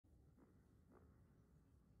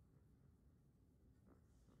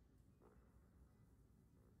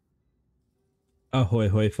Ahoy,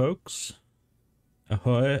 ahoy, folks.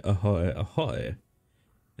 Ahoy, ahoy, ahoy.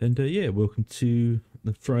 And yeah, welcome to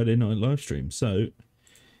the Friday night live stream. So,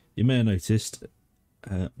 you may have noticed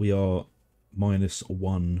we are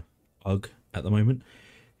 -1 UG at the moment.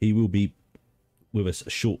 He will be with us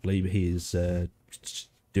shortly, but he is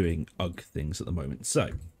doing UG things at the moment. So,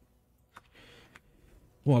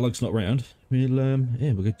 while UG's not around, we'll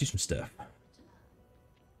yeah, we're gonna do some stuff.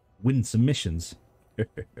 Win some missions.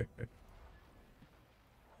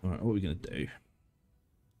 Alright, what are we gonna do?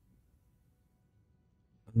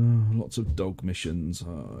 Lots of dog missions.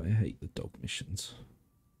 Oh, I hate the dog missions.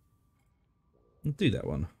 I'll do that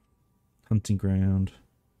one. Hunting ground.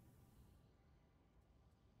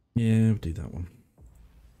 Yeah, we'll do that one.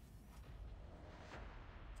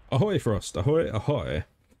 Ahoy, Frost. Ahoy, ahoy.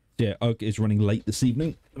 Yeah, UG is running late this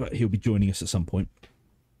evening, but he'll be joining us at some point.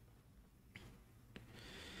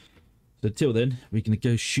 So until then, we're going to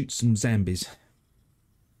go shoot some zombies.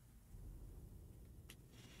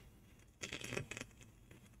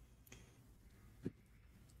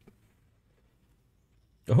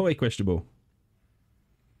 Ahoy, questionable.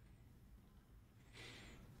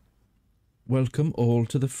 Welcome all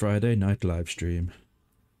to the Friday night live stream.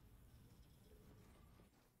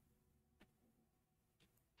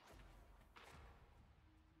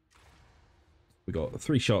 We got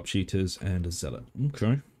 3 sharpshooters and a zealot.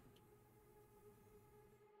 Okay.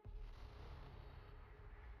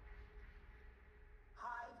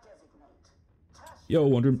 Yo,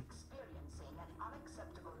 wondering.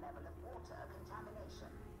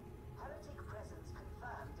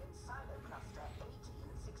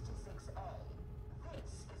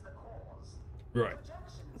 Right.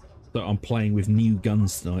 So I'm playing with new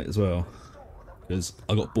guns tonight as well, because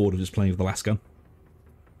I got bored of just playing with the last gun.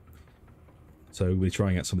 So we're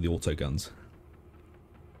trying out some of the auto guns.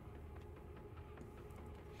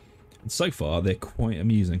 And so far, they're quite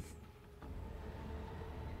amusing.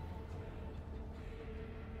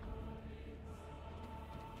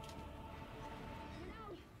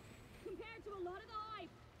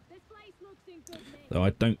 Though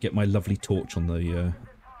I don't get my lovely torch on the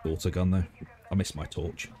auto gun though. I miss my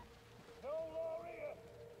torch.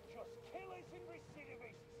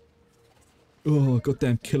 Oh,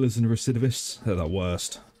 goddamn killers and recidivists. They're the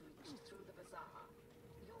worst.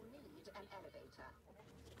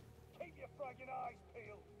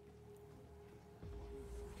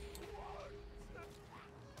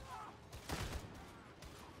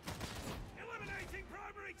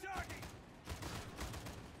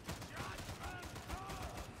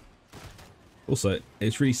 Also,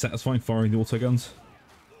 it's really satisfying firing the auto guns.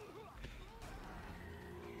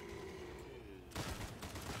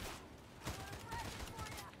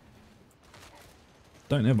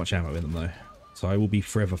 Don't have much ammo in them though, so I will be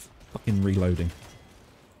forever fucking reloading.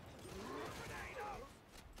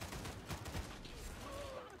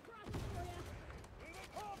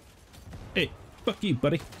 Hey, fuck you,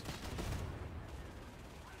 buddy.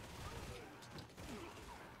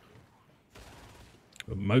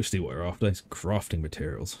 But mostly what we're after is crafting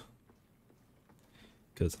materials,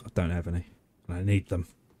 because I don't have any and I need them.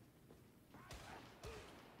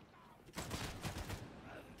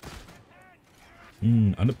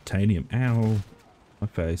 Unobtainium. Ow. My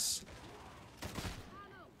face.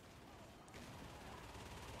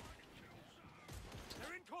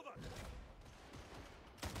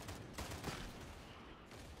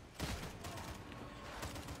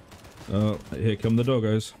 Oh, here come the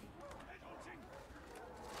doggos.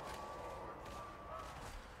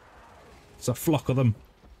 It's a flock of them.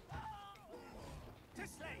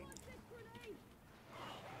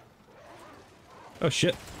 Oh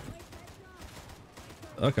shit.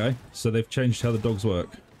 Okay, so they've changed how the dogs work.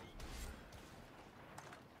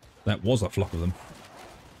 That was a flock of them.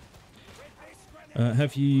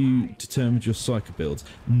 Have you determined your psyker builds?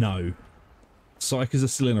 No. Psykers are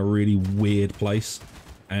still in a really weird place,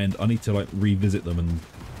 and I need to like revisit them and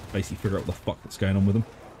basically figure out what the fuck that's going on with them.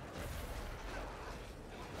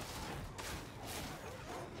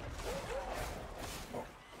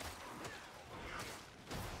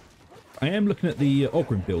 I am looking at the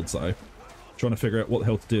Ogrim builds though, trying to figure out what the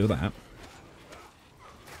hell to do with that.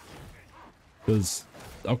 Because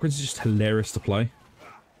Ogrim's just hilarious to play.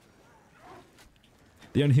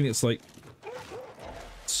 The only thing that's like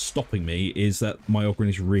stopping me is that my Ogrim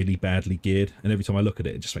is really badly geared, and every time I look at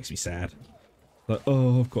it, it just makes me sad. Like,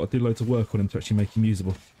 oh, I've got to do loads of work on him to actually make him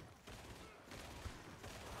usable.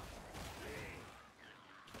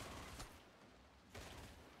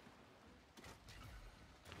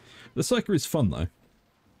 The Psyker is fun though.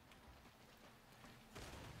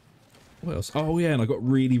 What else? Oh yeah, and I got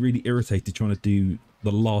really, really irritated trying to do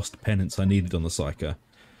the last penance I needed on the Psyker.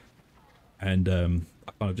 And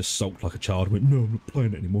I kind of just sulked like a child and went, no, I'm not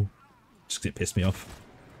playing it anymore. Just 'cause it pissed me off.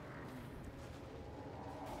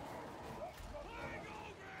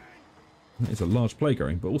 It's a large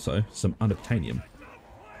playground, but also some unobtainium.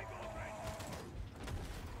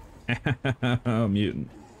 Mutant.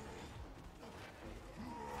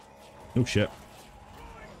 Oh shit.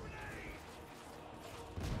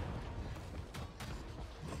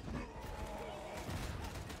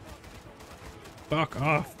 Fuck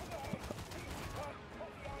off.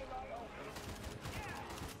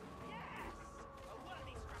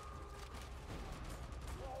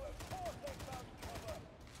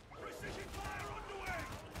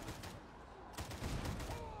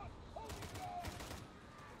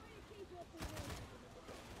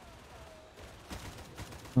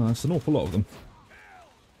 Oh, that's an awful lot of them.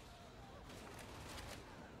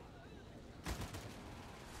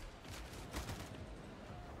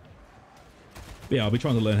 But yeah, I'll be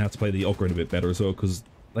trying to learn how to play the Ogryn a bit better as well, because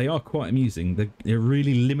they are quite amusing. They're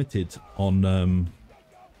really limited on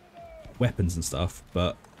weapons and stuff,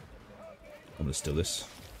 but I'm going to steal this.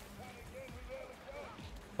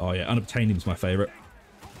 Oh yeah, Unobtainium's my favourite.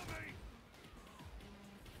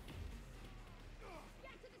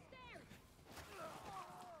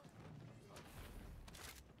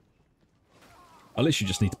 I literally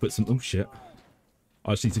just need to put some... Oh shit.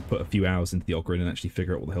 I just need to put a few hours into the Ogryn and actually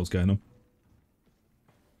figure out what the hell's going on.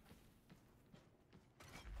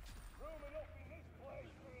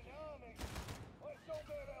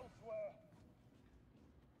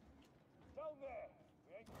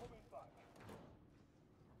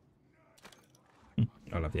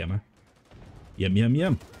 I love the ammo. Yum, yum,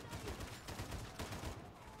 yum.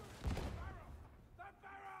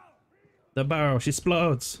 The barrel, she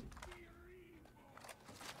explodes.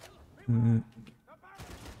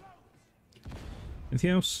 Anything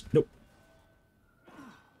else? Nope.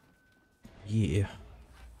 Yeah.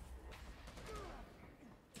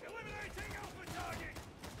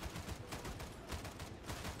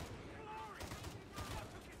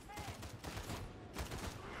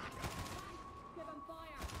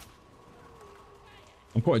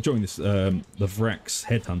 I'm quite enjoying this, the Vrax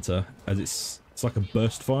Headhunter, as it's like a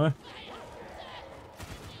burst fire.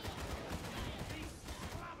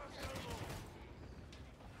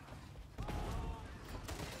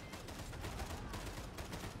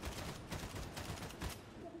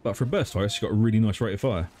 But for a burst fire, it's got a really nice rate of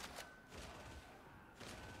fire.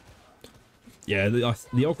 Yeah, the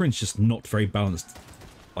Ogryn's just not very balanced,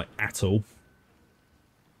 like, at all.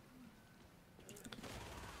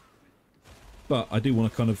 But I do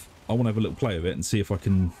want to I want to have a little play of it and see if I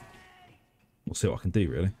can... We'll see what I can do,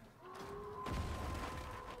 really.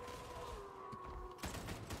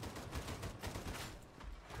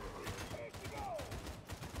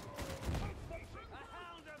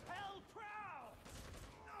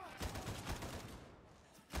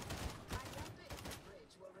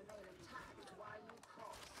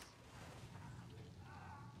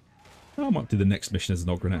 I might do the next mission as an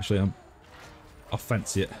Ogryn, actually. I'll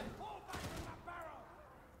fancy it.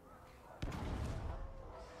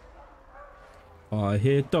 I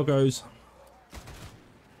hear doggos.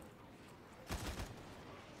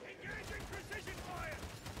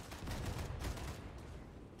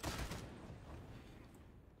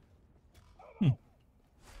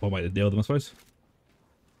 One way to deal with them, I suppose.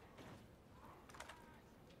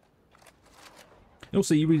 And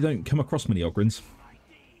also, you really don't come across many Ogryns.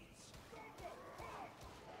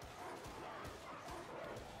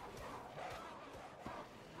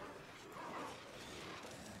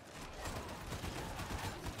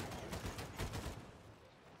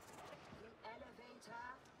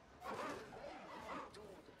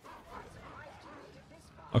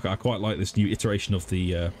 Okay, I quite like this new iteration of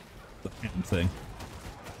the pattern thing.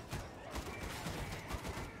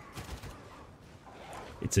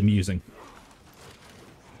 It's amusing.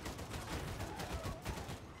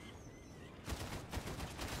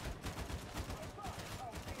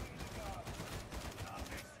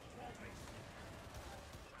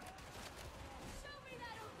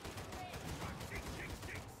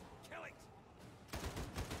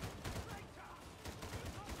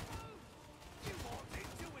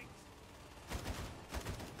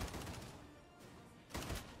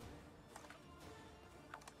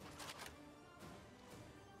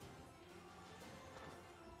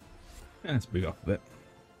 Yeah, let's move up a bit.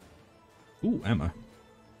 Ooh, ammo.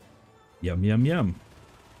 Yum, yum, yum.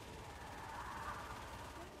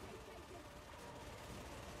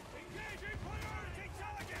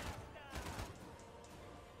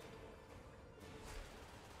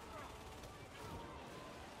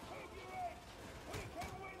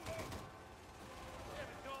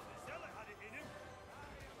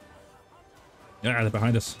 Ah, they're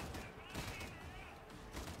behind us.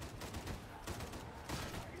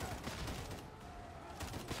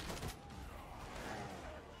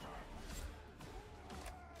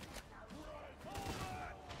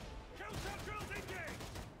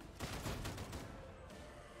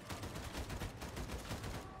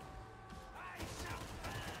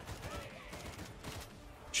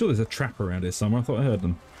 Sure, there's a trap around here somewhere. I thought I heard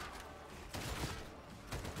them.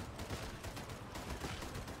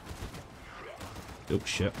 Oh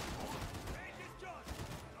shit.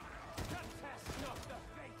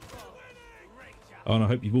 Oh, and I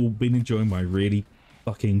hope you've all been enjoying my really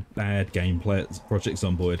fucking bad gameplay at Project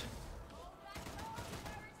Zomboid.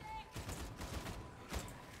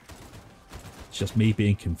 It's just me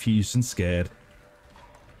being confused and scared.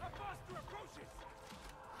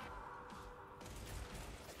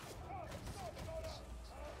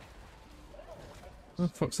 Where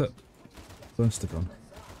the fuck's that burster gone?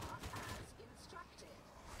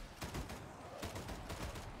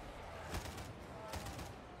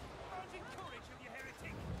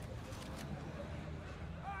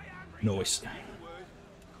 Noise.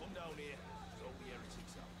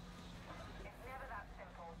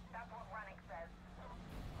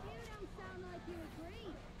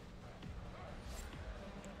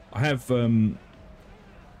 I have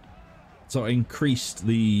so I increased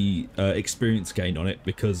the experience gain on it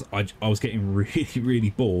because I was getting really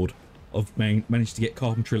bored of managed to get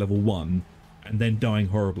carpentry level 1 and then dying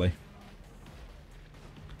horribly.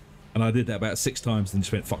 And I did that about 6 times and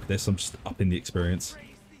just went, fuck this, I'm just upping the experience.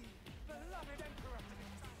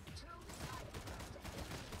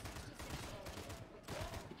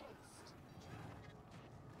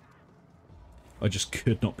 I just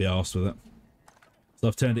could not be arsed with it. So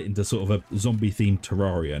I've turned it into sort of a zombie-themed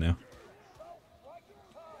Terraria now.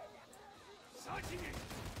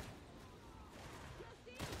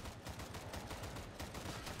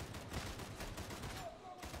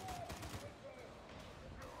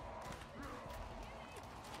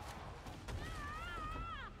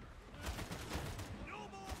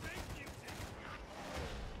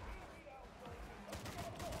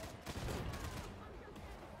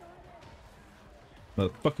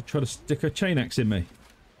 Motherfucker tried to stick a chain axe in me.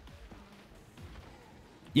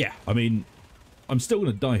 Yeah, I mean, I'm still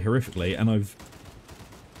going to die horrifically, and I've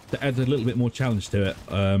to add a little bit more challenge to it.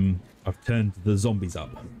 I've turned the zombies up,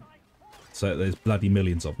 so there's bloody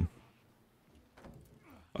millions of them.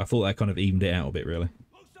 I thought that kind of evened it out a bit, really.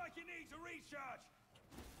 Looks like you need to recharge.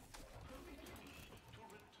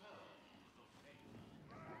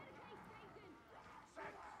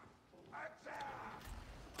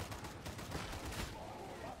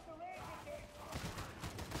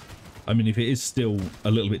 I mean, if it is still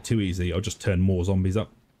a little bit too easy, I'll just turn more zombies up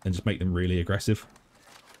and just make them really aggressive.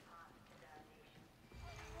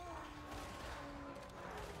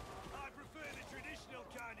 I prefer the traditional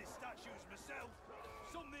kind of statues myself.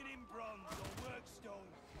 Something in bronze or worked stone.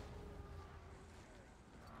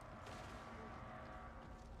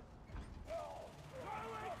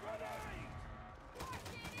 Throwing grenade!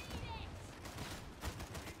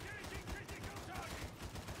 Engaging critical target!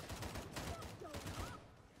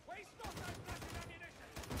 Waste not that blasted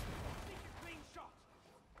ammunition! Seek a clean shot!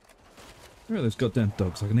 Where are those goddamn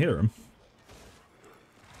dogs? I can hear them.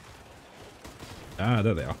 Ah,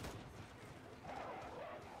 there they are.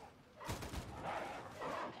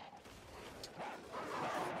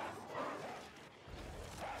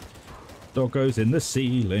 Doggos in the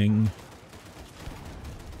ceiling.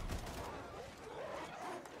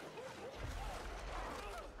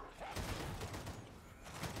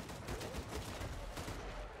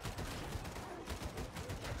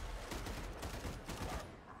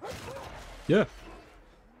 Yeah.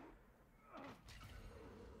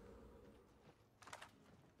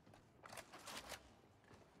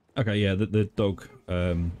 Okay, yeah, the dog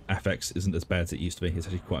affects isn't as bad as it used to be. It's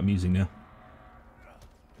actually quite amusing now.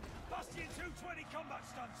 Bastion 220 combat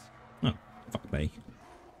stunts! Oh, fuck me.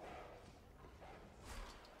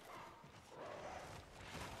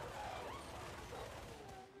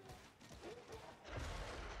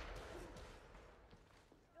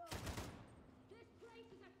 This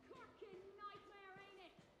place is a corking nightmare, ain't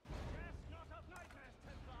it? Yes, not of nightmares,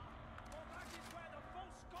 Templar, for that is where the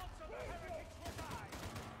false gods of the heretics reside.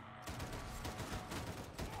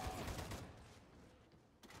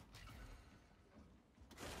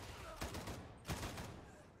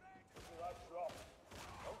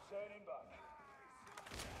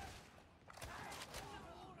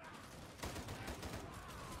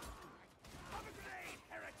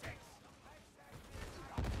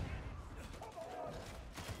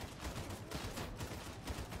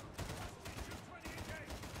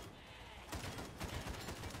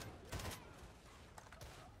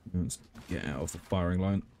 Let's get out of the firing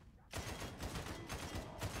line.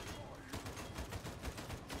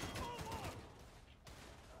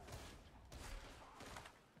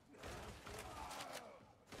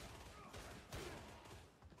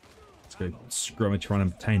 Let's go scrummage trying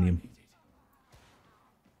to obtain him.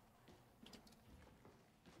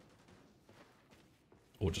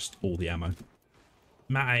 Or just all the ammo.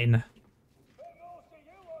 Mine!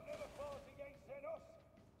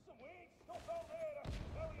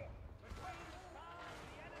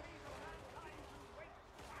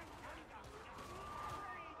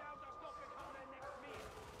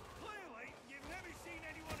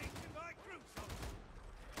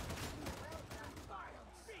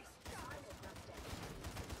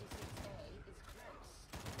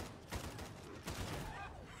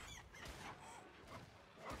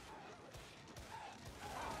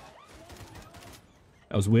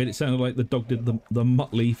 That was weird. It sounded like the dog did the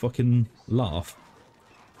Muttley fucking laugh.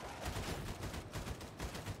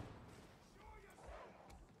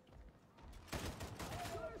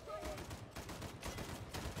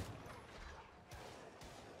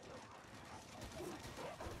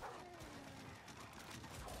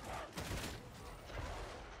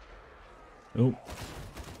 Oh.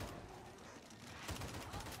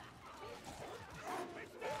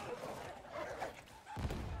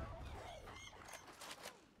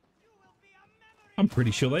 I'm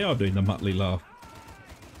pretty sure they are doing the Muttley laugh.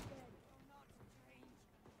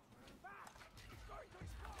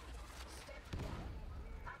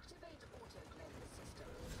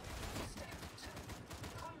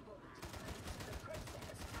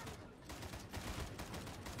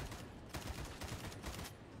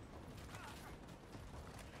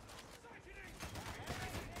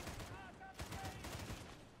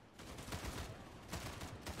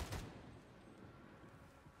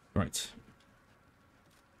 Right.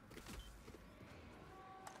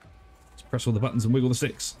 Press all the buttons and wiggle the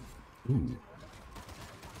sticks. Ooh.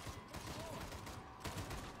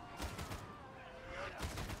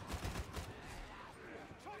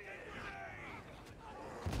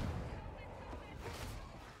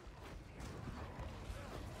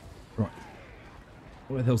 Right.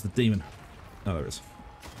 Where the hell's the demon? Oh, there it is.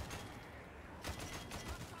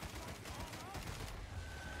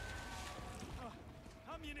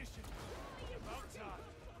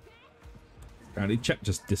 Apparently, chat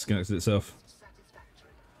just disconnected itself.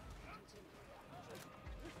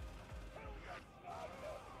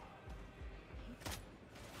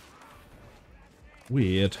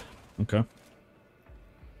 Weird. Okay.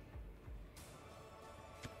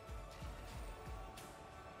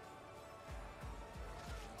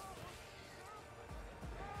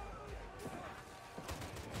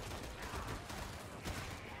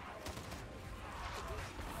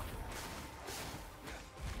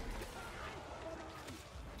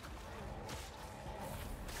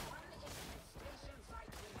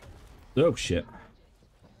 Oh shit.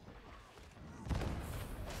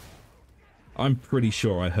 I'm pretty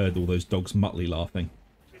sure I heard all those dogs Muttley laughing.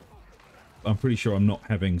 I'm pretty sure I'm not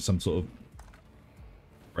having some sort of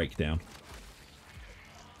breakdown.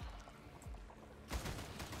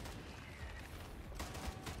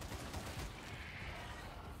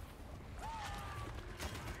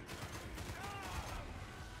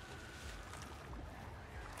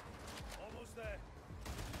 Almost there.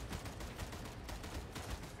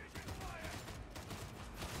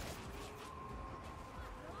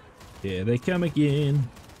 Here they come again.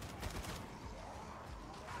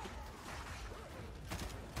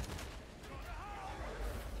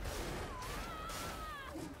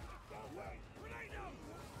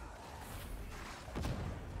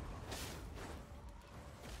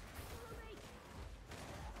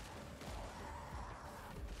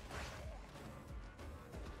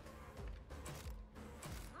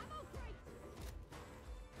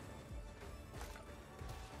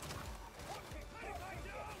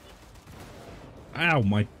 Ow,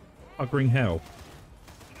 my buggering hell.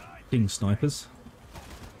 King snipers.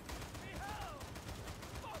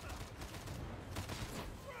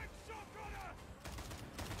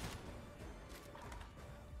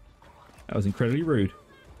 That was incredibly rude.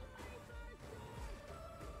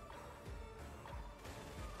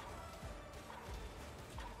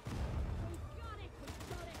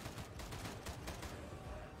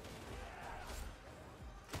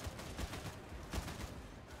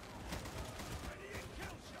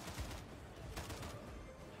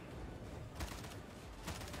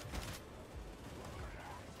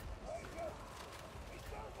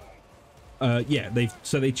 Yeah,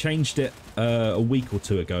 they changed it a week or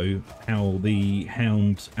two ago, how the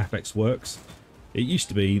Hound affix works. It used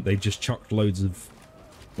to be they just chucked loads of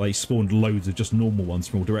They spawned loads of just normal ones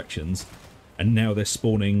from all directions, and now they're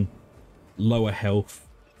spawning lower health,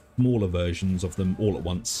 smaller versions of them all at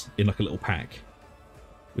once in like a little pack,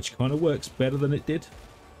 which kind of works better than it did.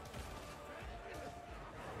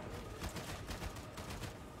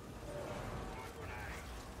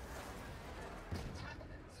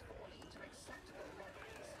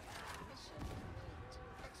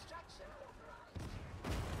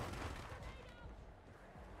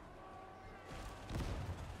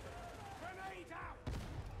 Grenade out!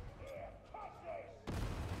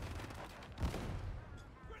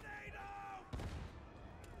 Grenade out!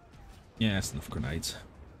 Yeah, that's enough grenades.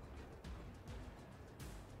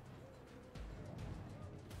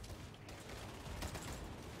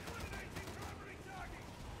 Eliminating primary target!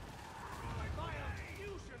 Vile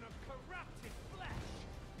fusion of corrupted flesh!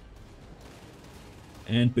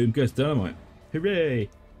 And boom goes dynamite. Hooray!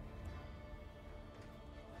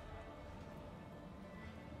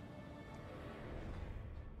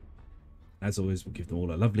 As always, we'll give them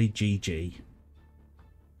all a lovely GG.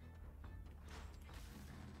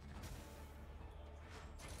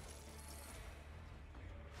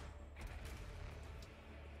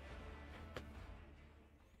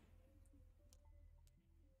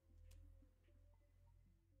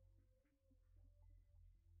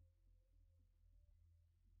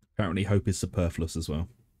 Apparently hope is superfluous as well,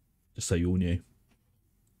 just so you all knew.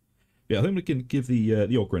 Yeah, I think we can give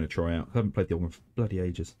the Ogren a try out. I haven't played the Ogren for bloody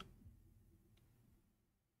ages.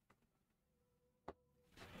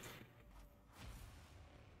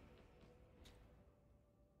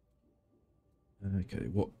 Okay,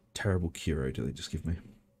 what terrible Curo do they just give me?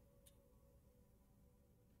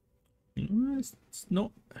 It's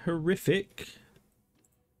not horrific.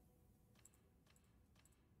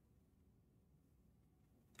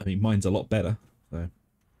 I mean, mine's a lot better, so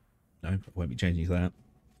no, I won't be changing that.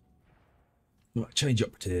 Right, change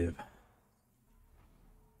operative.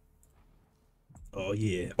 Oh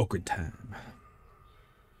yeah, Ogren time.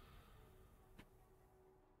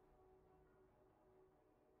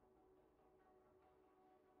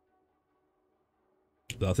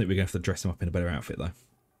 But I think we're going to have to dress him up in a better outfit, though.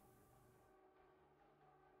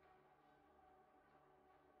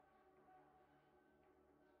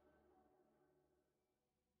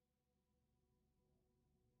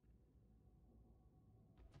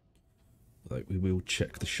 Though we will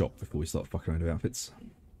check the shop before we start fucking around with outfits.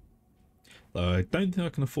 Though I don't think I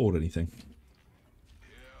can afford anything.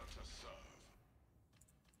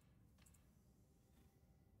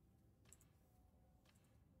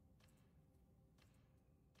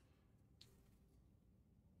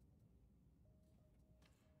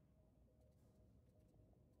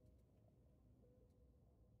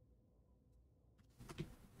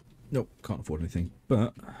 Nope, can't afford anything.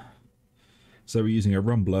 But so we're using a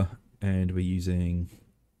Rumbler and we're using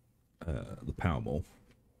the Power Maul.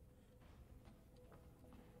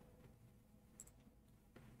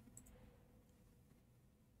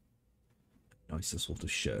 Nicer sort of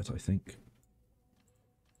shirt, I think.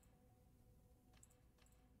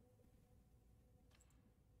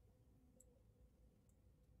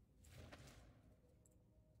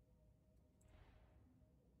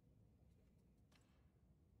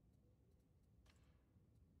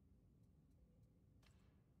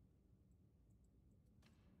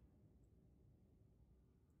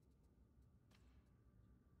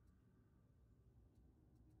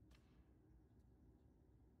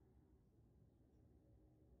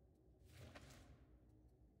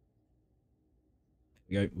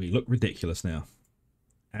 There we go. We look ridiculous now.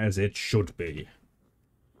 As it should be.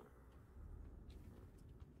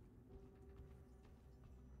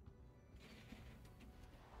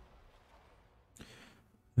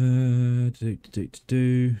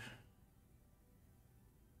 Do.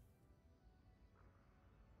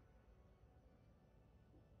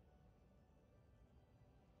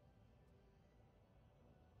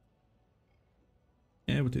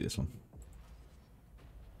 Yeah, we'll do this one.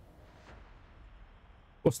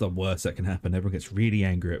 What's the worst that can happen? Everyone gets really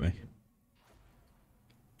angry at me.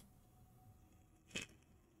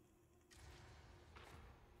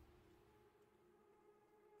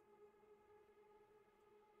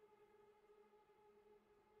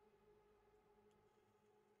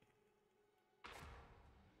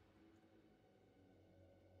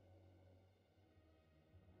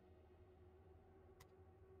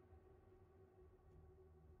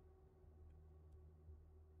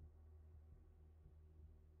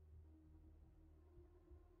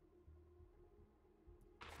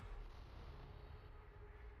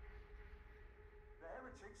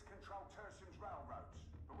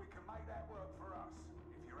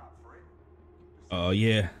 Oh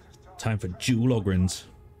yeah, time for dual Ogrins.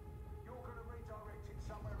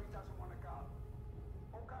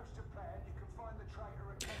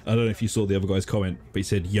 I don't know if you saw the other guy's comment, but he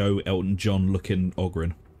said, "Yo, Elton John looking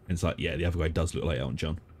Ogren." And it's like, yeah, the other guy does look like Elton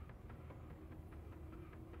John.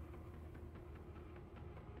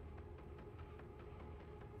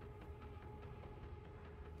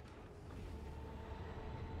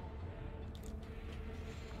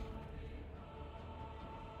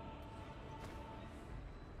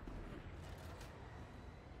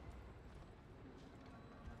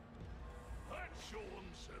 Let's show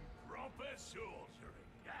 'em some proper sorcery.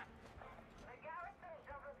 The garrison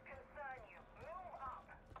doesn't concern you. Move up.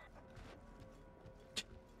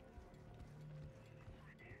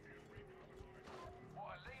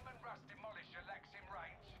 What a Lehman Russ demolisher lacks in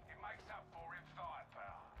range, it makes up for in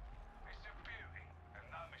firepower. It's a beauty, and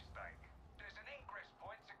no mistake. There's an ingress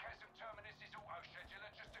point to Chasm Terminus's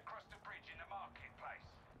auto-scheduler just across the bridge in the marketplace.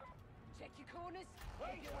 Check your corners.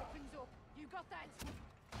 Get your weapons up. You got that?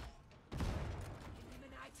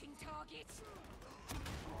 Eliminating targets.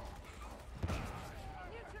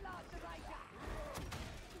 Neutralize the Raider.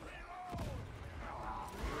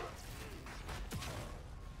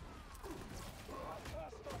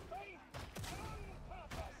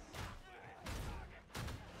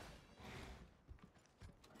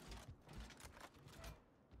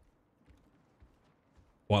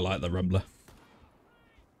 Oh, I like the Rumbler.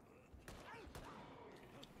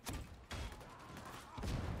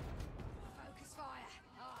 Focus fire.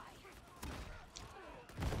 Aye.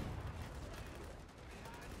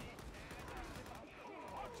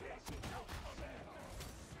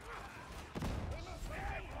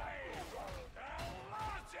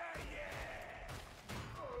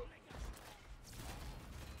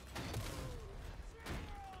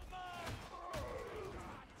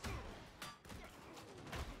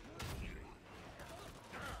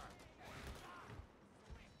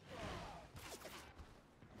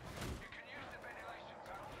 You can use the ventilation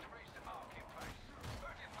tunnel to reach the marketplace.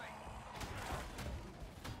 Urgently.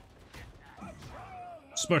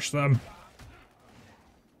 Smush them.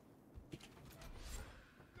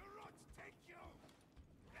 The rods take you.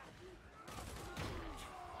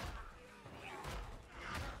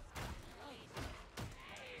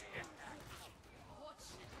 Watch,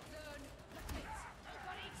 learn, repeat.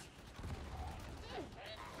 Got it?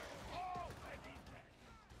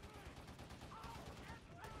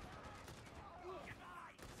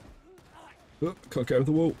 Oh, can't get over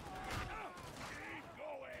the wall. Keep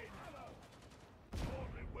going.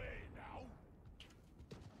 Only way now.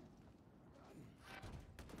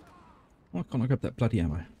 Why can't I grab that bloody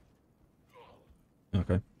ammo?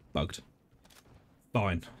 Okay, bugged.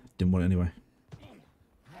 Fine. Didn't want it anyway.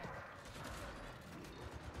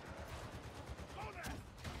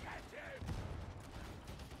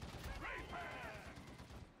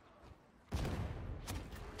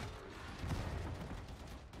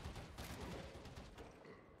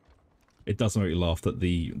 It does make me laugh that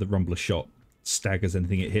the Rumbler shot staggers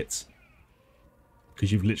anything it hits. Because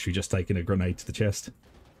you've literally just taken a grenade to the chest.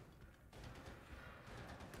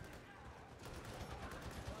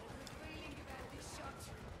 Feeling about this shot.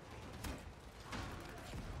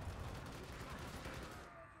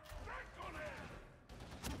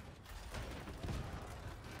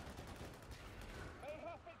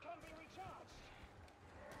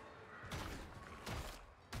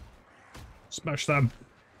 Smash them.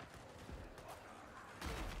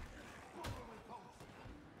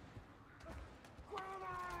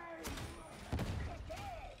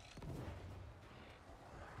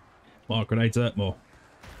 More grenades hurt more.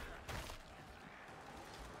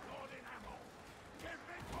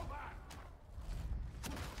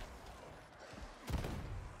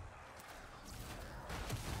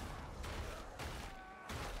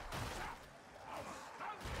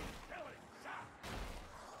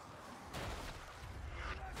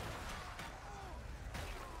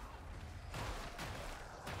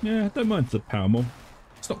 Yeah, don't mind the power more.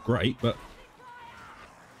 It's not great, but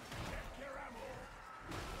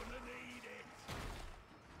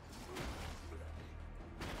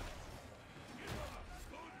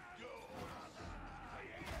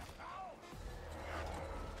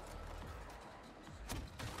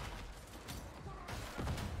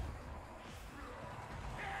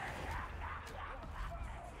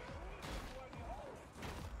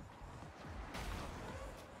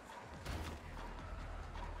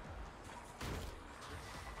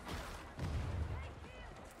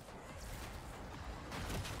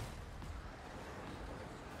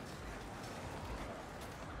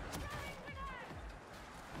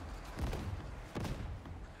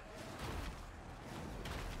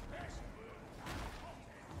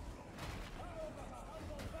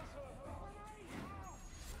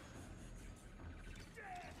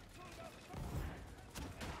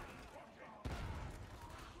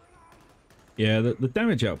Yeah, the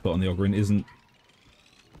damage output on the Ogryn isn't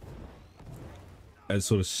as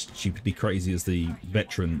sort of stupidly crazy as the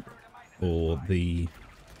Veteran or the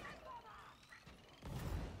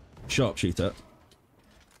Sharpshooter.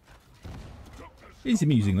 It's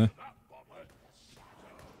amusing though.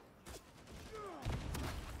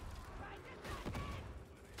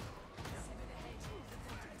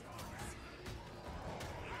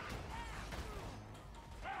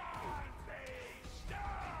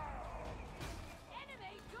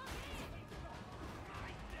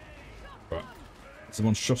 Right. There's a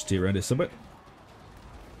monstrosity around here somewhere.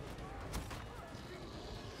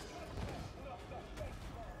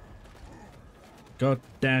 God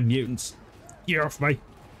damn mutants. Get off me.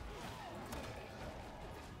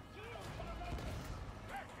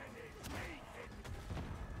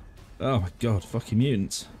 Oh my god, fucking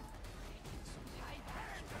mutants.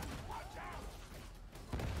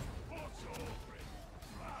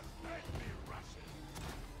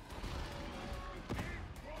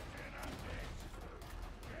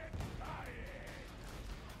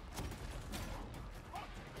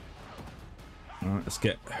 Alright, let's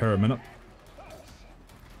get Herman up.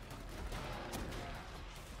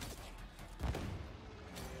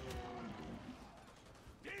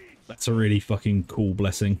 That's a really fucking cool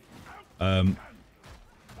blessing. So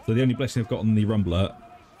the only blessing I've got on the Rumbler,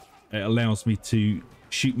 it allows me to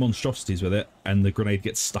shoot monstrosities with it, and the grenade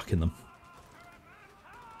gets stuck in them.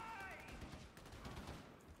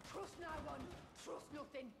 Trust no one. Trust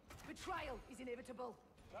nothing. Betrayal is inevitable.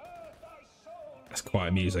 That's quite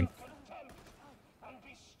amusing. And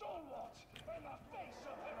be stalwart in the face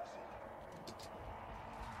of heresy.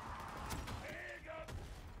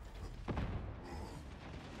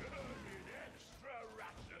 Extra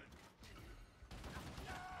ration.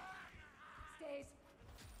 Stays.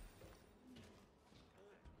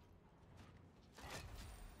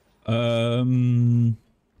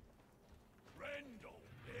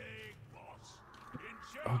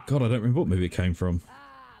 Oh god, I don't remember what movie it came from.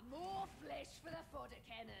 Ah, more flesh for the fodder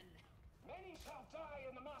cannon. Many shall die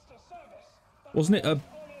in the master's service. Wasn't it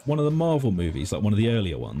one of the Marvel movies, like one of the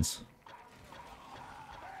earlier ones?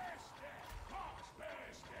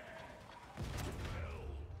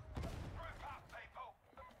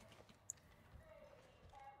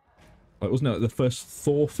 Like, wasn't it like the first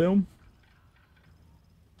Thor film?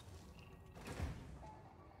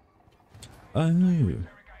 Oh. We don't have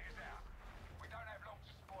long to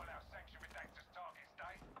spoil our section redactors targets,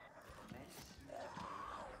 Dave.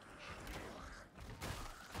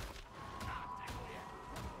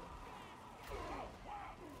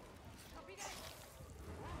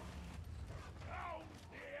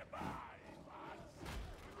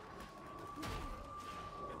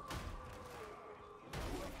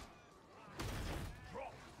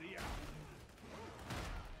 Drop the arrow.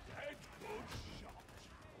 Deadwood shot.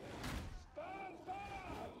 Stand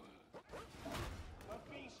down! The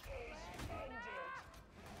beast is ended.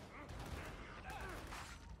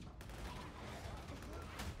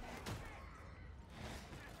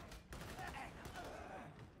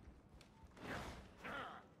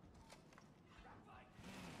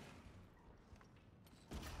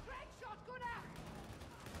 Great shot, Gunnar.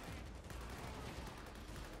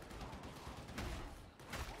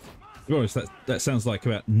 To be honest, that sounds like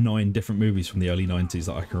about 9 different movies from the early 90s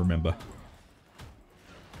that I can remember.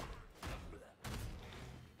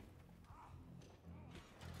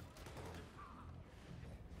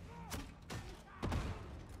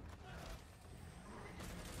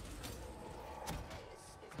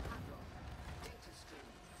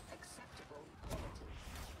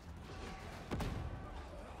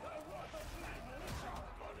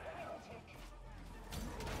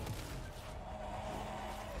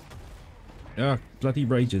 Ah, bloody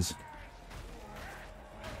rages.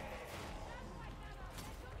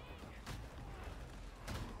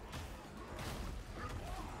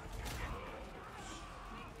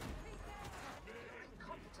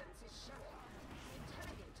 Competence is showing.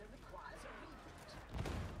 Interrogator requires a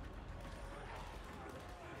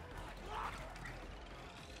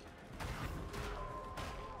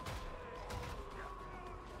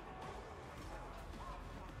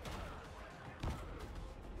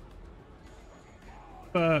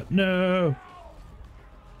reboot. No.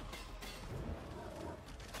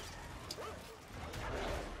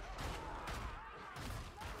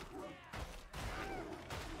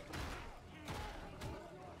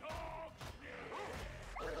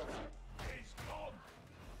 He's gone.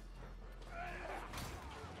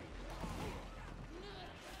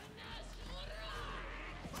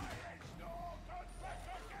 Not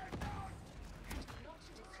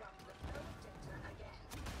disrupt the flow of data again.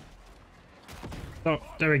 Stop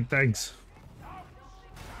doing things.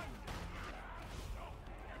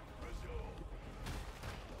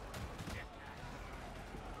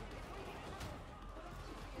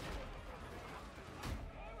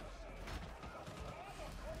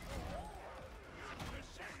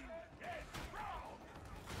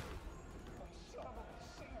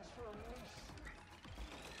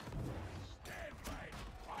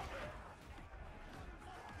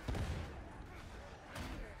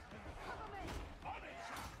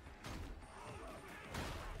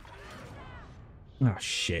 Ah,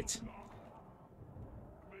 shit.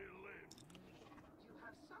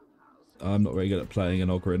 I'm not very good at playing an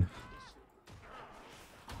Ogryn.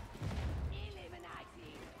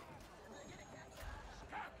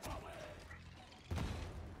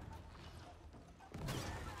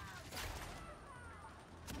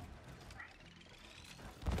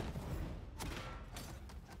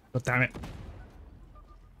 God damn it.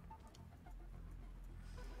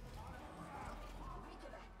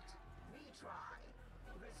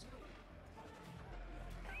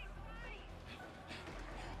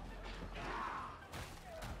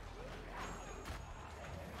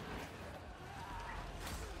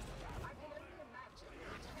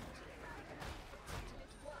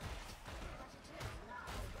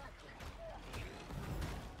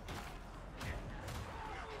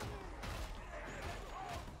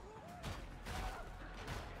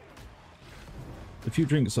 The few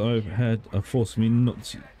drinks I've had are forcing me not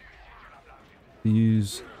to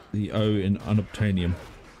use the O in unobtainium.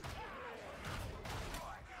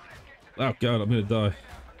 Oh god, I'm gonna die.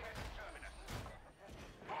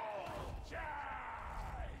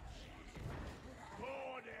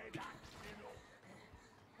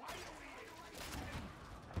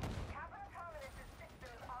 Cavern terminus's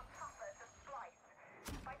systems are tougher to splice.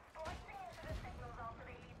 By splicing into the signals after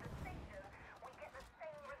they leave the station, we get the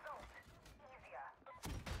same result. Easier.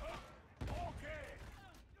 Okay.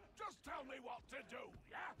 Just tell me what to do,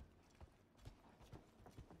 yeah?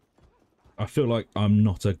 I feel like I'm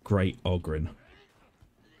not a great Ogryn.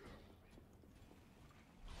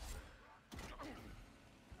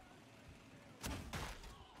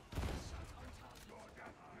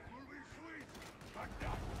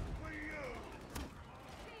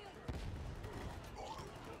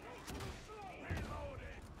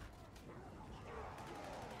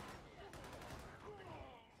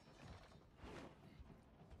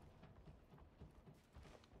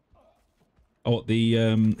 Oh, the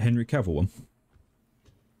Henry Cavill one.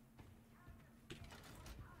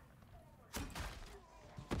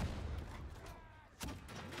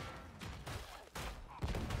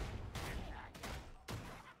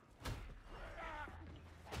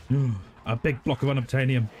 A big block of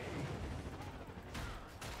unobtainium.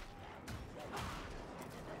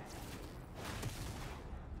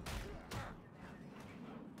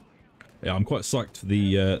 Yeah, I'm quite psyched for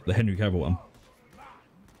the Henry Cavill one.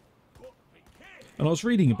 And I was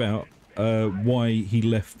reading about why he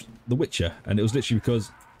left The Witcher, and it was literally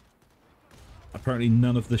because apparently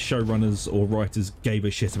none of the showrunners or writers gave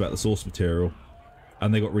a shit about the source material,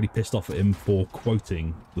 and they got really pissed off at him for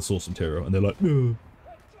quoting the source material, and they're like, no,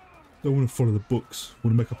 don't want to follow the books,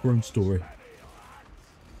 want to make up our own story.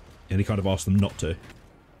 And he kind of asked them not to.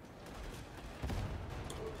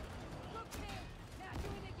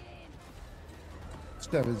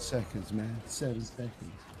 7 seconds, man. 7 seconds.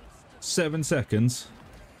 7 seconds.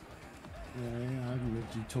 Yeah, I've been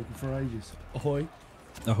literally talking for ages. Ahoy.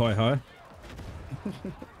 Ahoy, hi.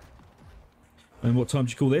 And what time do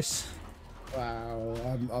you call this? Wow,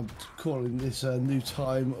 I'm calling this a new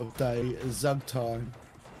time of day, Zug time.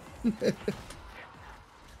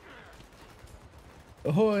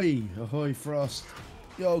 Ahoy, ahoy, Frost.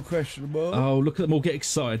 Yo, questionable. Oh, look at them all get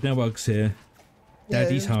excited now. Ug's here.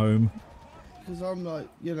 Daddy's home. Because I'm like,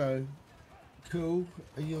 you know, cool,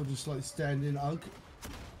 and you're just like standing Ugg.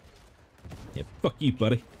 Yeah, fuck you,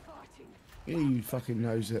 buddy. Yeah, you fucking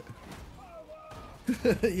knows it.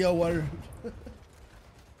 Yo, what?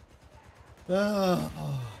 Yeah,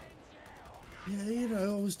 you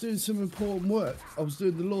know, I was doing some important work. I was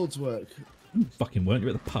doing the Lord's work. You fucking weren't.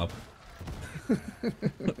 You're at the pub.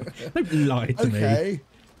 Don't lie to me.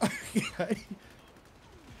 Okay.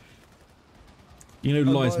 You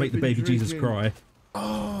know, lies might make the have baby been Jesus drinking. cry.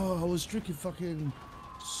 Oh, I was drinking fucking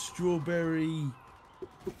strawberry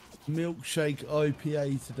milkshake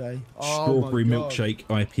IPA today. Strawberry oh my God. milkshake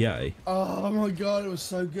IPA. Oh my God, it was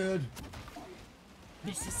so good.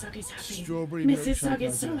 Mrs. Sugg is happy. Strawberry Mrs. milkshake Sugg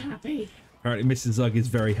is so IPA. happy. Apparently, Mrs. Zug is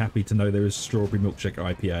very happy to know there is strawberry milkshake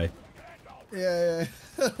IPA. Yeah.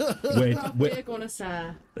 Craft beer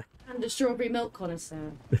connoisseur and a strawberry milk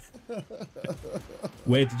connoisseur.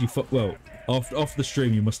 Where did you well, after the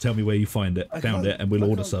stream, you must tell me where you found it, and we'll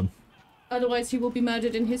order some. Otherwise, he will be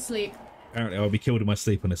murdered in his sleep. Apparently, I'll be killed in my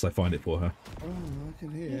sleep unless I find it for her. Oh, I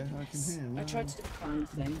can hear. I can hear. I tried to do the kind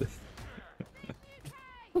thing.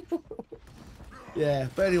 Yeah,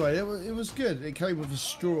 but anyway, it was good. It came with a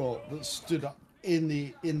straw that stood up in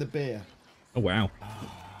the beer. Oh wow.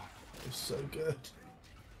 It was so good.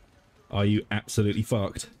 Are you absolutely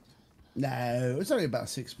fucked? No, it's only about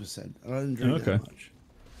 6%. I don't drink that Okay. much.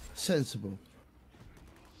 Sensible.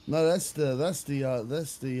 No, that's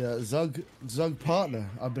the Zug partner,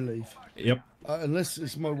 I believe. Yep. Unless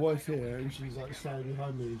it's my wife here, and she's like standing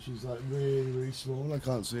behind me, and she's like really, really small, and I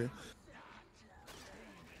can't see her.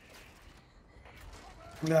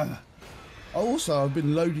 Yeah. Also, I've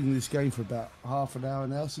been loading this game for about half an hour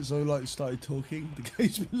now since I like started talking. The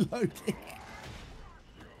game's been loading.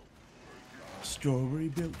 Strawberry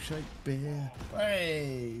milkshake beer.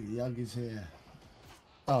 Hey, Young is here.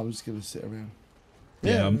 Oh, I'm just gonna sit around.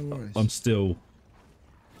 Yeah, no worries. I'm still.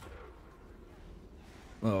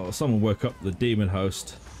 Oh, someone woke up the demon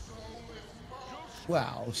host.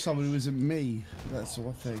 Wow, someone who isn't me. That's what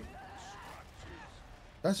I think.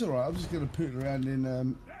 That's all right. I'm just gonna put it around in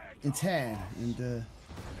tan and. You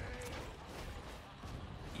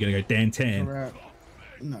gonna go Dan Tan? Around.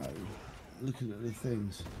 No, looking at the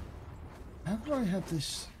things. How do I have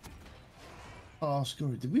this? Oh,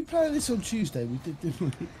 story. Did we play this on Tuesday? We did,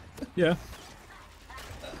 didn't we? Yeah.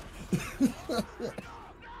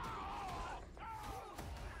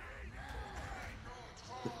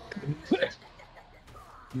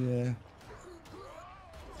 Yeah.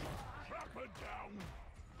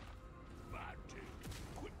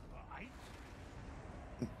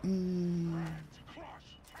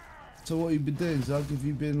 So what have you been doing, Zug? Have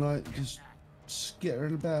you been like just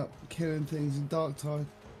skittering about, killing things in Darktide?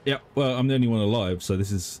 Yeah. Well, I'm the only one alive, so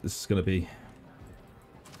this is gonna be.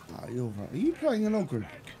 Oh, you're right. Are you playing an Ogre?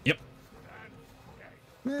 Yep.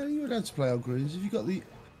 Man, are you allowed to play Ogres? Have you got the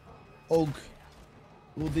Og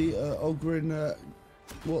or the Ogre in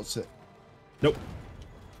what's it? Nope.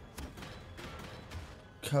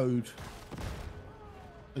 Code.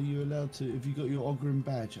 Are you allowed to? Have you got your Ogren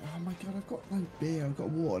badge? Oh my god, I've got no beer. I've got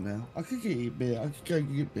water now. I could get you beer. I could go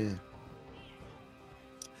get beer.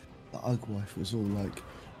 The Ug wife was all like,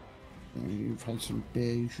 oh, "You've had some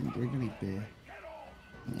beer. You shouldn't drink any beer."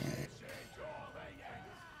 Yeah.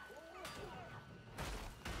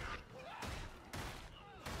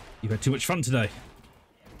 You've had too much fun today.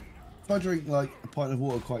 If I drink like a pint of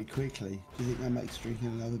water quite quickly, do you think that makes drinking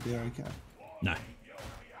another beer okay? No.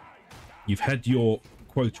 You've had your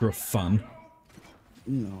quota of fun.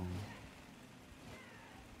 No.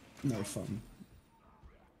 No fun.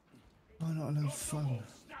 Why not enough fun?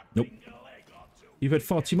 Nope. You've had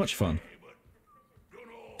far too much fun.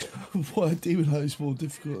 Why are demon hosts more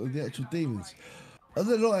difficult than the actual demons? Oh,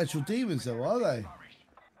 they're not actual demons though, are they?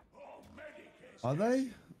 Are they?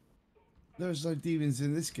 There's no demons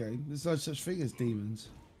in this game. There's no such thing as demons.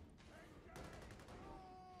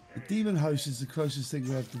 The demon host is the closest thing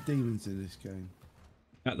we have to demons in this game.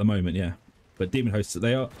 At the moment, yeah. But demon hosts,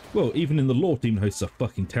 they are... Well, even in the lore, demon hosts are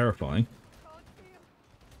fucking terrifying.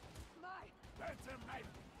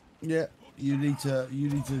 Yeah, you need to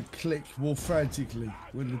click more frantically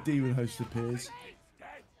when the demon host appears.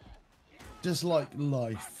 Just like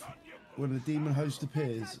life. When a demon host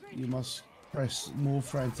appears, you must press more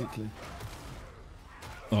frantically.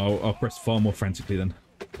 Oh, I'll press far more frantically then.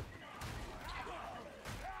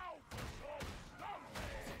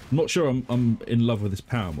 I'm not sure I'm in love with this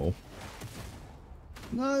power mole.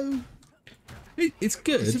 No. It's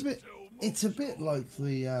good. It's a bit like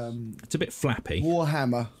the It's a bit flappy.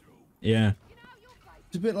 Warhammer. Yeah.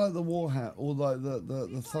 It's a bit like the Warhammer or like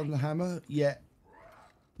the Thunder Hammer, yet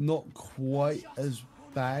not quite as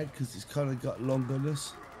bad because it's kind of got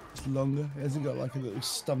longerness. It's longer. It hasn't got like a little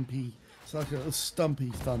stumpy. It's like a little stumpy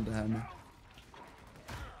Thunder Hammer.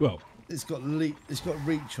 Well, it's got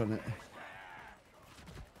reach on it.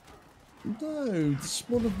 No, the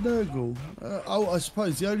Spawn of Nurgle. Oh, I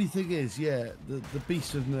suppose the only thing is, yeah, the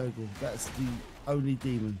Beast of Nurgle. That's the only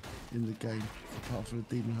demon in the game, apart from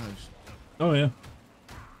the demon host. Oh yeah.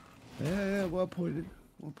 Yeah, well pointed.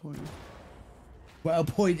 Well pointed. Well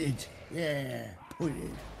pointed. Yeah,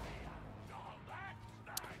 pointed.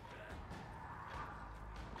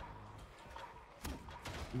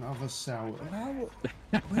 Another sour.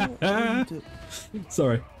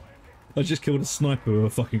 Sorry. I just killed a sniper with a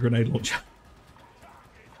fucking grenade launcher.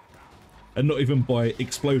 And not even by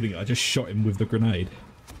exploding it, I just shot him with the grenade.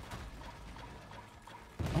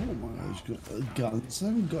 Oh my god, he's got guns. I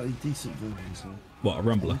haven't got any decent versions though. What, a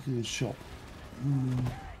Rumbler? Look at his shop.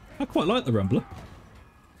 I quite like the Rumbler.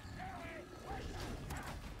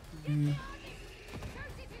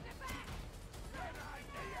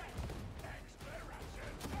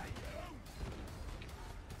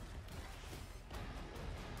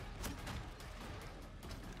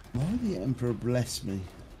 Why the Emperor bless me?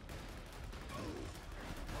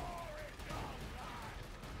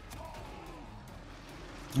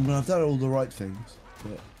 I mean, I've done all the right things,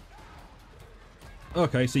 but...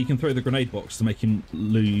 Okay, so you can throw the grenade box to make him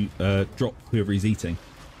drop whoever he's eating.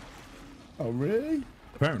 Oh, really?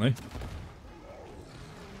 Apparently.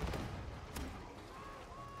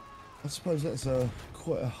 I suppose that's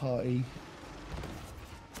quite a hearty.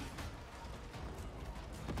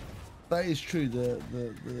 That is true. The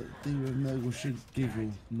demon noble should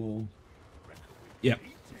giggle more. Yeah.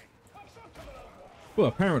 Well,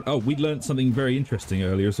 apparently, we learned something very interesting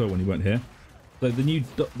earlier as well when you weren't here. So the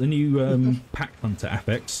new pack hunter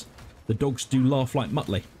affix, the dogs do laugh like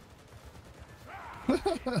Muttley.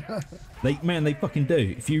 They fucking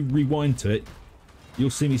do. If you rewind to it,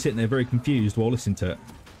 you'll see me sitting there very confused while listening to it.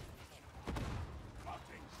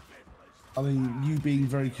 I mean, you being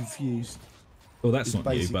very confused. Well, that's not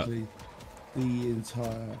you, but basically the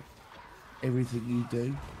entire everything you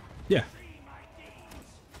do. yeah.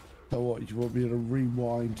 So what? Do you want me to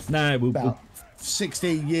rewind? No, about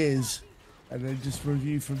 16 years, and then just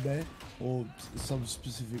review from there, or some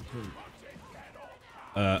specific point?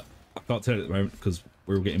 I can't tell it at the moment because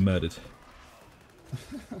we're all getting murdered.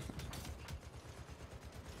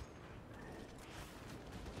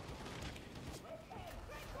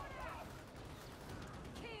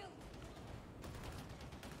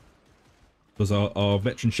 Because our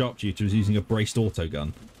veteran sharpshooter is using a braced auto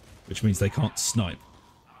gun, which means they can't snipe.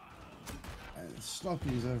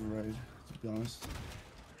 Sniping is overrated, to be honest.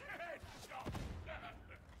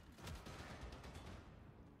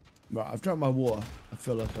 Right, I've drunk my water. I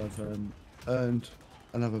feel like I've earned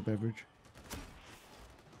another beverage.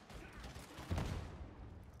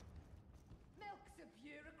 Milk's a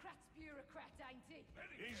bureaucrat's bureaucrat, ain't he?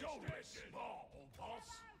 He's always small, boss.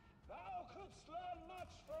 Thou couldst learn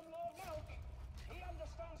much from Lord Milk. He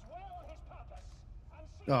understands well his purpose.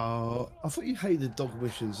 And Oh, I thought you hated dog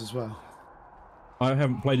missions as well. I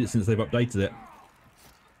haven't played it since they've updated it.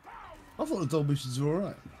 I thought the dog missions were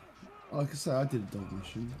alright. Like I say, I did a dog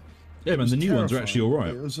mission. Yeah, man, the new ones are actually all right.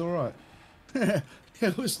 It was alright.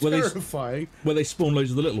 It was terrifying. Where they spawn loads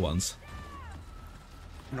of the little ones.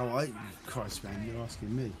 No, Christ, man, you're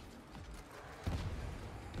asking me.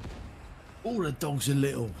 All the dogs are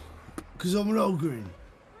little, because I'm an ogre.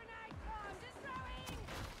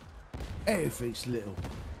 Everything's little.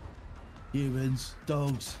 Humans,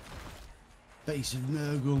 dogs, face of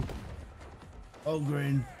Nurgle,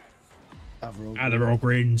 ogre, Other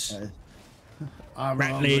ogrins,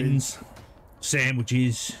 ratlins,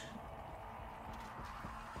 sandwiches,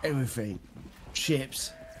 everything.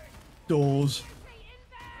 Ships, doors.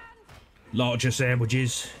 larger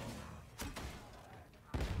sandwiches.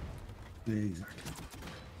 Exactly.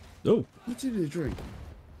 Oh, What did you drink?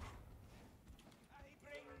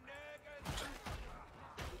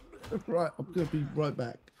 Right, I'm gonna be right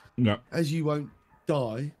back. no. As you won't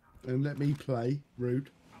die and let me play, rude.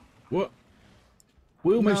 What?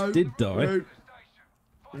 We almost No, did die. rude.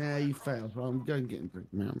 Yeah, you failed. Well, I'm going to get a drink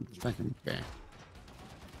now. I'm fucking back.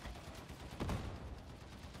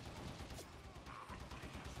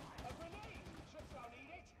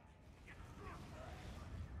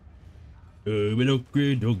 I'm an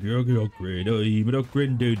upgrade, upgrade, I'm an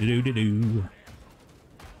upgrade, do.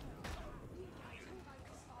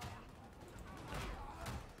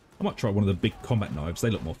 I might try one of the big combat knives, they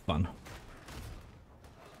look more fun.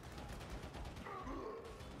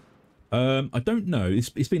 I don't know, it's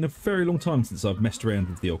been a very long time since I've messed around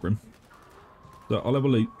with the Ogrim. So I'll have a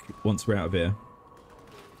look once we're out of here.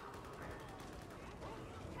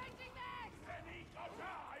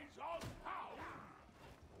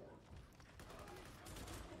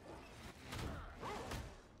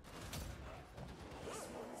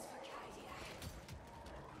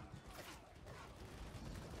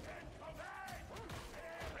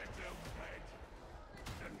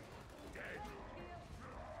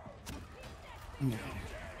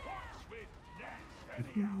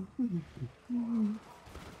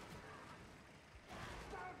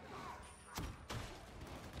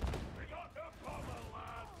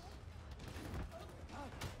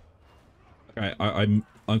 Okay,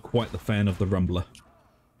 I'm quite the fan of the Rumbler.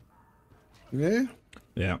 Yeah?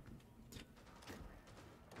 Yeah.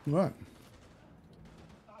 Right.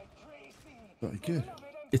 Very good.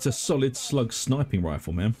 It's a solid slug sniping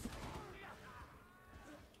rifle, man.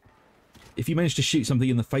 If you manage to shoot something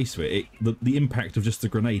in the face with it, the impact of just the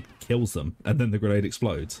grenade kills them, and then the grenade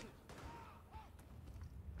explodes.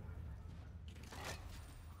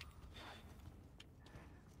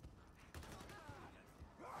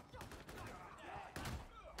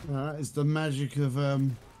 That is the magic of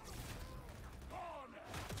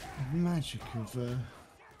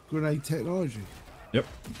grenade technology. Yep.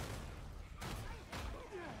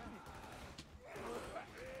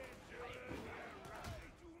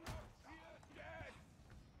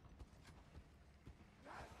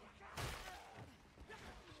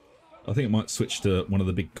 I think I might switch to one of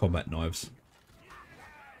the big combat knives.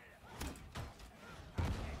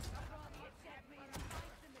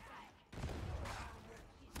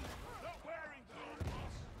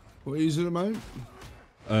 What are you using at the moment?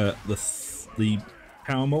 The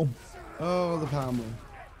power maul. Oh, the power maul.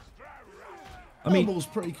 I mean, power maul's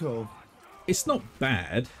pretty cool. It's not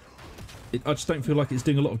bad. I just don't feel like it's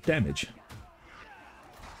doing a lot of damage.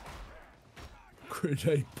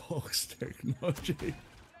 Grenade box technology.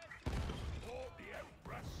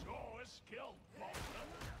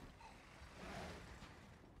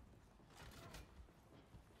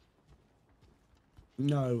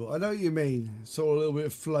 No, I know what you mean. It's all a little bit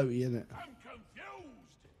floaty, isn't it? I'm confused.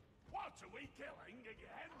 What are we killing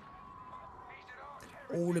again?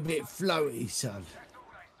 All a bit floaty, son.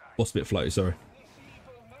 What's a bit floaty? Sorry.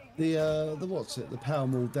 The what's it? The power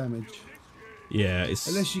maul damage. Yeah, it's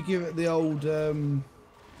Unless you give it the old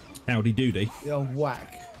howdy doody. the old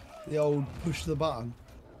whack, the old push the button.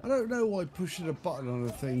 I don't know why pushing a button on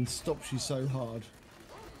a thing stops you so hard.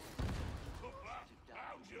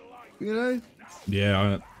 You know?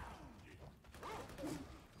 Yeah.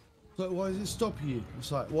 So why is it stopping you?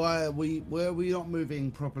 It's like why are we not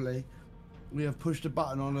moving properly? We have pushed a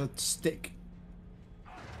button on a stick.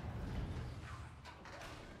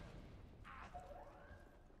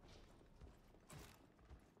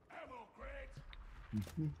 Ammo crate.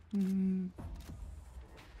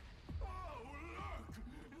 Oh, look!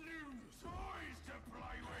 New toys to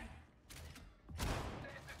play with.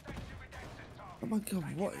 Oh my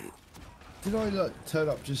god, what? Did I like turn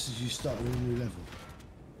up just as you started a new level?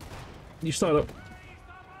 You start up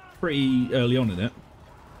pretty early on in it.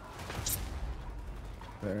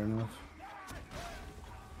 Fair enough.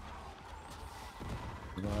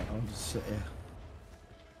 Right, I'll just sit here.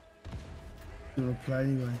 You wanna play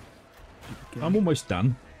anyway? I'm almost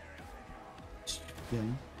done.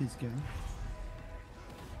 Game, his game.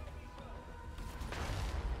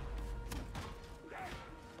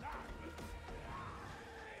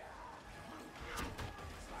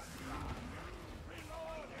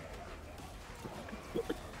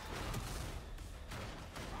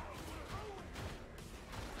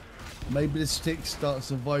 Maybe the stick starts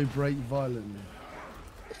to vibrate violently.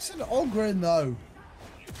 It's an Ogren though.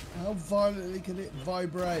 How violently can it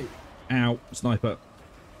vibrate? Ow, sniper.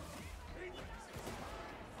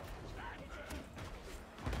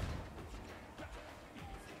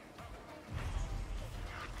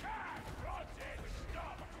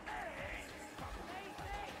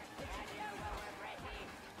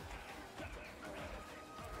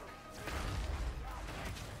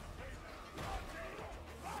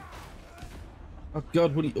 Oh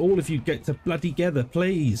God, will all of you get to bloody together,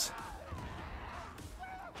 please?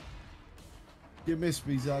 You missed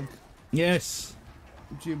me, Zug. Yes.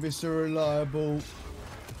 You missed a reliable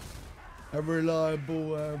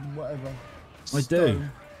whatever. I do.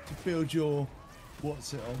 stone to build your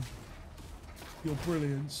what's it on? Your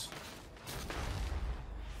brilliance.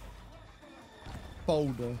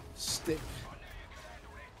 Boulder, stick.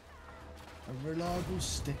 A reliable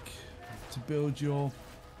stick to build your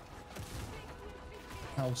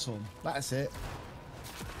house on. That's it.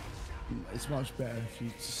 It's much better if you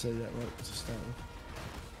just say that right to start with.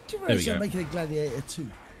 Do you There we reckon go. making a Gladiator 2?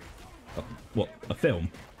 What, a film?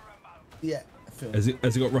 Yeah, a film. Has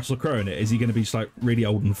it got Russell Crowe in it? Is he going to be just like really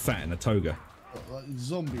old and fat in a toga? Like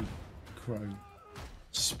zombie crow.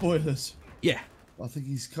 Spoilers. Yeah. I think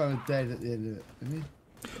he's kind of dead at the end of it, isn't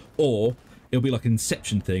he? Or it'll be like an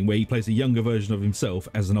Inception thing where he plays a younger version of himself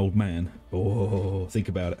as an old man. Oh, think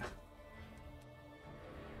about it.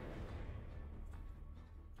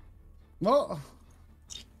 What?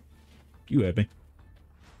 You heard me.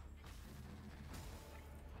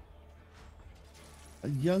 A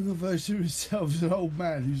younger version of himself as an old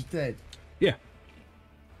man who's dead. Yeah.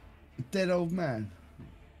 A dead old man.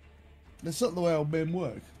 That's not the way old men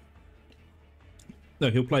work. No,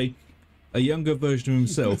 he'll play a younger version of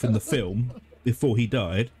himself in the film before he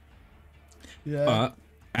died, Yeah. but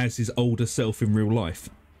as his older self in real life,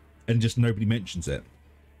 and just nobody mentions it.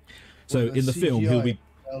 So Well, in the film, he'll be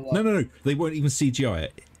like- no, they won't even CGI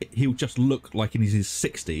it. He'll just look like in his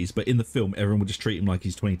 60s, but in the film, everyone will just treat him like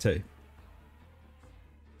he's 22.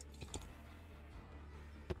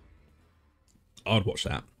 I'd watch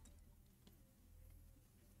that.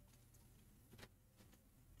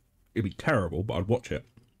 It'd be terrible, but I'd watch it.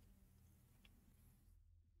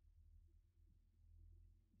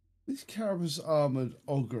 This Carapace armoured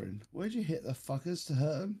Ogren. Where'd you hit the fuckers to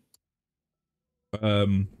hurt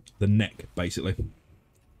him? The neck, basically.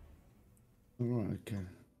 Alright, okay.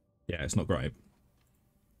 Yeah, it's not great.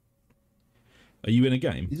 Are you in a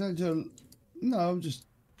game? You don't do. No, I'm just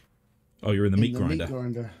Oh, you're in the meat the grinder. meat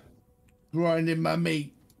grinder. Grinding my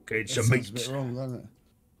meat. Okay, That sounds a bit wrong, doesn't it?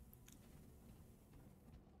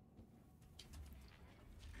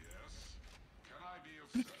 Yes? Can I be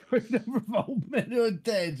of A number of old men who are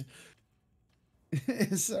dead.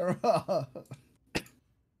 Yes, there are.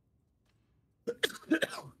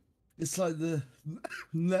 It's like the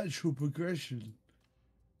natural progression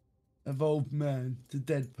of old man to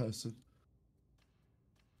dead person.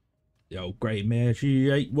 The old grey mare, she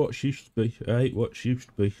ain't what she used to be. Ain't what she used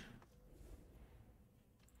to be.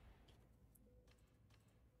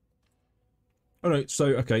 Alright, so,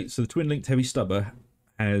 okay, so the twin-linked heavy stubber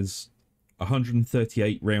has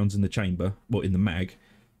 138 rounds in the chamber, well, in the mag,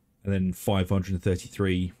 and then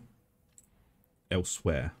 533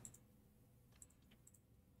 elsewhere.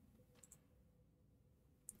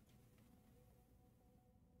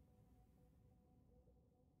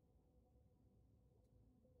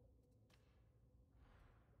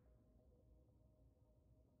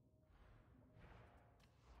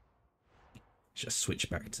 Just switch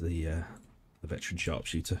back to the veteran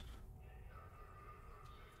sharpshooter.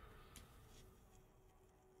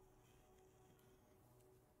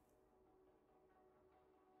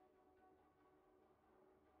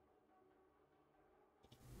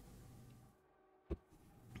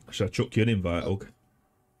 Should I chuck you an invite, Og?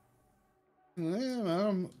 Yeah, man,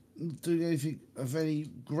 I'm not doing anything of any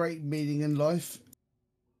great meaning in life.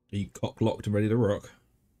 Are you cock-locked and ready to rock?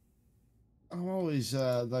 I'm always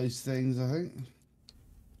those things, I think.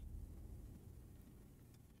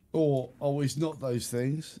 Or always not those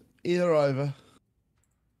things. Either over.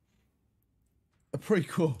 A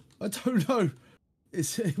prequel. I don't know.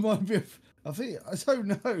 It might be. I think I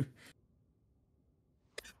don't know.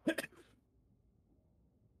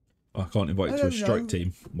 I can't invite you to a strike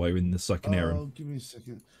team while you're in the Psychonarium. Oh, give me a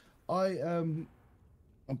second. I'm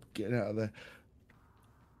getting out of there.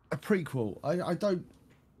 A prequel. I don't.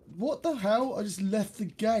 What the hell? I just left the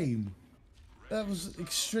game. That was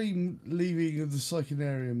extreme leaving of the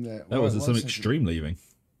Psychonarium there. That was some extreme leaving.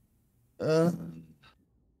 I've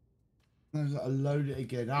got to load it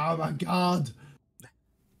again. Oh my god!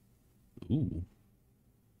 Ooh.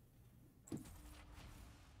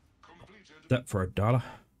 That for $1.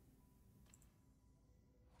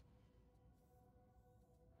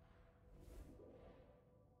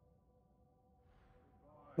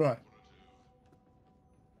 Right.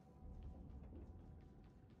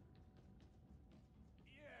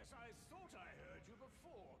 Yes, I thought I heard you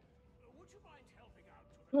before. Would you mind helping out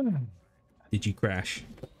to the... Did you crash?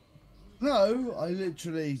 No, I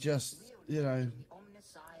literally just,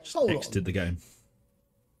 just hold on. Exited the game.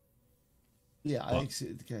 Yeah, I What?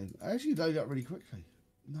 exited the game. I actually loaded up really quickly.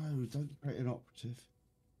 No, don't create an operative.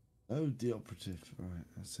 Oh, the operative. Right,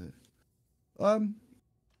 that's it.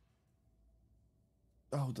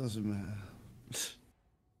 Oh, doesn't matter.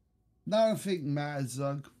 Nothing matters,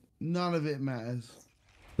 Zug. None of it matters.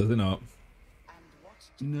 Does it not?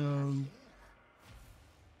 No.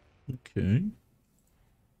 Okay.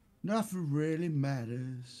 Nothing really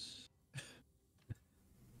matters.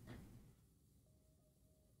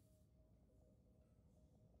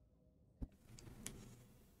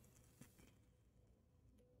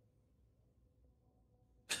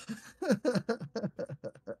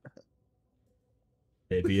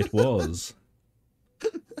 Maybe it was.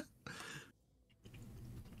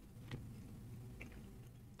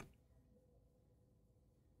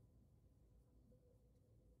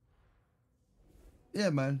 Yeah,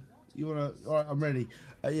 man. You wanna? All right, I'm ready.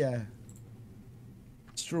 Yeah.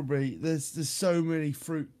 Strawberry. There's so many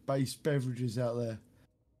fruit-based beverages out there.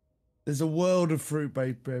 There's a world of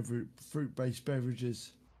fruit-based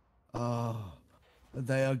beverages. Ah,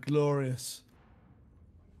 they are glorious.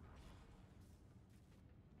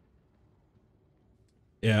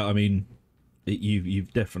 Yeah, I mean,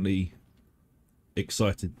 you've definitely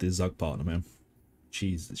excited the Zug partner, man.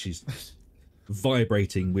 She's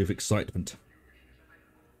vibrating with excitement.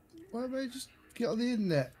 Why don't they just get on the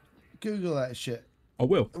internet, Google that shit? I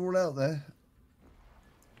will. They're all out there.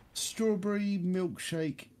 Strawberry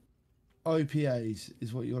milkshake IPAs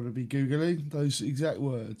is what you want to be Googling. Those exact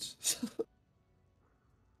words.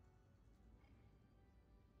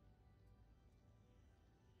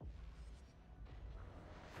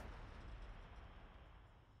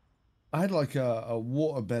 I had like a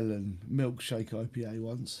watermelon milkshake IPA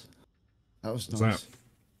once. That was What's nice.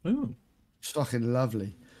 that? Oh. It's fucking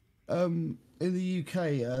lovely. In the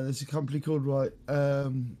UK, there's a company called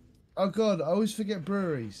oh god, I always forget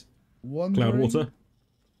breweries. Cloudwater.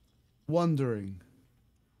 Wondering.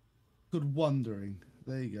 Called Wondering.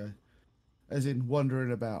 There you go. As in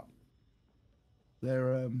wondering about.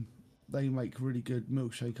 They're They make really good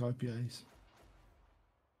milkshake IPAs.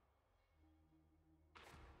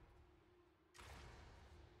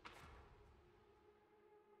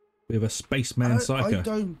 We have a spaceman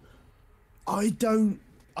psycho. I don't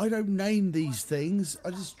name these things.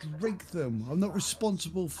 I just drink them. I'm not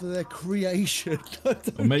responsible for their creation.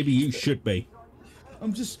 Or maybe you should be.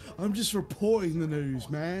 I'm just reporting the news,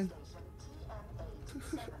 man.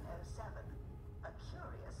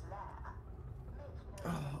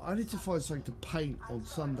 I need to find something to paint on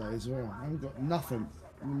Sunday as well. I haven't got nothing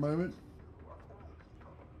at the moment.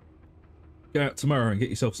 Go out tomorrow and get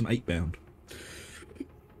yourself some 8-bound.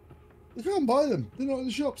 You can't buy them. They're not in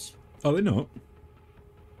the shops. Oh, they're not?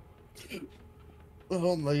 They're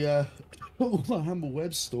on the Warhammer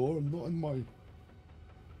web store and not in my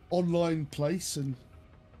online place. And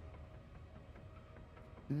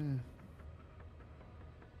yeah.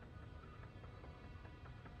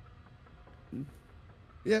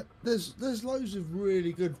 Yeah, there's loads of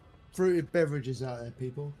really good fruited beverages out there,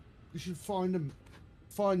 people. You should find them.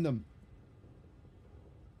 Find them.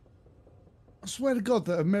 I swear to God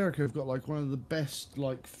that America have got like one of the best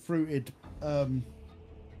like fruited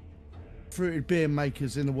beer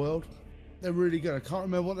makers in the world. They're really good. I can't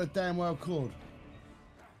remember what they're damn well called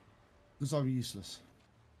because I'm useless.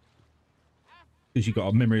 Because you got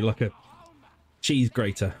a memory like a cheese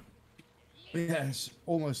grater. Yeah, it's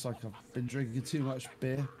almost like I've been drinking too much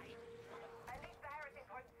beer.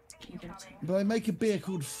 But they make a beer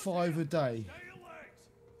called 5 a Day.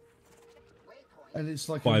 And it's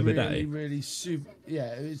like 5 a a day? really super... Yeah,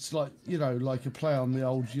 it's like, you know, like a play on the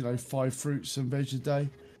old, you know, 5 fruits and veg a day.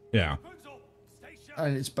 Yeah.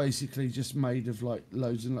 And it's basically just made of like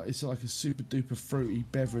loads and it's like a super duper fruity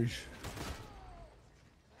beverage.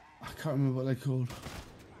 I can't remember what they're called.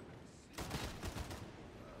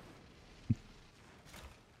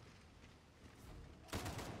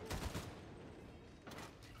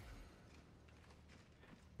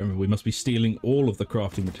 Remember, we must be stealing all of the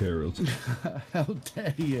crafting materials. How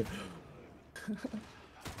dare you?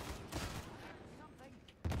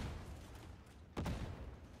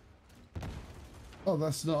 Oh,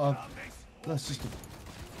 that's not a... That's just a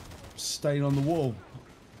stain on the wall.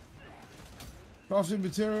 Crafting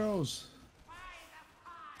materials.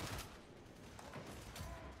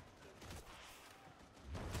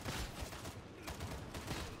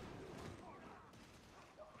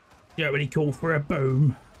 Yeah, when he called for a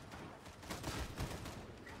boom.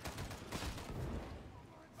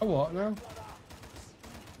 Oh, what now?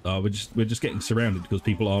 We're just getting surrounded because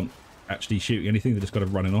people aren't actually shooting anything. They're just kind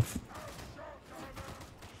of running off.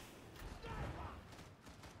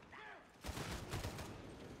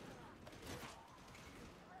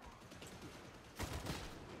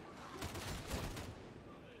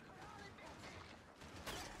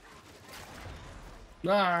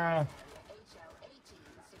 Ah!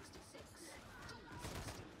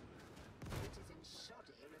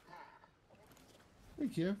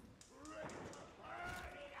 Thank you.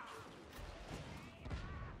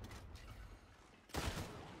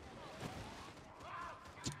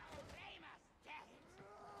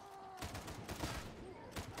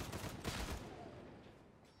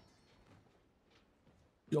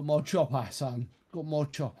 Got more chopper, son. Got more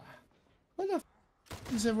chopper. Where the f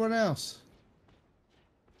is everyone else?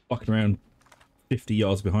 Fucking around 50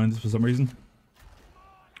 yards behind us for some reason.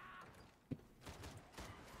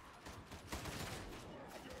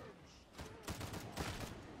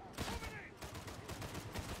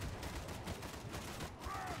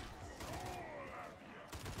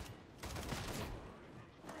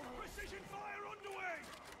 Precision fire underway!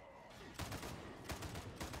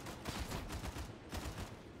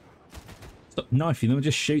 Stop knifing them and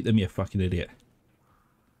just shoot them, you fucking idiot.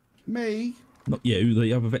 Me? Not you,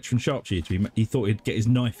 the other veteran sharpshooter. He thought he'd get his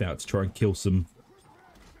knife out to try and kill some...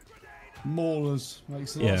 Maulers.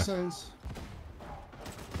 Makes a lot of sense.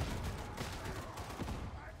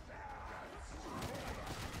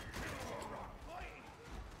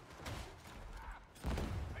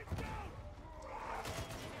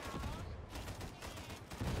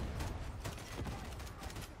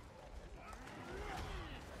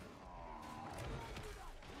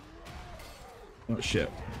 Oh,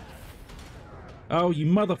 shit. Oh, you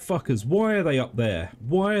motherfuckers. Why are they up there?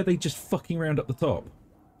 Why are they just fucking around up the top?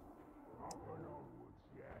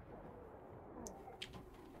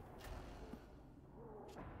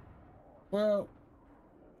 Well,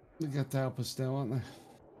 they got to help us now, aren't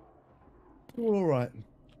they? All right.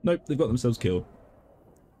 Nope, they've got themselves killed.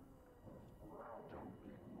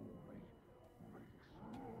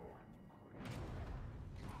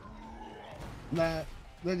 Nah,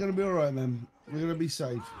 they're going to be all right, then. We're going to be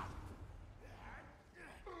safe.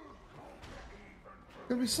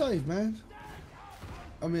 Can we save, man?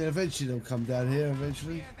 I mean, eventually they'll come down here.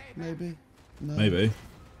 Eventually, maybe. No. Maybe.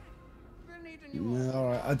 No,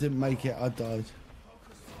 all right. I didn't make it. I died.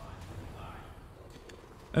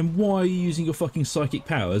 And why are you using your fucking psychic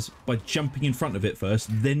powers by jumping in front of it first,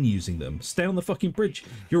 then using them? Stay on the fucking bridge.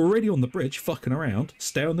 You're already on the bridge, fucking around.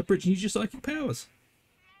 Stay on the bridge and use your psychic powers.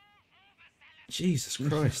 Jesus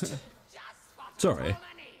Christ. Sorry.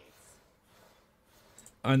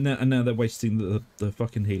 And now they're wasting the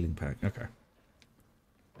fucking healing pack. Okay.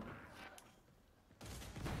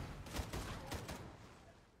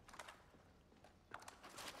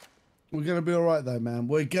 We're gonna be all right, though, man.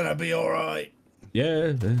 We're gonna be all right.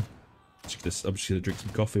 Yeah. I'm just gonna drink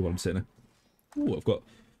some coffee while I'm sitting there. Ooh,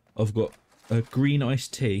 I've got a green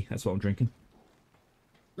iced tea. That's what I'm drinking.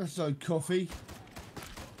 That's no coffee.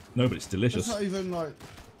 No, but it's delicious. That's not even like.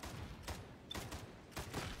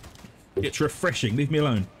 It's refreshing. Leave me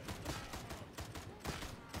alone.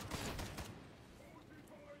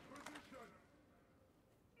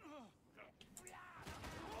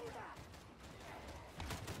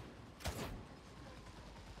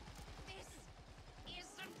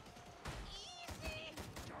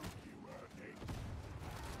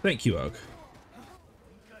 Thank you, Oak.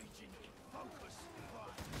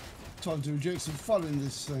 Time to inject some fun in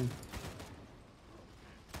this thing.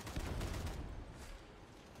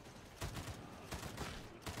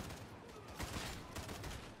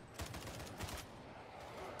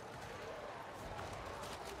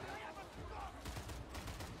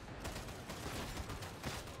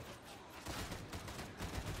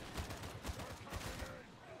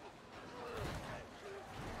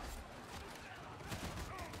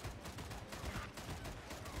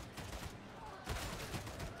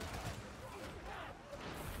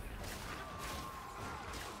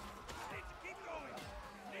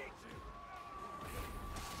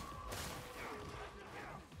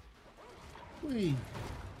 Whee.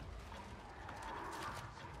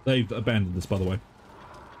 They've abandoned us, by the way.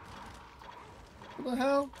 What the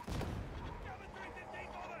hell?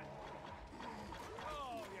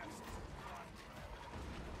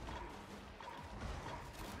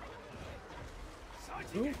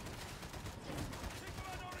 Ooh.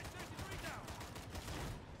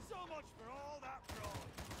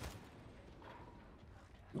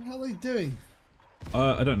 What the hell are they doing?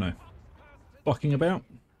 I don't know. Fucking about.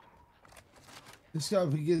 Let's go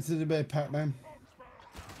and get to the bed, Pac-Man.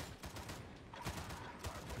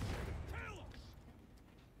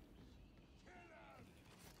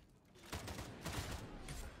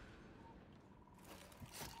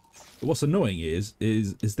 What's annoying is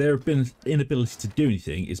their inability to do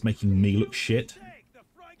anything is making me look shit.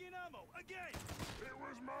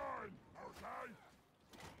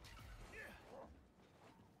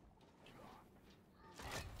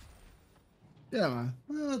 Yeah, man.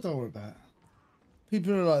 Well, don't worry about it.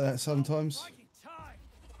 People are like that sometimes.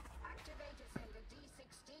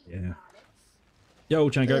 Yeah. Yo,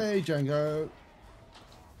 Django. Hey, Django.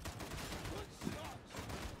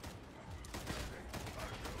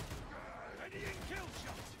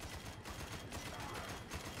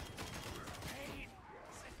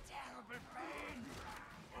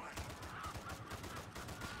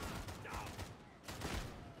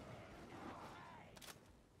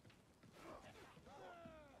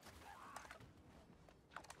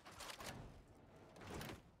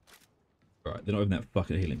 Right, they're not even that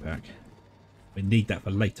fucking healing pack. We need that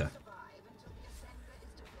for later.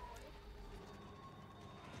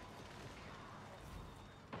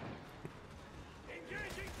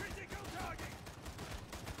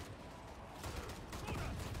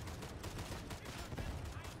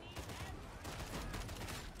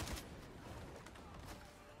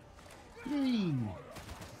 Green.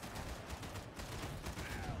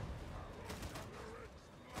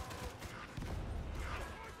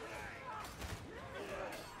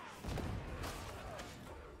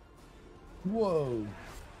 Whoa.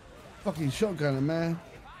 Fucking shotgunner, man.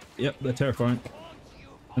 Yep, they're terrifying.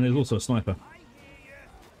 And there's also a sniper.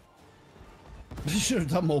 You should have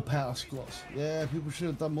done more power squats. Yeah, people should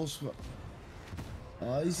have done more squat.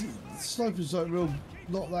 Sniper's like real,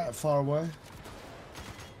 not that far away.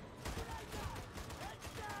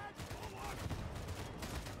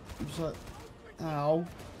 It's like, ow.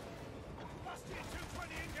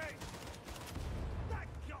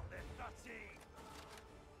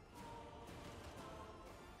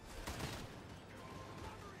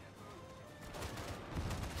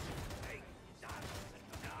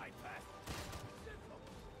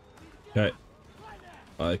 Okay.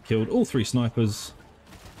 I killed all 3 snipers.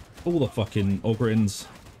 All the fucking Ogrins.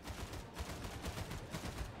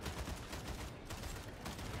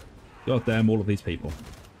 God damn all of these people.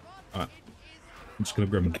 Alright. I'm just gonna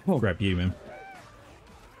grab you, man.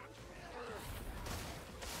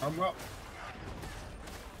 I'm up.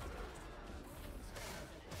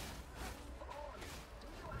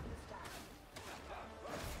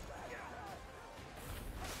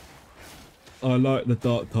 I like the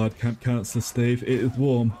Darktide Camp Counselor, Steve. It is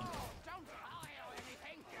warm.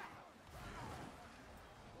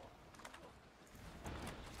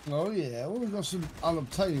 Oh yeah, well we've got some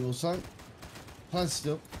unobtainable something. Plan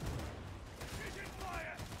still.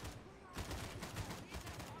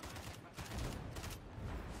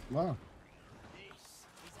 Wow.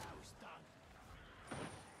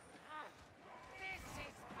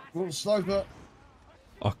 Well, sniper.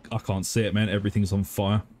 I can't see it, man. Everything's on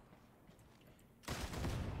fire.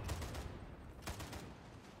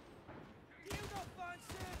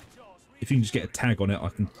 If you can just get a tag on it,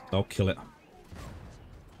 I'll kill it.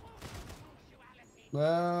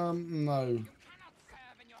 No.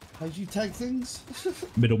 How do you tag things?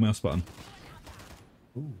 Middle mouse button.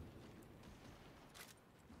 Ooh.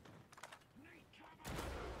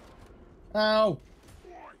 Ow!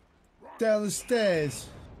 Down the stairs.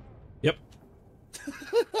 Yep.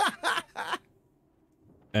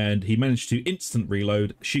 And he managed to instant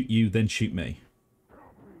reload, shoot you, then shoot me.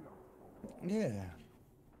 Yeah.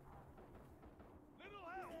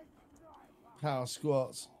 Power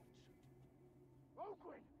squats.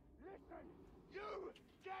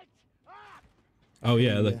 Oh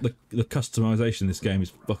yeah, the customization in this game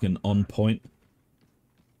is fucking on point.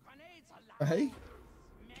 Hey?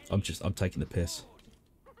 I'm taking the piss.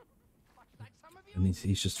 And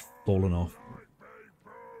he's just fallen off.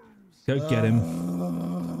 Go get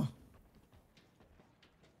him.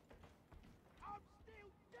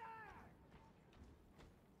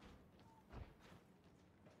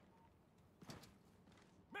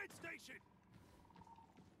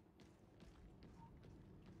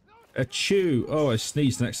 Achoo! Oh, I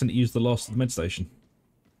sneezed and accidentally used the last of the med station.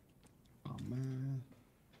 Oh man.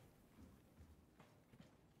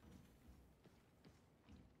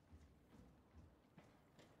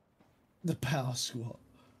 The power squat.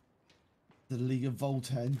 The League of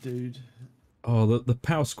Voltan dude. Oh, the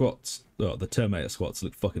power squats, oh, the Terminator squats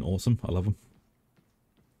look fucking awesome. I love them.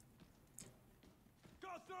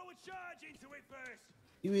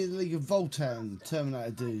 You mean the League of Voltan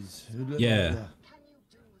Terminator dudes who look Yeah. like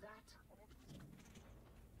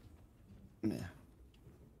Yeah.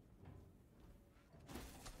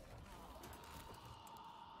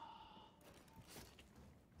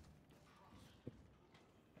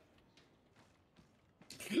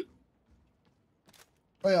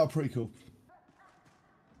 They are pretty cool.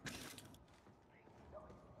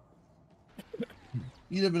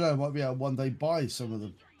 You never know, might be able to one day buy some of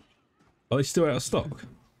them. Are they still out of stock?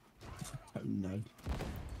 Oh no.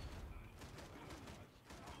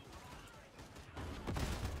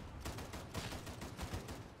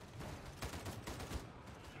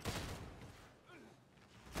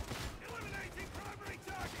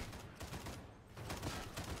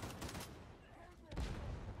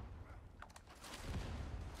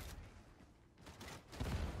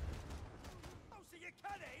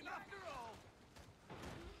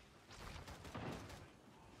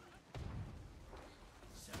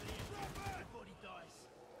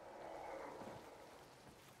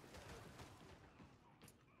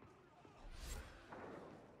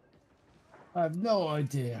 I have no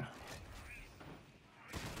idea.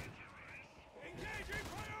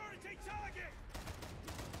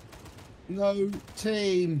 No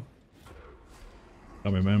team.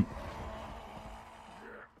 Come here, man.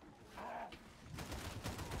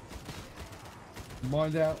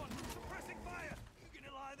 Mind out.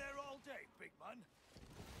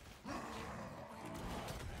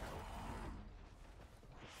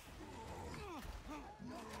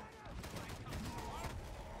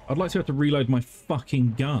 I'd like to have to reload my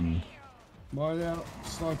fucking gun. Mind out.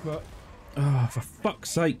 Sniper. Oh, for fuck's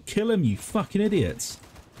sake, kill him, you fucking idiots.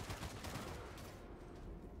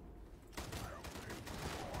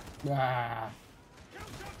 Ah.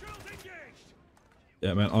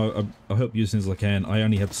 Yeah, man, I'll help you as soon as I can. I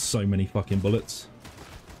only have so many fucking bullets.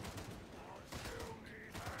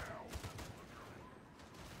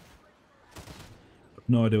 I've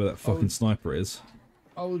no idea where that fucking sniper is.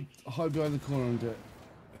 I would hide behind the corner and do it.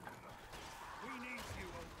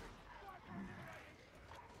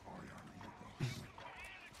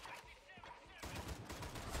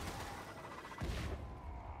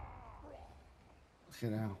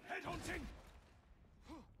 Get out.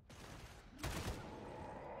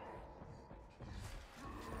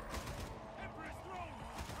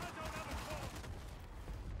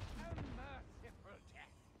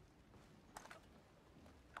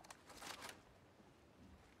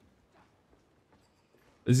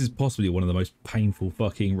 This is possibly one of the most painful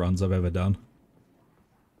fucking runs I've ever done.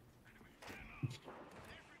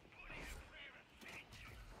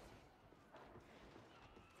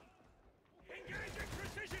 Engaging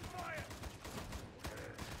precision fire!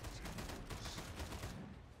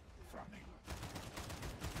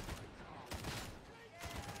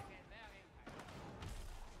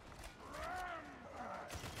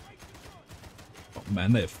 Oh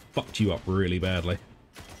man, they've fucked you up really badly.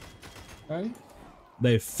 Hey?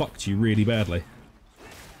 They've fucked you really badly.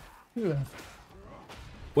 Yeah.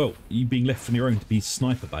 Well, you being left on your own to be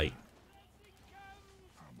sniper bait.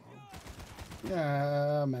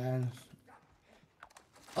 Yeah, man.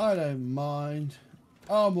 I don't mind.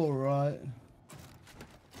 I'm alright.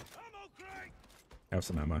 Have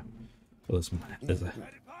some ammo. Well, there's a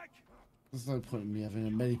There's no point in me having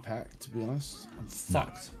a medi-pack, to be honest. I'm no.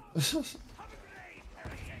 fucked.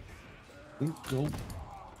 Cool.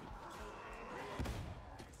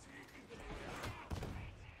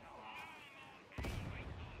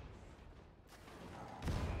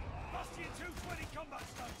 Bastion 220 combat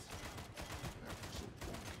stunts!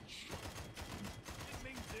 Didn't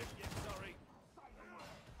mean to, yeah, sorry.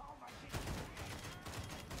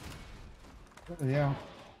 Yeah.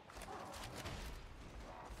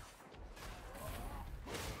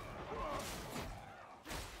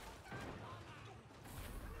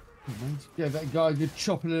 Gave that guy a good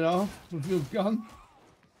chopping it off with your gun.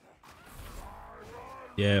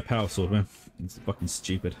 Yeah, power sword, man. It's fucking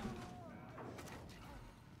stupid.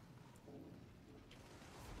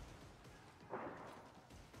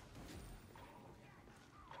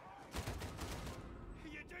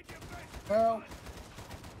 You did your best! Well,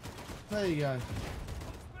 there you go.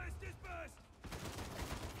 Disperse, disperse!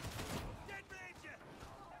 Dead major!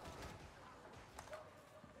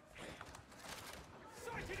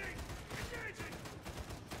 Sighted in! Engaging!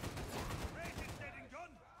 Raising dead and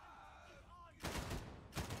gun!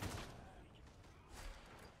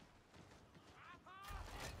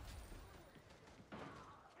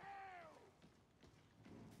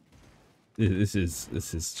 This is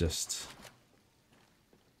just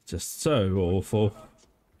so awful.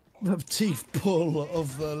 The teeth pull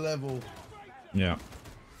of the level. Yeah.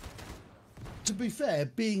 To be fair,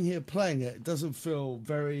 being here playing it doesn't feel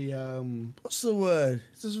very, what's the word?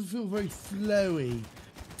 It doesn't feel very flowy.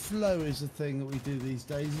 Flow is a thing that we do these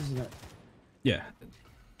days, isn't it? Yeah.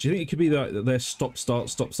 Do you think it could be that their stop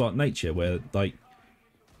start nature, where like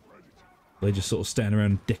they just sort of stand around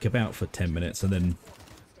and dick about for 10 minutes and then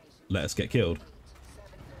let us get killed?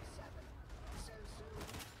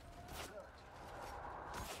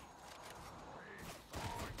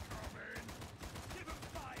 Give 'em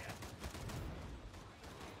fire!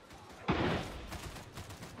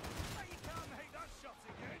 Hey, you can't make that shot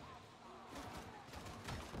again!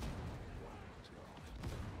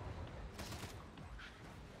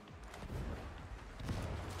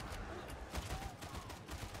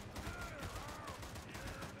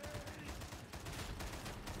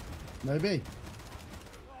 Maybe.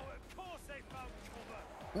 Oh, of course they found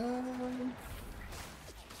cover!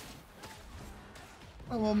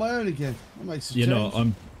 I'm on my own again. That makes a You change.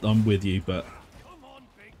 know, I'm with you, but Come on,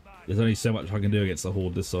 big man! there's only so much I can do against a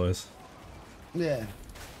horde this size. Yeah.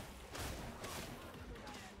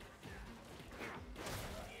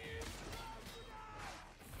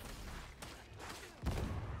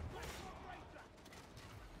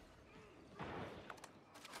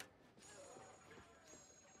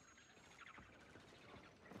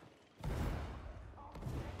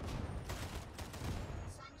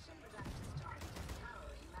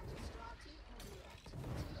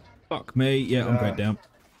 Fuck me. Yeah, I'm going down.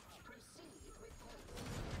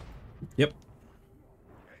 Yep.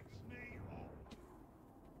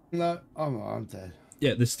 No, I'm dead.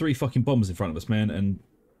 Yeah, there's 3 fucking bombers in front of us, man, and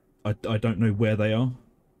I don't know where they are.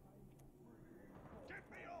 Get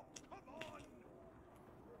me up! Come on!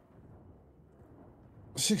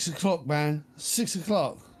 6 o'clock, man. 6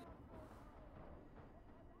 o'clock.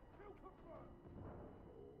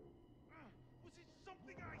 Was it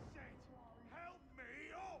something I said? Help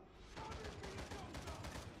me up!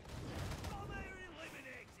 Oh, they're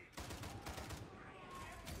eliminated!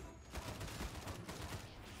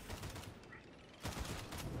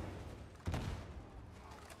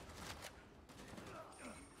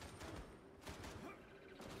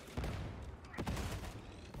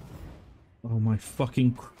 Oh my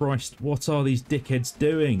fucking Christ, what are these dickheads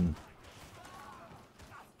doing?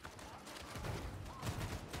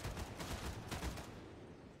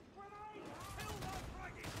 Kill that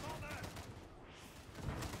fraggy mother!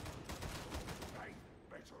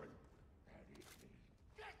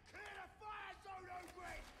 Get clear of fire zone,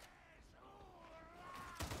 Ogre!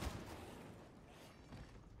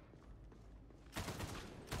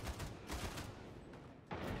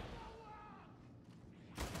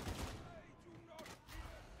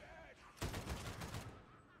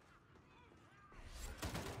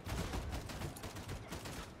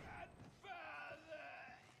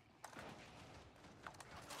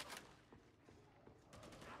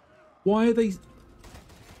 Why are they...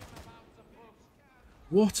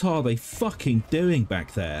 What are they fucking doing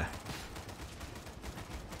back there?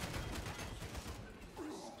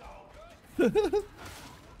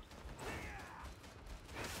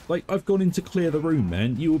 Like, I've gone in to clear the room,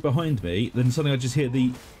 man. You were behind me, then suddenly I just hear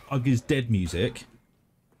the Ugg is dead music.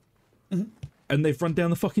 And they've run down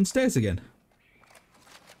the fucking stairs again.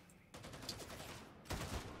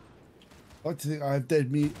 I like to think I have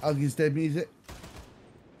Ugg is dead music.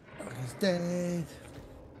 Ugg is dead.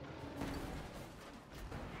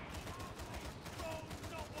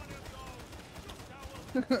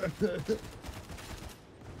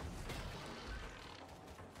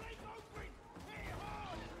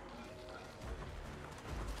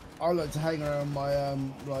 I like to hang around my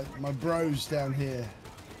my bros down here.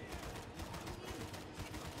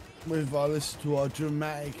 With I listen to our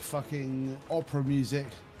dramatic fucking opera music.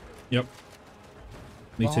 Yep.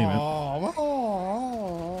 Me too, man.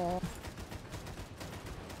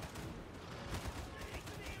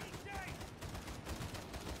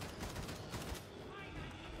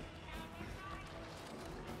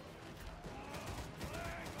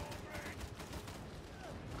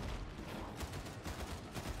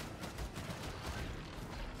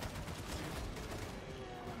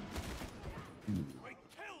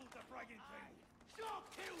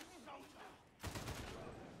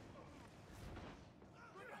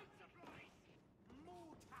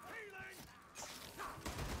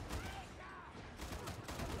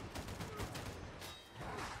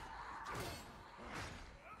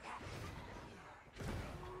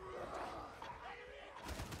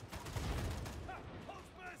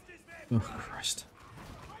 Oh, Christ.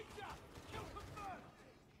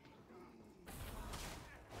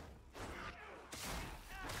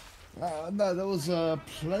 No, that was a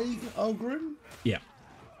plague ogre. Yeah.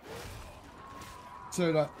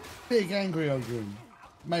 So like big angry ogre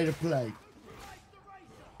made of plague.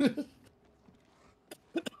 I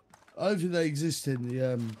don't think they exist in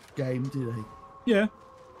the game, do they? Yeah.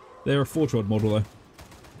 They're a 4-rod model, though.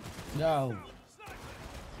 No.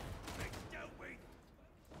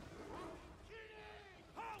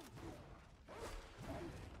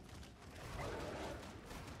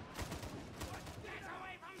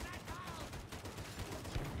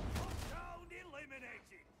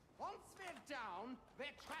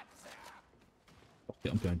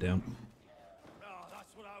 I'm going down. Oh,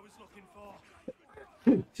 that's what I was looking for.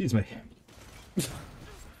 Excuse me.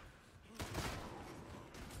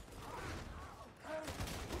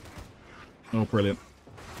 Oh, brilliant.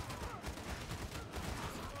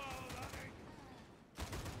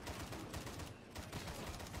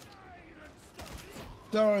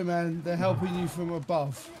 Sorry, man. They're helping you from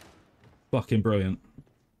above. Fucking brilliant.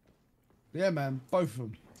 Yeah, man. Both of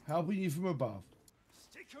them. Helping you from above.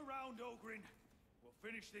 Stick around, Ogrin. We'll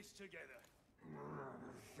finish this together.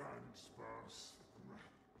 Thanks, boss.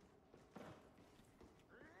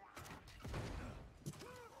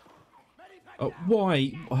 Oh,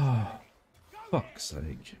 why? Oh, fuck's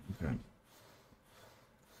sake. Okay.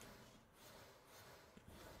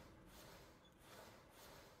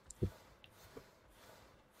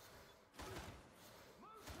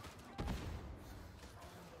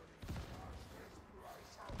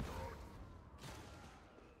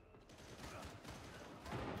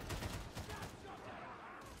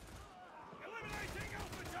 Eliminating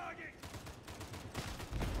Alpha target.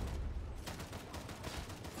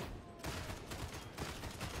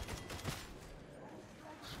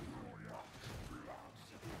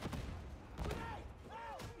 Catch this.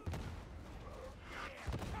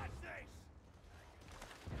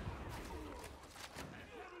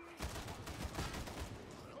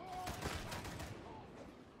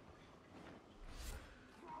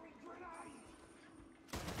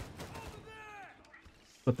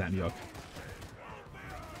 God damn you.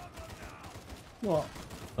 What?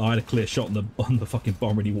 I had a clear shot on the fucking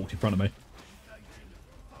bomber and he walked in front of me.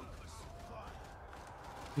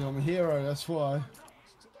 You know, I'm a hero, that's why.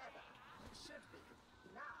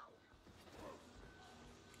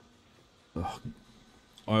 Ugh.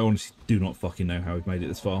 I honestly do not fucking know how we've made it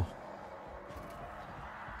this far.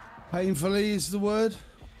 Painfully is the word.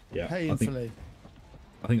 Yeah. Painfully.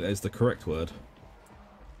 I think that is the correct word.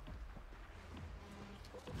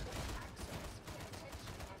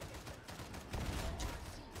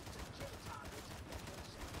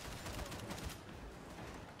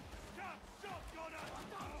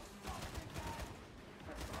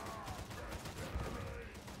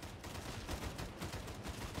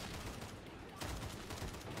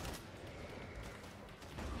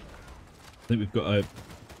 I think we've got a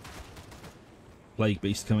plague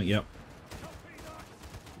beast coming. Yep.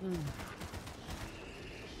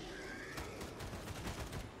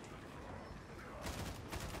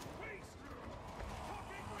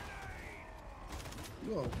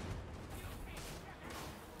 Whoa.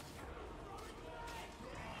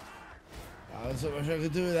 Oh, there's not much I can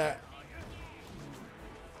do with that.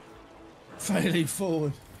 Failing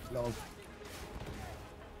forward. Lol.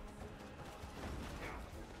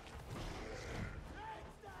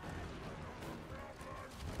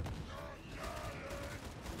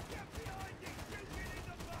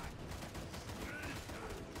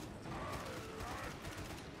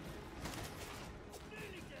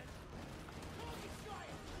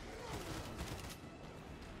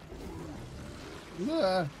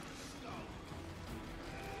 Yeah.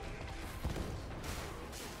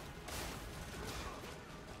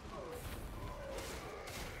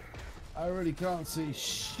 I really can't see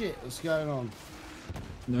shit that's going on.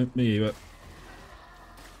 No, me either.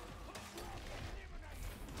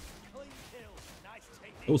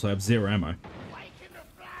 Also, I have 0 ammo.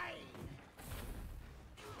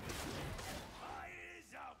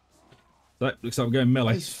 That looks like I'm going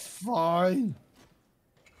melee. It's fine.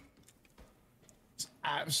 It's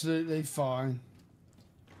absolutely fine.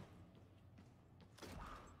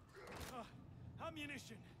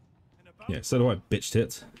 Yeah, so do I, bitch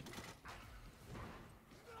tits.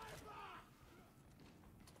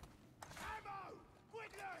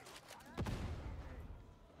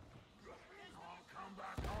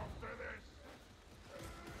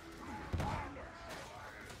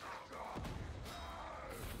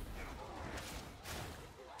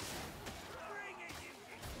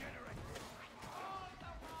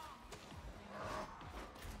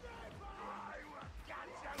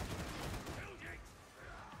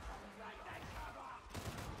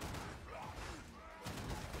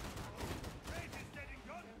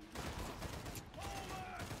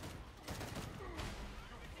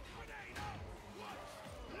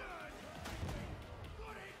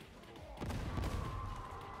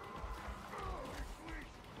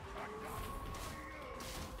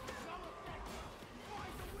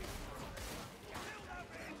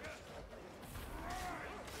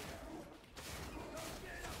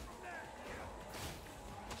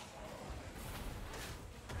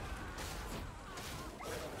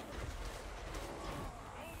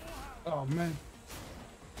 Oh man.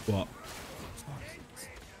 What?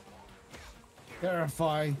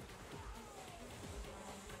 Terrifying.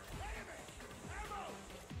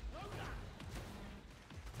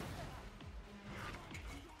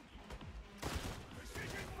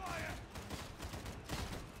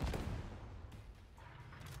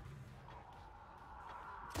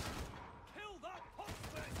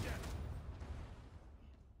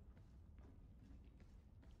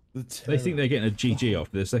 They think they're getting a GG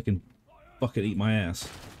after this. They can fucking eat my ass.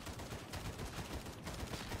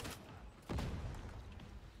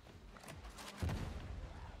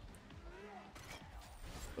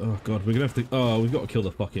 Oh god, we're gonna have to. Oh, we've got to kill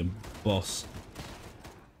the fucking boss.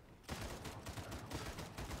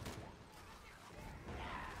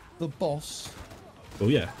 The boss. Oh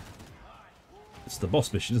yeah, it's the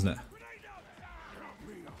boss mission, isn't it?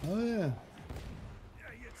 Oh yeah.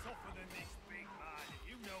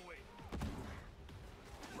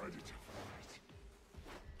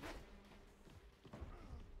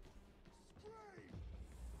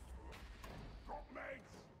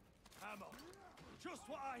 Just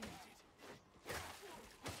what I needed.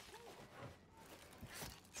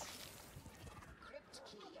 Crypt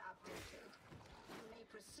key updated. You may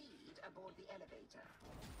proceed aboard the elevator.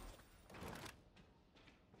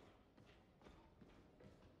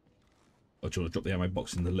 Oh, do you want to drop the ammo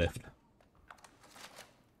box in the lift?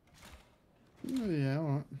 Oh yeah,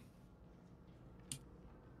 alright.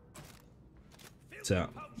 It's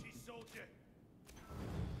out.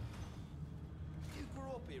 You grew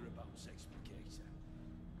up hereabouts, Explicator.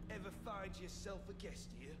 Ever find yourself a guest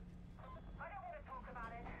here? I don't want to talk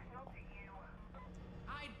about it. Not to you.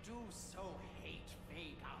 I do so hate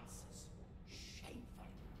vague answers. Shameful.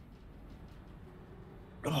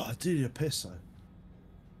 Oh, I do need a piss though.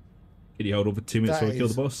 Can you hold on for 2 minutes That while I kill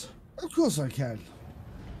the is- boss? Of course I can.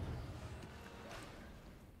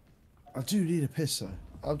 I do need a piss though.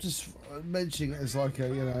 I'm just mentioning it as like a,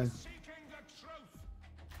 you know. Seeking the truth.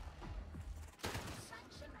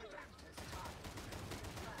 Sanction director's target.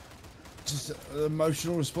 Just an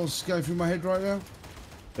emotional response going through my head right now.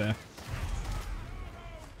 There.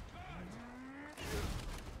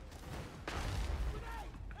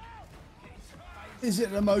 Is it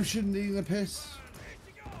an emotion needing a piss?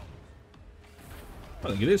 I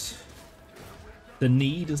think it is. The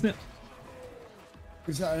need, isn't it?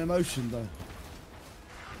 Is that an emotion though?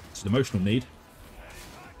 It's an emotional need.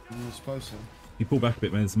 I suppose so. You pull back a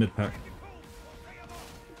bit, man. It's mid pack.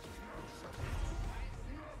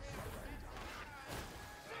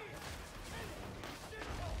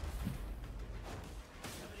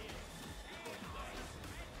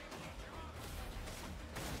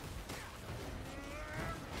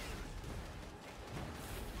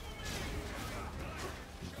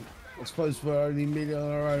 I suppose we're only merely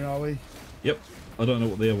on our own, are we? Yep. I don't know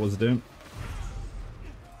what the other ones are doing.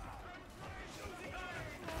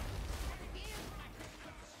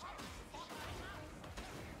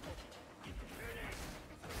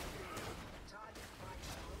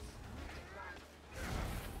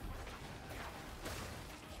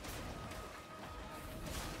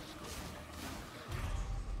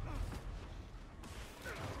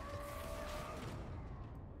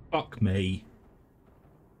 Fuck me.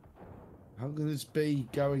 How can this be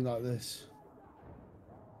going like this?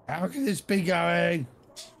 How can this be going?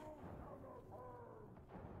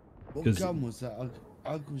 What 'Cause- gun was that?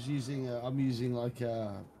 I was using. I'm using like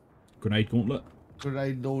a Grenade gauntlet.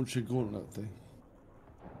 grenade launcher gauntlet thing.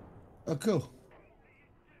 Oh, cool.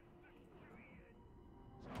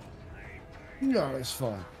 No, it's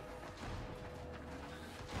fine.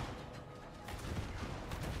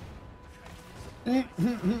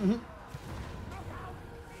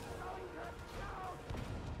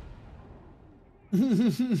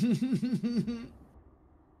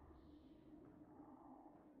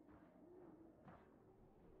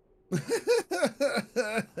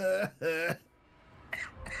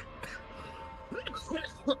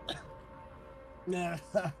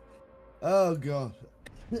 Oh god.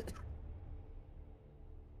 It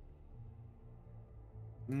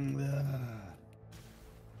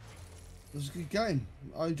was a good game.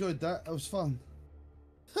 I enjoyed that. That was fun.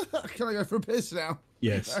 Can I go for a piss now?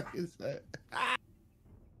 Yes.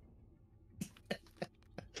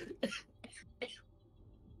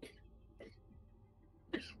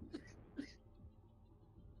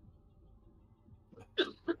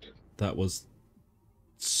 That was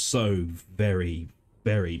so very,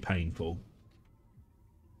 very painful.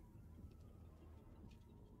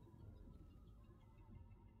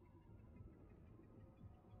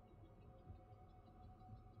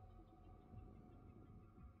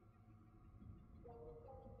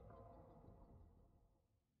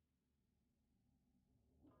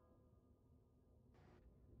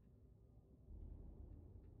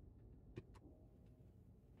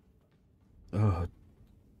 Oh,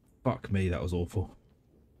 fuck me, that was awful.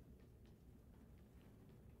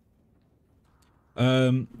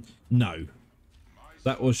 No.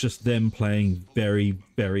 That was just them playing very,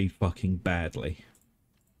 very fucking badly.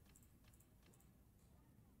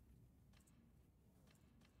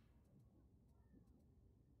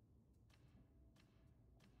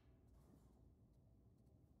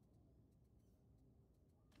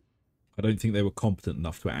 I don't think they were competent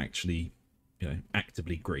enough to actually, you know,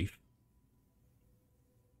 actively grief.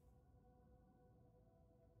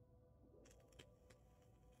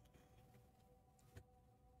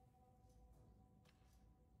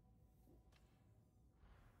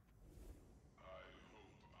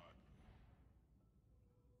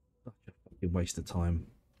 Such a fucking waste of time.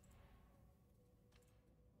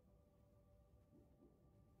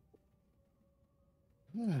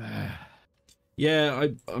 Yeah,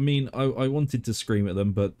 I mean, I wanted to scream at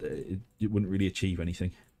them, but it wouldn't really achieve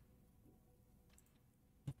anything.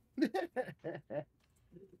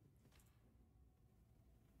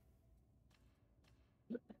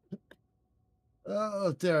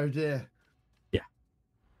 Oh dear, oh dear. Yeah.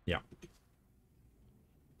 Yeah.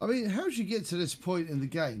 I mean, how did you get to this point in the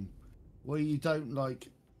game where you don't like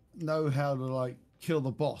know how to like kill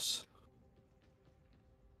the boss?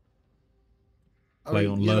 Play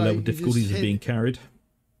on low level difficulties is being hit... carried.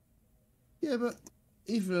 Yeah, but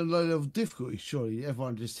even a low level difficulty, surely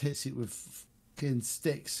everyone just hits it with fucking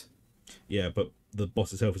sticks. Yeah, but the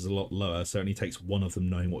boss itself is a lot lower, so it only takes one of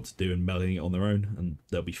them knowing what to do and melding it on their own, and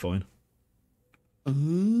they'll be fine.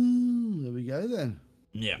 Ooh, there we go then.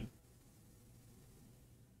 Yeah.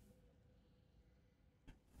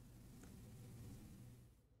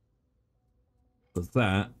 But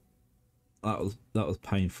that was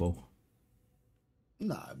painful.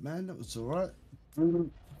 No, man, that was all right.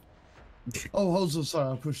 Oh, hold on,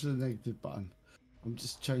 sorry, I pushed the negative button. I'm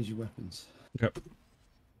just changing weapons. Okay.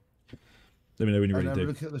 Let me know when you're And ready to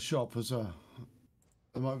look at the shop as well.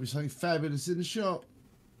 There might be something fabulous in the shop.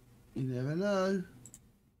 You never know.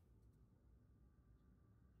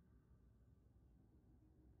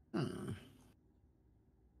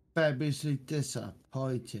 Fabulously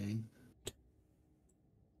disappointing.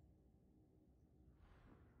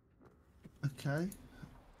 Okay.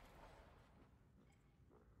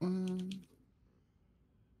 All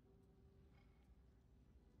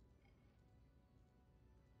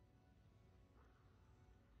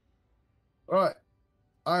right,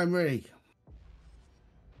 I'm ready.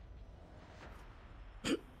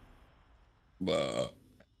 And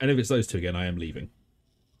if it's those two again, I am leaving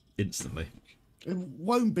instantly. It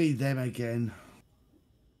won't be them again.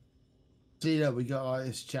 See, look, we got like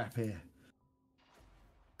this chap here.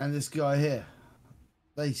 And this guy here.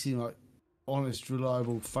 They seem like honest,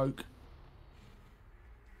 reliable folk.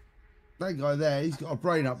 That guy there, he's got a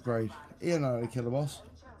brain upgrade. He'll know how to kill a boss.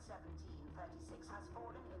 HL-1736 has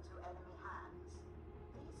fallen into enemy hands.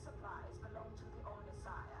 These supplies belong to the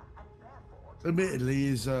Omnissiah and therefore to Admittedly,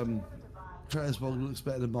 his transmog looks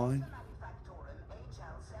better than mine. Manufactorum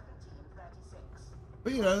HL-1736.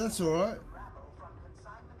 But you know, that's alright. Rabble from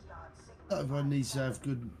consignment yard signal Not everyone needs to have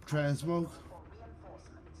good transmog. for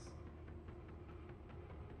reinforcements.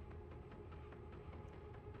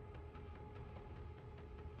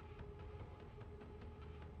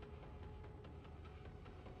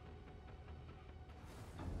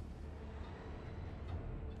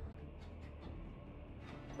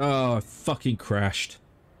 Oh, I fucking crashed.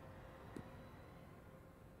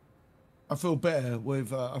 I feel better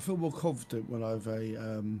with. I feel more confident when I have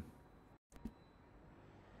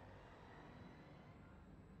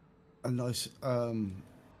a nice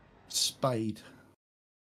spade.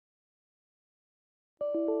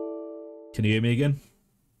 Can you hear me again?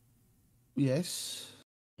 Yes.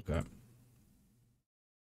 Okay.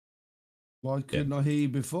 Why couldn't I hear you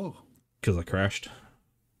before? Because I crashed.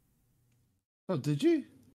 Oh, did you?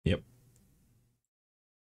 Yep.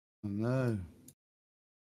 Oh, no.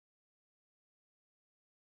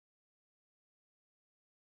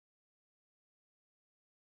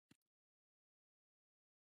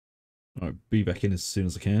 I'll be back in as soon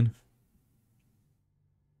as I can.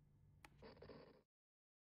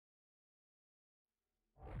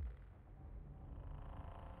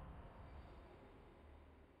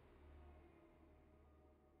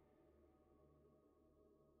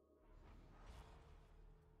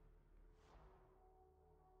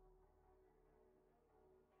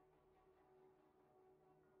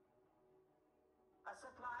 A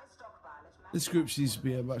supply stockpile at This group seems to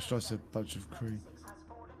be a much nicer bunch of crew. Manufactorum has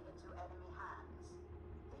fallen into enemy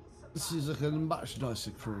hands. These This is like a much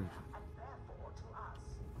nicer crew. and therefore to us.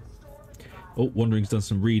 Restore the divine Oh, Wandering's done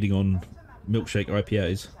some reading on milkshake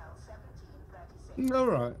IPAs. HL-1736. All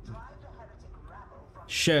right. Drive the heretic rabble from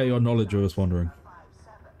Share your knowledge with us, Wandering.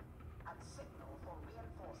 57 and signal for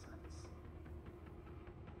reinforcements.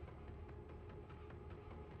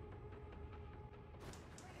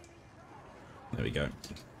 There we go.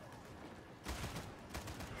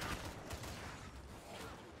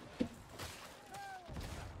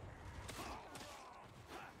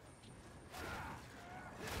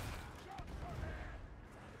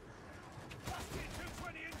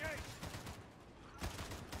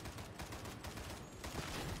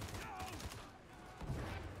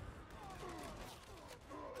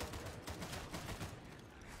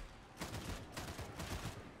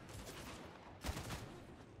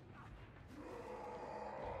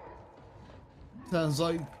 Sounds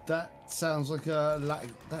like that. Sounds like a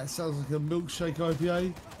that sounds like a milkshake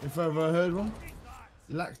IPA. If I ever heard one.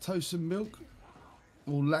 Lactose and milk,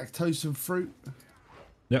 or lactose and fruit.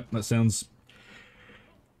 Yep, that sounds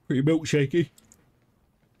pretty milkshakey.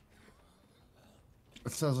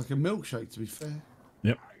 It sounds like a milkshake, to be fair.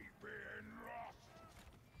 Yep.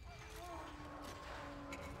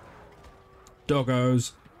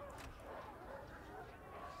 Doggos.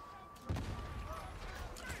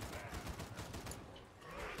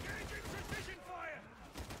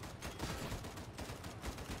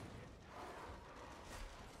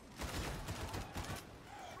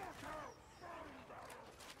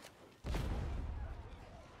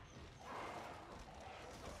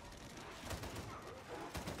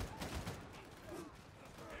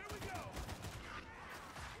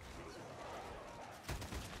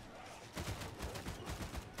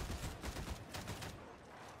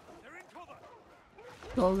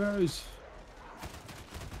 Doggos.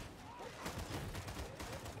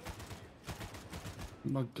 Oh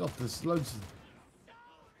my God, there's loads of.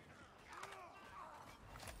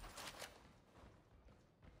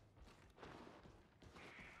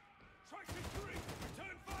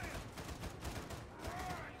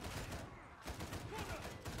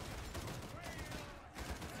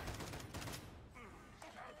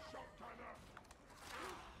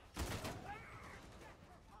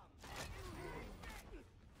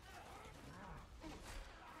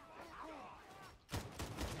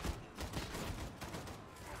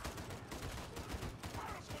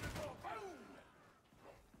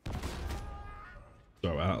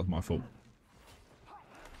 Sorry, that was my fault.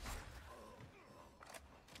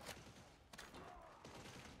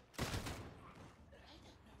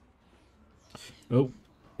 Oh,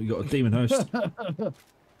 we got a demon host.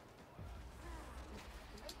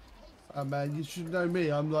 Oh man, you should know me.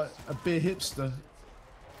 I'm like a beer hipster.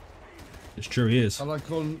 It's true, he is. I like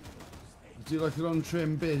on Do you like an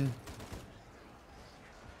on-trend beer?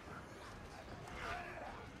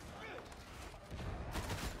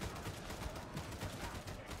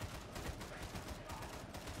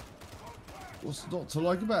 What's not to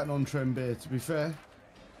like about an on-trend beer, to be fair?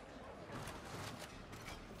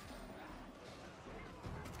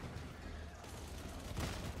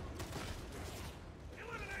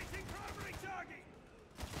 Eliminating primary target.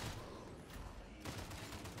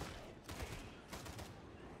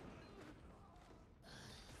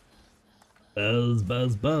 Buzz,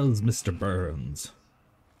 buzz, buzz, Mr. Burns.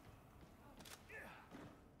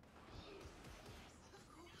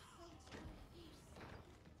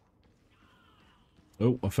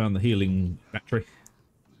 Oh, I found the healing battery.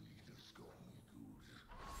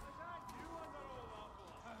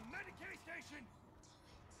 Medicaid station.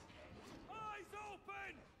 Eyes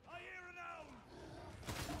open. I hear an owl.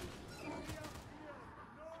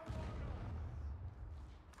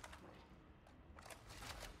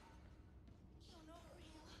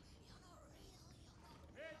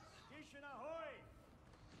 Station ahoy.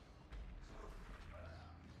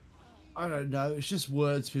 I don't know. It's just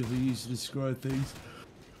words people use to describe things.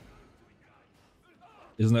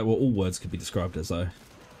 Isn't that what all words could be described as, though?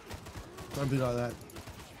 Don't be like that.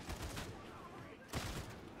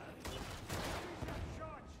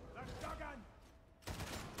 Shots. That's duggan.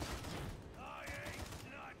 I ain't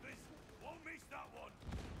snipers. Won't miss that one.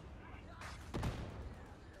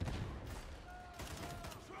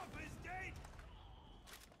 Trapper's dead.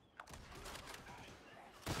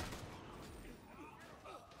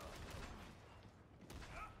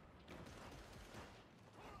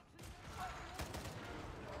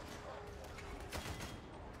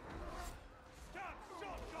 Stop,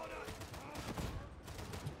 shotgunner.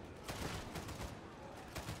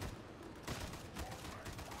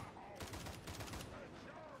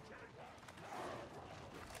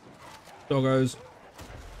 Doggos.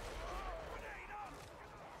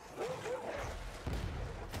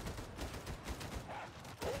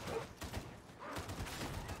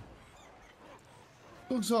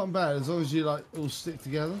 Dogs aren't bad as long as you like all stick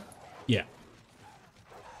together. Yeah.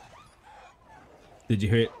 Did you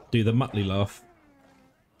hear it do the Muttley laugh?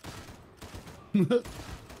 It'd be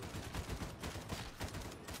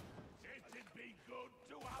good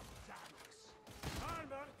to have tanks.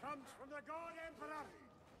 Armor comes from the God Emperor.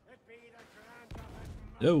 It be the grand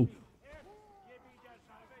Oh.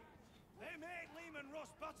 They make Lehman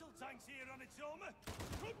Ross battle tanks here on its armor.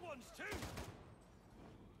 Good ones too.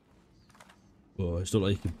 Oh, it's not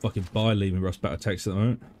like you can fucking buy Lehman Russ battle tanks at the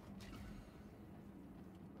moment.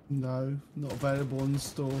 No, not available in the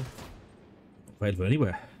store. Not available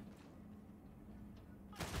anywhere.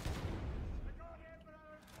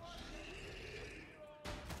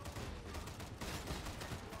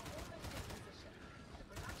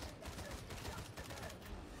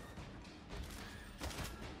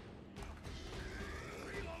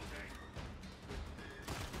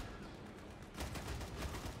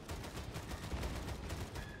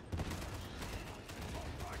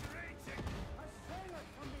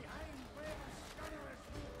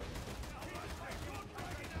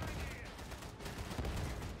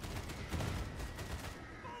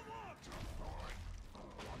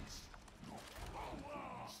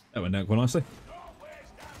 That went down quite nicely.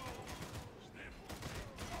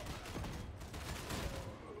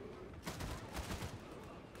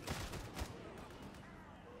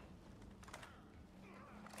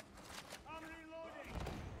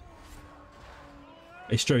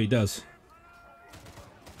 It's true, he does.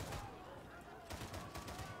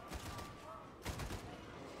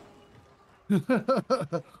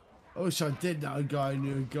 I wish I did know a guy who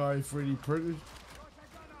knew a guy who 3D printed.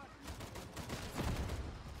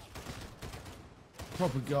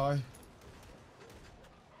 Proper guy.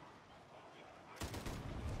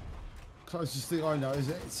 Closest thing I know is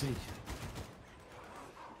Etsy.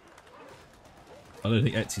 I don't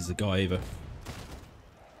think Etsy's the guy either.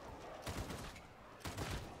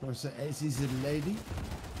 I said Etsy's a lady.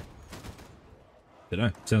 Don't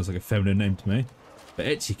know. Sounds like a feminine name to me. But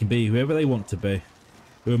Etsy can be whoever they want to be.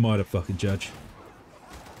 Who am I to fucking judge?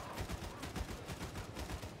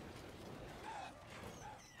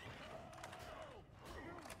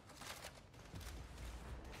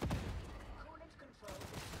 Coordinates control.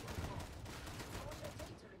 Order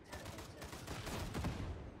data interrogators.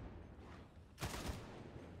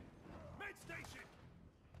 Med station.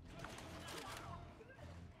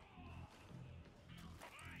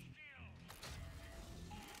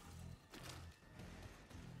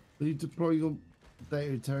 Are you deploying your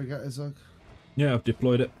data interrogator, Zug? Yeah, I've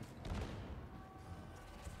deployed it.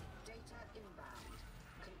 Data inbound.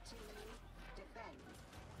 Continue. Defend.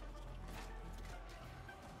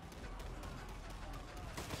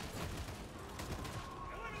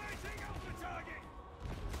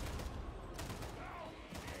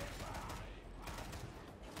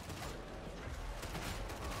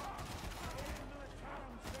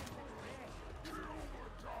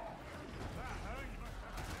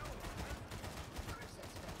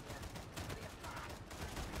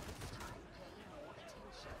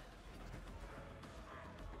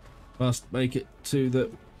 Must make it to the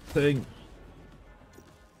thing.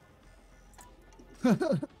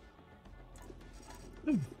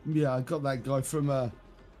 Yeah, I got that guy from a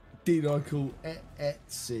dealer I call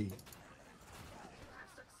Etsy.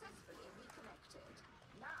 Successfully reconnected.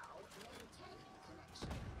 Now maintain connection.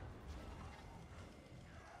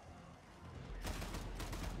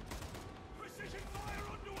 Precision fire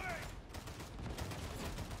underway!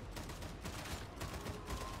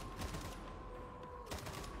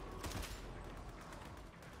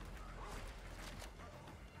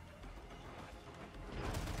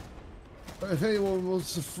 But if anyone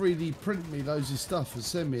wants to 3D print me loads of stuff and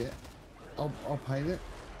send me it, I'll paint it.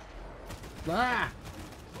 Ah!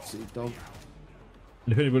 See, dog.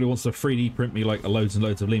 And if anybody wants to 3D print me like loads and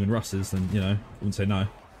loads of Lehman Russes, then, you know, I wouldn't say no.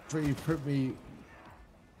 3D print me.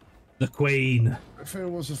 The Queen. If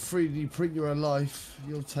anyone wants to 3D print your life,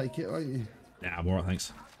 you'll take it, won't you? Nah, I'm alright,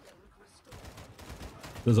 thanks.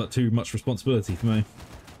 There's like too much responsibility for me.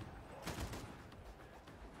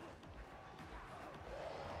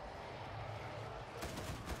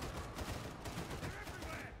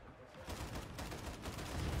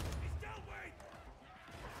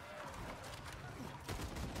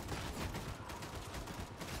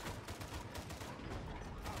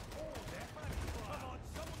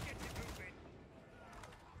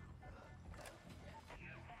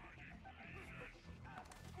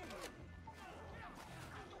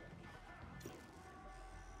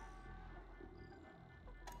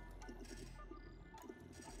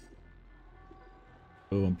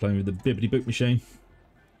 Oh, I'm playing with the bibbity book machine.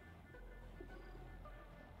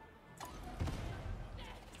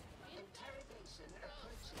 Interrogation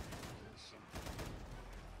approaching completion.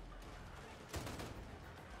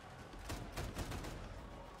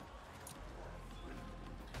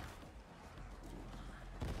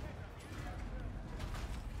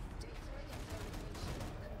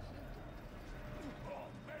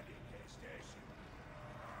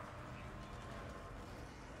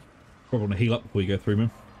 Probably want to heal up before you go through,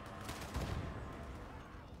 man.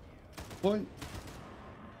 Point.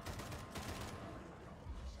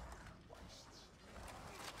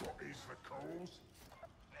 What is the cause?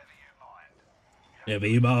 Never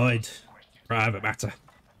you mind. Private matter.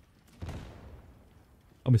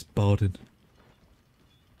 I miss Barden.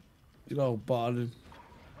 Good old Barden.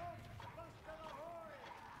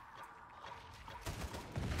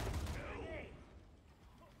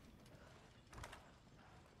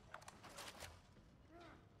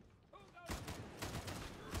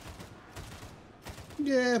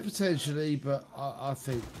 Yeah, potentially, but I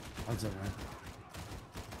think, I don't know.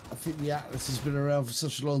 I think the Atlas has been around for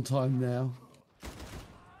such a long time now.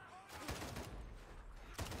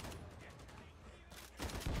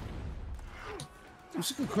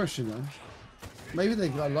 It's a good question, though. Maybe they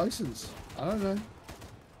got a license. I don't know.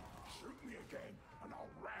 Shoot me again, and I'll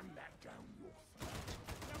ram that down your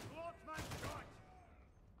throat.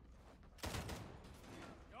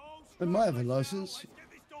 They might have a license. Get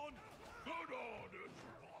this done! Good orders,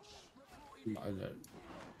 boss. I don't.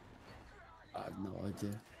 I have no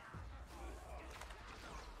idea.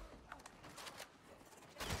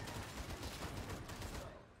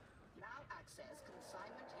 Now access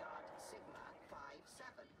consignment yard Sigma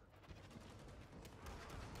 57.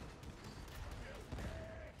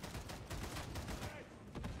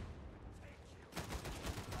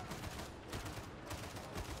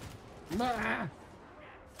 Ah!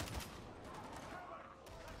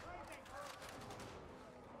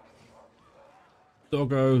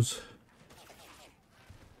 Doggos.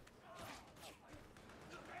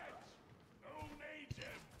 Who needs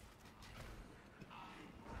him?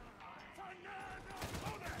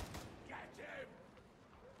 Get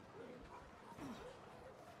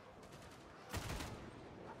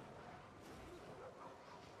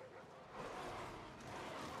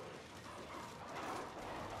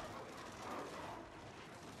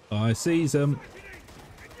him! I sees them.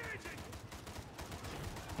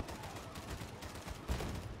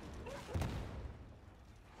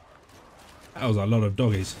 That was a lot of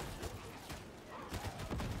doggies.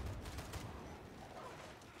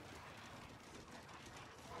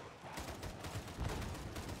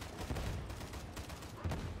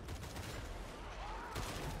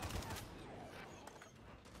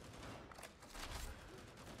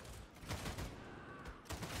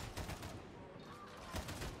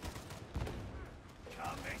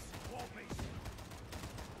 Can't miss, won't miss.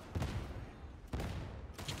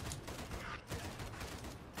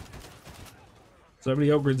 So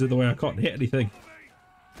many ogres in the way I can't hit anything.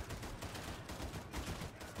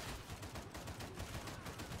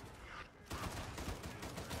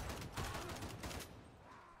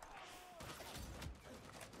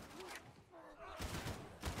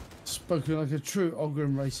 Spoken like a true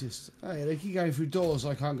Ogren racist. Hey, they keep going through doors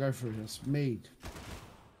I can't go through. That's mean.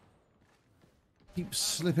 Keep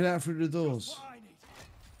slipping out through the doors.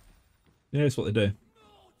 Yeah, that's what they do.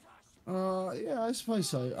 Yeah, I suppose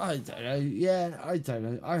so. I don't know. Yeah, I don't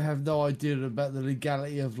know. I have no idea about the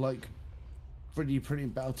legality of like 3D printing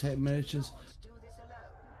Battletech miniatures.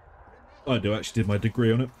 I do actually did my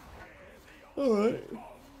degree on it. Alright.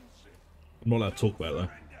 I'm not allowed to talk about it though.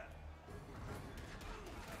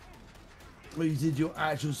 Well, you did your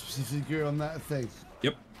actual specific degree on that thing.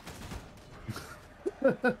 Yep.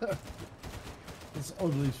 That's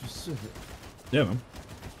oddly specific. Yeah, man.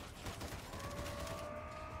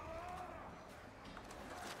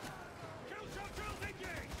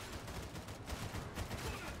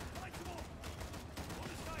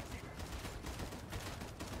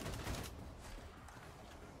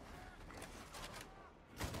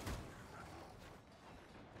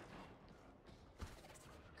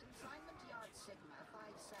 Consignment yard Sigma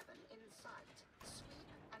 57 in sight. Sweep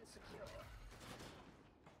and secure.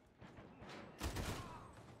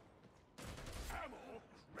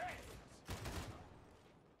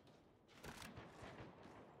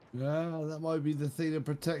 Yeah, that might be the thing that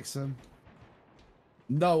protects them.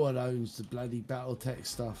 No one owns the bloody Battletech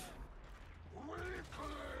stuff.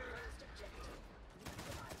 First objective.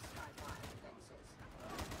 Neutralize Skywire defenses.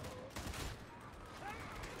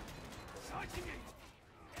 Sighting it!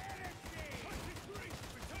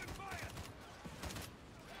 Return fire!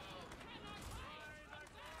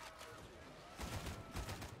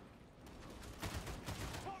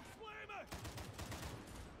 Fox flamer!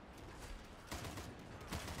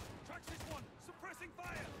 Tracks this one! Suppressing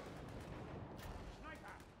fire!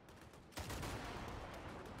 Sniper!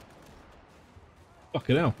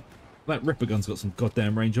 Fucking hell. That Ripper gun's got some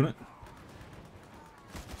goddamn range on it.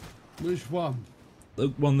 Which one? The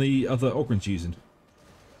one the other Ogren's using.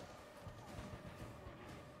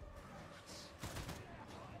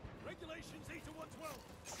 Regulations E to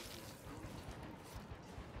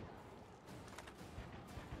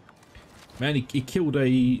 112. Man, he killed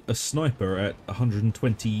a sniper at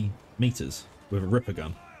 120 meters with a Ripper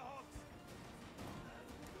gun.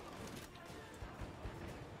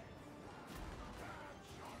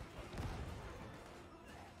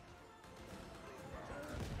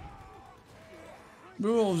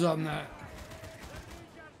 Rules on that.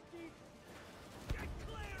 Get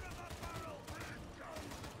clear of that barrel!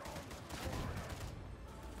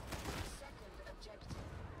 Second objective.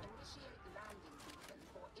 Initiate landing beacon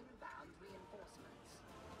for inbound reinforcements.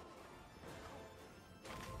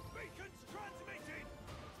 Beacons transmitting!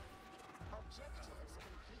 Objectives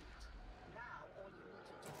complete. Now all you need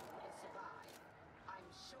to do is survive. I'm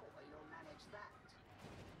sure you'll manage that.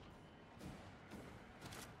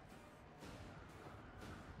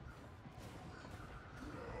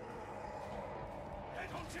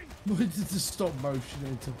 Headhunting! Where did the stop motion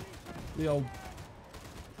into the old...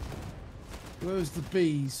 Where was the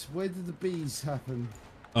bees? Where did the bees happen?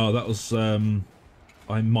 Oh, that was I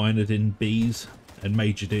minored in bees and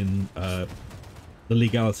majored in the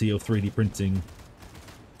legality of 3D printing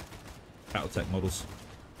Battletech models.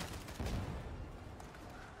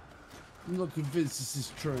 I'm not convinced this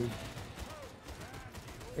is true.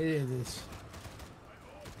 It is.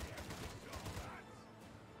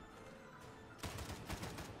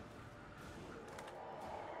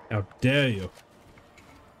 How dare you?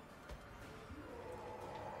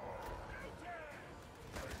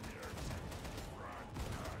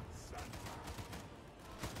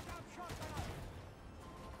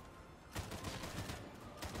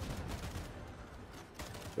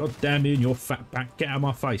 God damn you and your fat back, get out of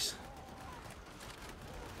my face.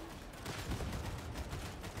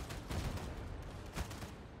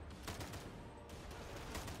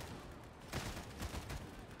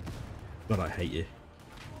 But I hate you.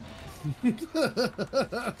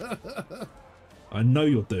 I know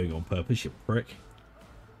you're doing it on purpose, you prick.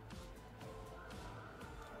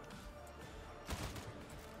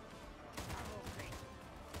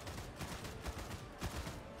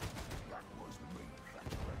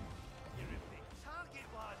 Target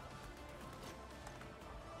one!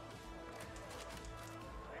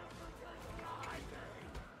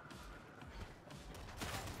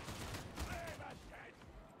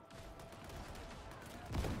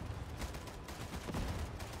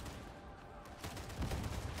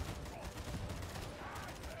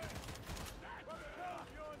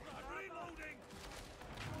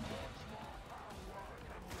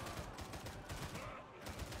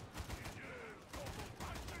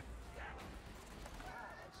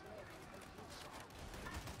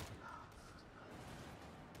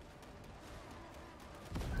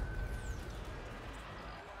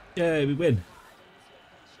 Yeah, we win.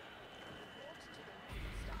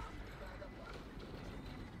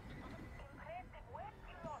 Impressive work,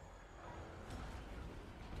 you lot.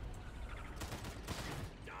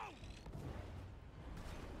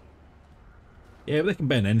 Yeah, but they can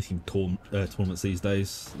ban anything tournaments these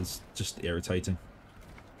days. It's just irritating.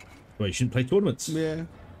 Well, you shouldn't play tournaments. Yeah.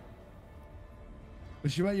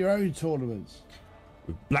 But you make your own tournaments.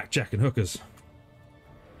 With blackjack and hookers.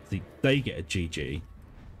 See, they get a GG.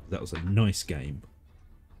 That was a nice game.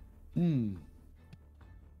 You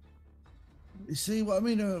see what I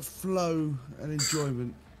mean about flow and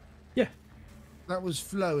enjoyment? Yeah. That was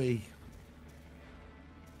flowy.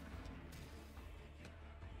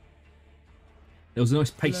 There was a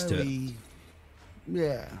nice pace to it. Flowy.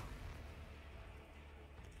 Yeah.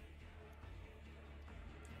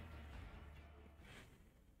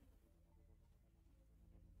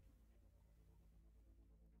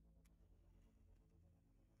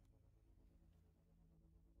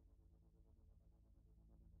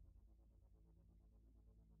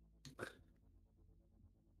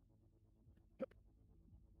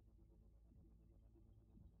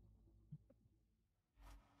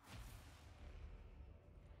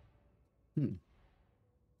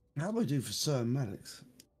 How do I do for Sir Maddox?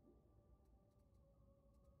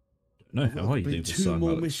 No, how are you doing for two Simon more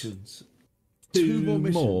Alex? missions. Two more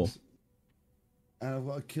missions. more. And I've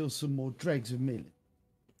got to kill some more dregs of melee.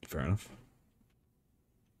 Fair enough.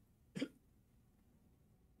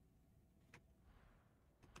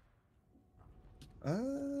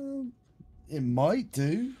 It might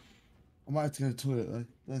do. I might have to go to the toilet though.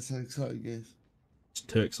 That's how exciting it is. It's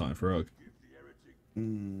too exciting for Rogue.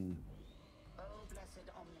 Oh, blessed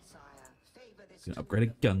Omnissiah, favor this Gonna upgrade a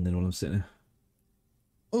gun then while I'm sitting here.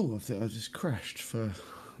 Oh, I think I just crashed for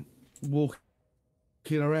walking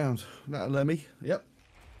around. That'll let me. Yep.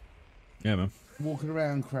 Yeah, man. Walking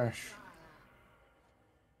around crash.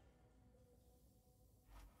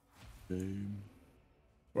 Boom.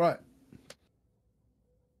 Right.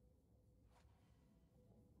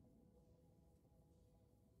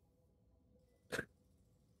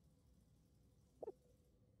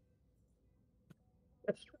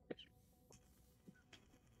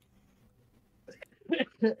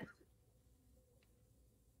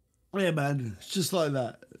 Yeah, man. It's just like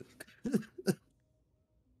that.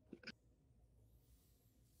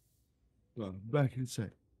 Well, back in a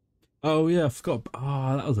sec. Oh yeah, I forgot.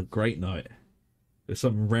 Ah, that was a great night. There's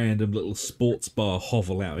some random little sports bar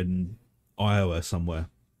hovel out in Iowa somewhere.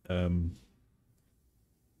 It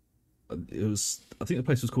was, I think the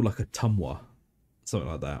place was called like a Tumwa, something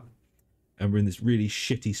like that. And we're in this really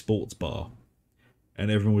shitty sports bar, and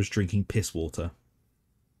everyone was drinking piss water.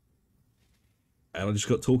 And I just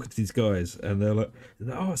got talking to these guys, and they're like,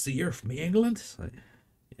 "Oh, so you're from England?" It's like,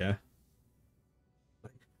 yeah.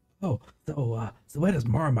 Like, oh, so where does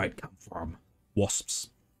Marmite come from? Wasps.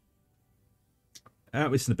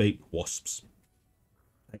 Out missing the beat. Wasps.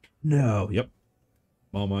 Like, no. Yep.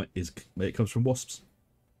 Marmite is, it comes from wasps.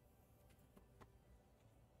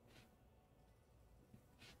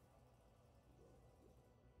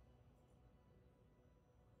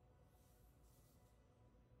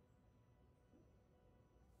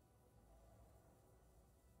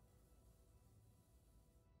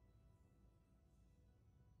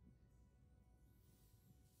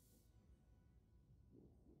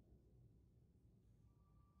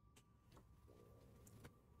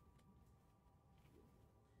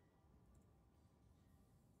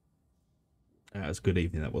 That was a good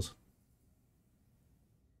evening, that was.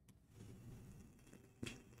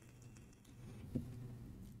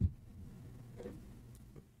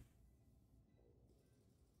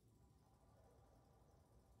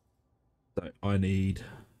 So I need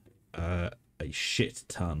a shit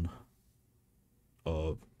ton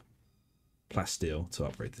of plasteel to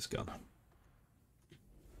upgrade this gun.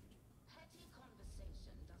 petty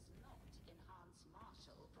conversation does not enhance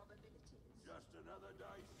martial probabilities. Just another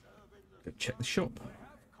day serving the Go check the shop. I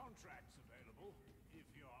have contracts available if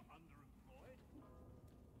you are underemployed.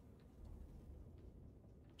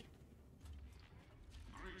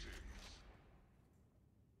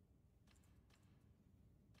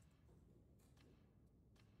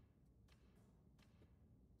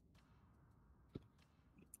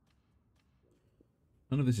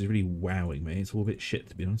 None of this is really wowing me. It's all a bit shit,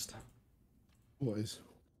 to be honest. What is?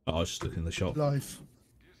 Oh, I was just looking in the shop. Life.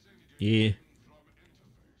 Yeah.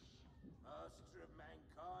 master of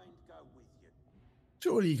mankind go with you.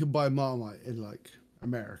 Surely you can buy Marmite in, like,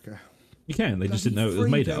 America. You can. They just didn't know Bloody what it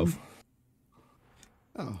was made out of. freedom.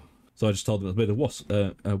 Oh. So I just told them it was made of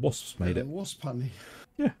wasps made it. Wasp honey.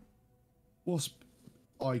 Yeah. Wasp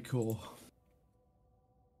ichor.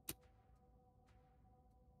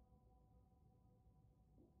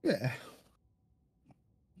 Yeah.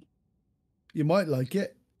 You might like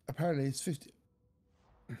it. Apparently it's 50.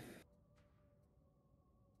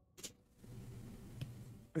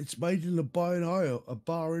 It's made in a bar in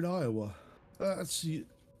Iowa. That's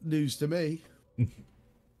news to me.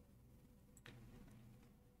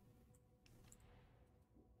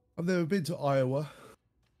 I've never been to Iowa.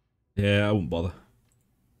 Yeah, I wouldn't bother.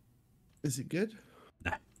 Is it good?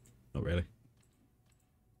 Nah, not really.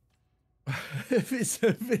 If it's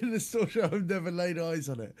been a store show, I've never laid eyes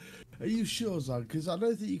on it. Are you sure, Zan? Because I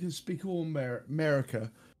don't think you can speak all America.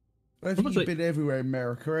 I don't think you've been everywhere in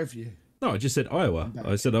America, have you? No, I just said Iowa.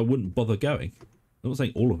 I said I wouldn't bother going. I'm not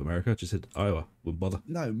saying all of America. I just said Iowa. Wouldn't bother.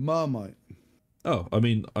 No, Marmite. Oh, I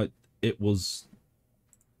mean, it was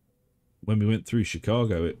when we went through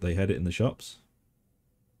Chicago. They had it in the shops.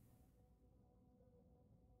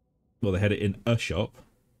 Well, they had it in a shop.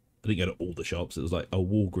 I didn't go to all the shops. It was like a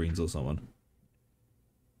Walgreens or someone.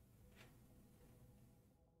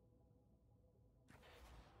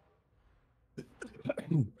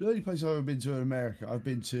 The only place I've ever been to in America, I've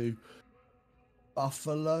been to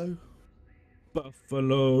Buffalo.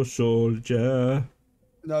 Buffalo Soldier.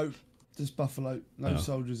 No, just Buffalo. No Oh.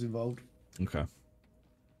 soldiers involved. Okay.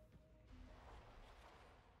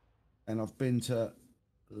 And I've been to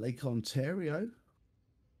Lake Ontario.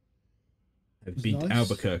 Have It's been to nice.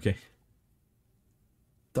 Albuquerque.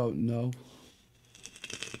 Don't know.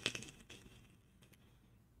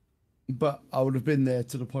 But I would have been there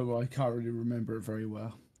to the point where I can't really remember it very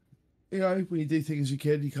well. You know, when you do things as a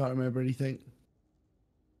kid, you can't remember anything.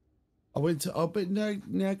 I've been to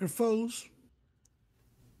Niagara Falls.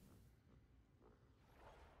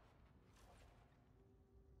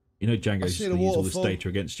 You know Django's seen just a going to use all this waterfall. data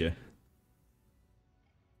against you.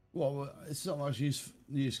 Well, it's not much use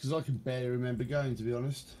because I can barely remember going, to be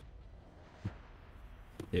honest.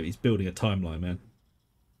 Yeah, he's building a timeline, man.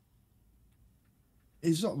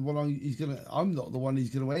 He's not the one I'm not the one he's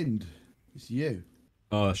gonna end. It's you.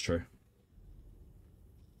 Oh, that's true.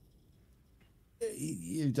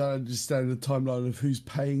 You don't understand the timeline of who's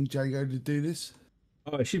paying Django to do this.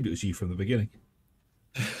 Oh, I assumed it was you from the beginning.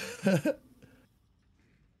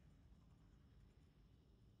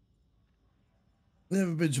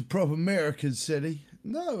 Never been to a proper American city.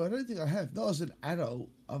 No, I don't think I have. Not as an adult.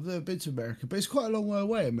 I've never been to America, but it's quite a long way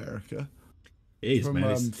away, America. It is, From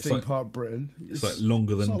man. It's Theme like, Park Britain. it's like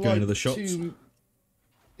longer than not going to like the shops.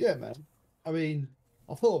 Yeah, man. I mean,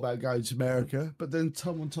 I thought about going to America, but then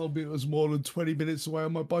someone told me it was more than 20 minutes away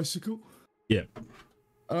on my bicycle. Yeah.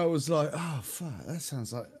 And I was like, oh, fuck, that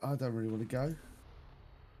sounds like I don't really want to go.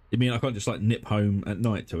 You mean I can't just like nip home at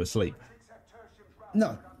night to a sleep?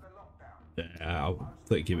 No. Yeah, I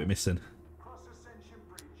think you keep it missing.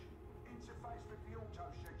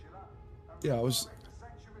 Yeah, I was...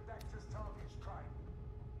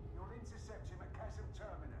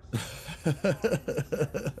 I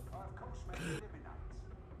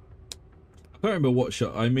can't remember what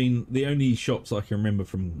shop. I mean, the only shops I can remember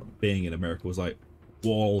from being in America was like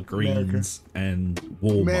Walgreens and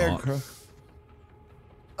Walmart. America.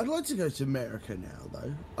 I'd like to go to America now,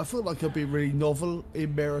 though. I feel like I'd be really novel in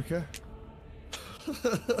America.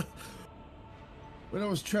 When I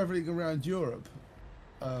was travelling around Europe,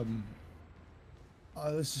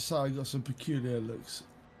 let's just say I got some peculiar looks.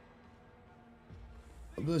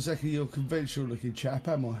 I'm not exactly your conventional looking chap,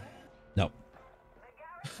 am I? No.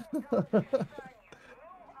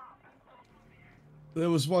 There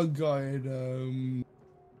was one guy in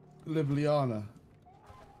Ljubljana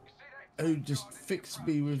who just fixed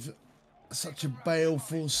me with such a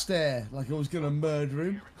baleful stare, like I was going to murder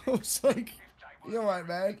him. I was like, you alright,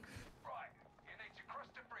 man? Right, you need to cross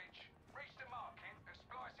the bridge, reach the market, and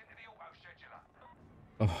splice into the auto scheduler.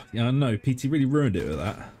 Oh, yeah, I know. PT really ruined it with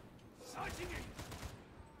that.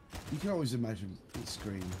 You can always imagine the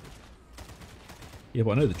screen. Yeah,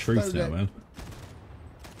 but I know the truth No, now, no. man.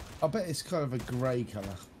 I bet it's kind of a grey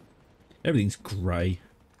colour. Everything's grey.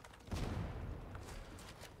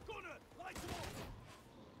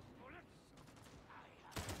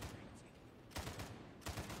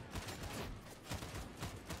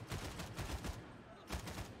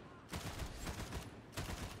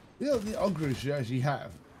 You know, the Ogre should actually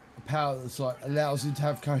have a power that's like allows him to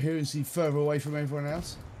have coherency further away from everyone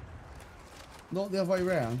else. Not the other way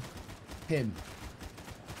around. Him.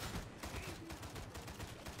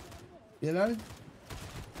 You know?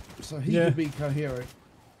 So he Yeah. could be coherent,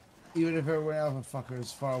 even if everyone else fucker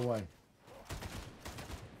is far away.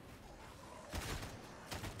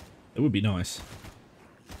 It would be nice.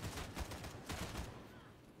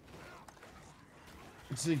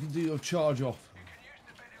 So you can do your charge off. You can use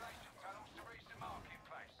the ventilation tunnels to reach the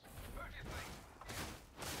marketplace. Who do you think?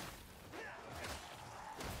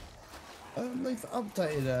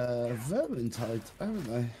 updated Vermintide, haven't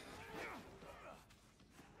they?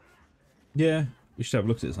 Yeah, we should have a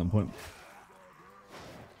look at it at some point.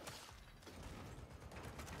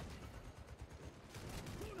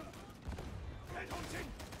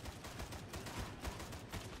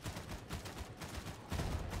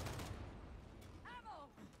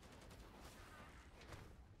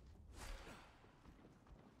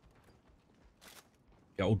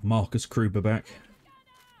 Get old Marcus Kruber back.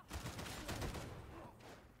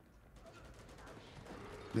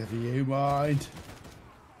 Never you mind.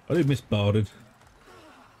 I do miss Barded.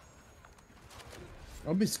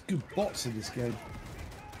 I miss good bots in this game.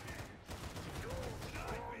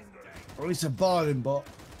 Or at least a Barding bot.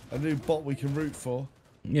 A new bot we can root for.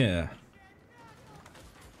 Yeah.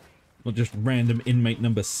 Not just random inmate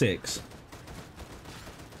number 6.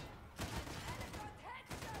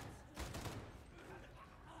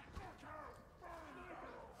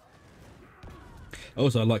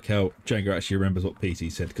 Also, I like how Django actually remembers what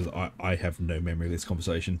PT said, because I have no memory of this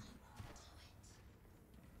conversation.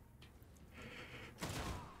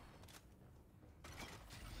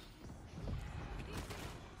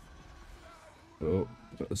 Oh,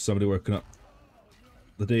 somebody working up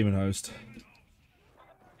the demon host.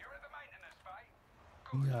 You're at the maintenance bay?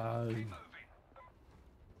 No. Moving.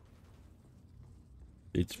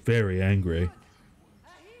 It's very angry.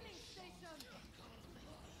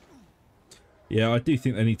 Yeah, I do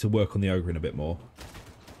think they need to work on the ogre a bit more.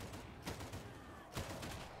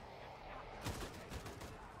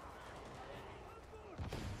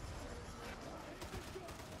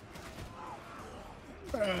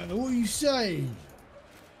 What are you saying?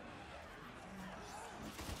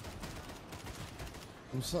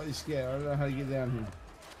 I'm slightly scared. I don't know how to get down here.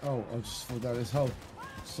 Oh, I'll just fall down this hole.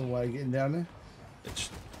 That's the way of getting down there.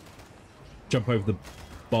 Just jump over the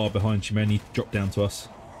bar behind you, man. You drop down to us.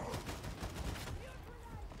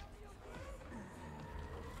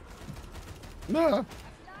 No.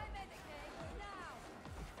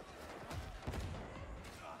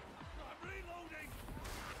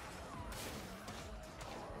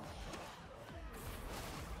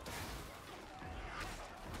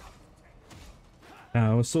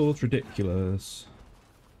 Our sword's ridiculous.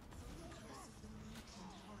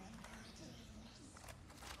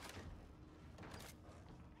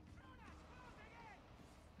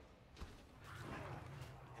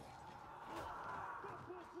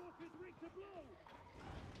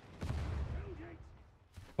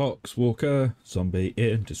 Foxwalker, zombie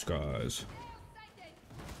in disguise.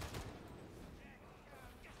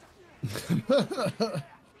 Sights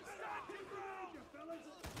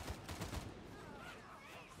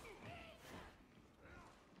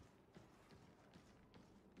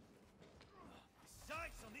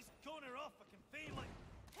on this corner off, I can feel it.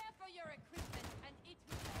 Care for your equipment and it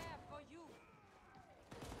will care for you.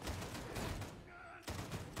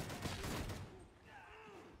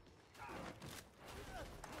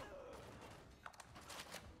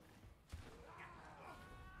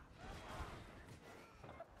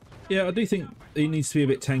 Yeah, I do think he needs to be a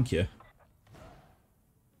bit tankier.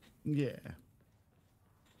 Yeah.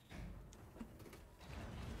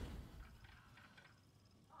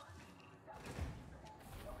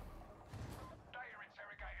 Data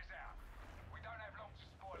interrogators out. We don't have long to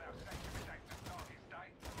spoil our sector protector's darkest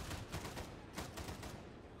day.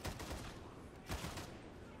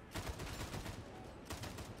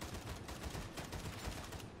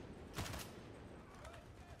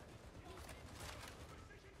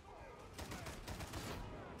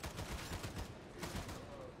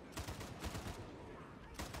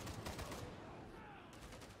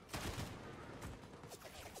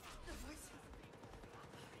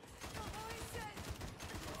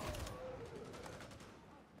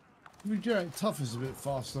 Regenerate tough is a bit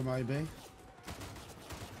faster, maybe.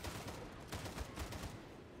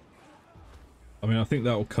 I mean, I think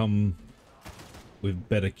that'll come with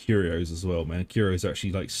better curios as well, man. Curios are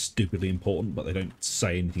actually, like, stupidly important, but they don't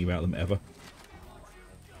say anything about them ever.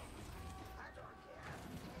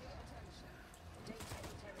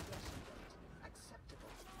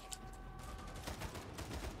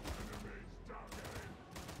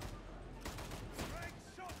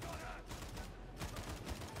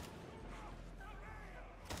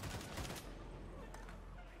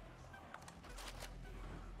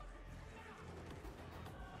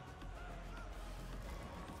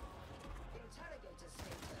 Interrogator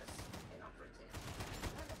status inoperative.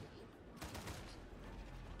 Remedy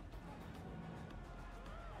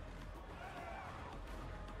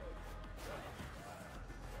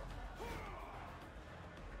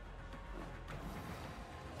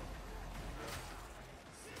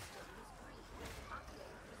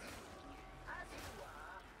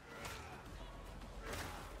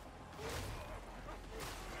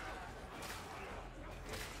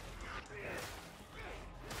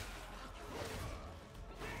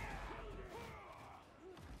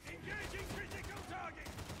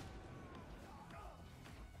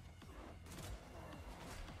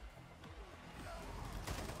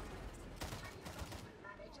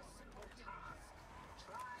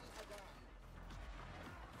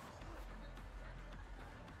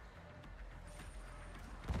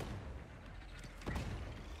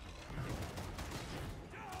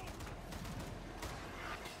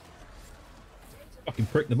Fucking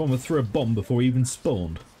prick, the bomber threw a bomb before he even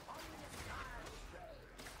spawned.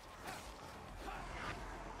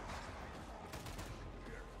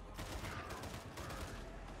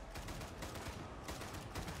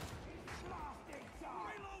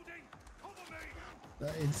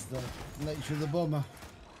 That is the nature of the bomber.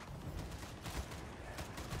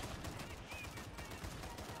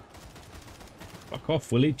 Fuck off,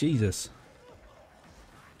 Willie. Jesus.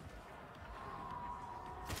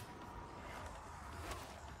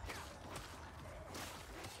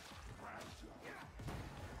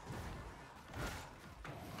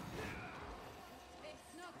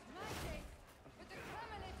 It's not my day, but the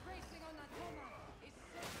Kremlin racing on Atoma is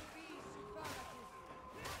said to be superlative.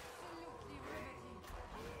 Absolutely riveting.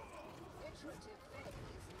 Iterative phase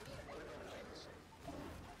nearing perfection.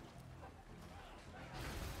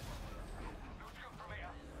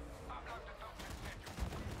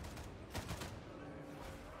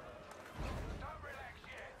 Don't relax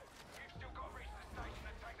yet. You've still got to reach the station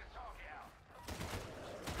and take the target out.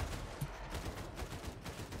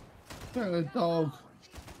 Look at the dog.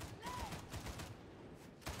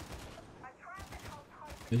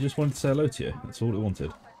 They just wanted to say hello to you. That's all it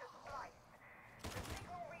wanted.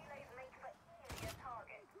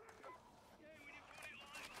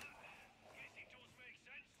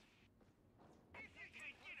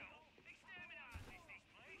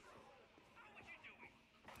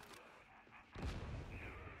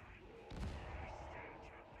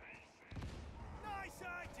 Nice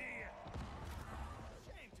idea!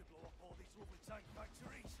 Shame to blow up all these lovely tank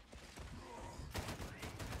factories.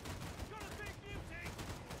 Got a big beauty!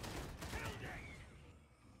 Building!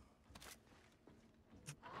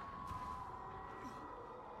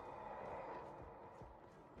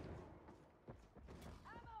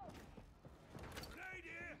 Grenade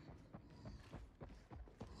here!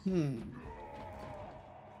 The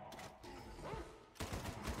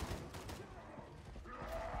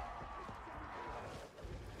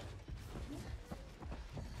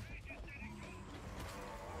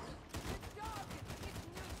dog is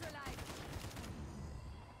neutralized.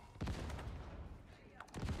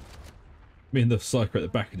 Me and the psycho at the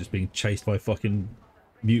back are just being chased by fucking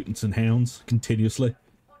mutants and hounds continuously.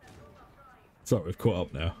 Sorry, we've caught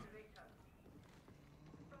up now.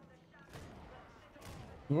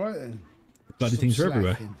 Right then. Bloody Stop things are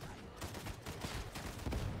everywhere. slacking.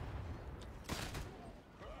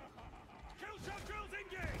 Kill shot drills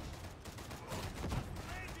engaged!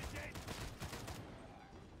 Range is dead!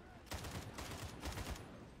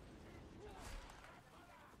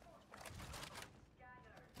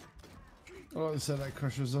 I like to say that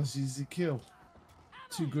Crusher was nice easy to kill.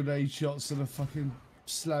 2 grenade shots and a fucking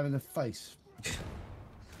slam in the face. It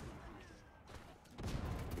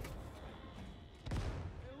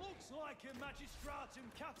looks like a magistratum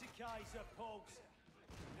catechiser post.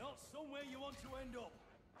 Not somewhere you want to end up.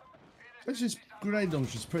 Actually, this grenade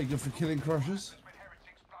launcher is pretty good for killing Crushers.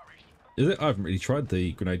 Is it? I haven't really tried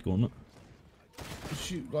the grenade gauntlet. You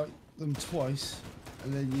shoot like them twice,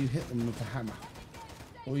 and then you hit them with a hammer,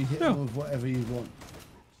 or you hit Yeah. them with whatever you want.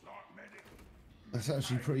 That's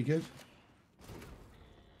actually pretty good.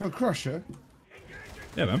 For a Crusher,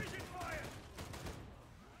 Yeah, man.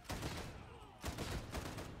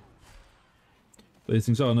 These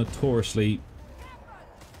things are notoriously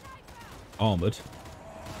armoured.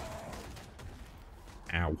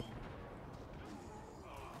 Ow.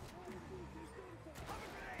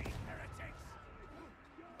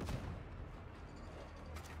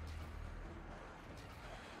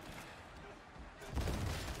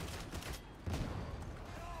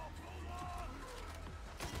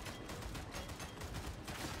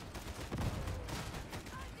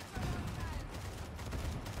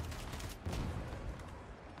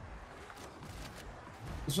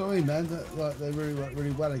 that's what I mean, man. That, like, they really work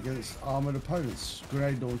really well against armoured opponents.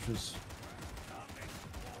 Grenade launchers.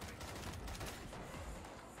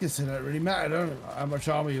 Guess it don't really matter, don't it? How much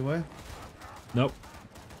armour you wear. Nope.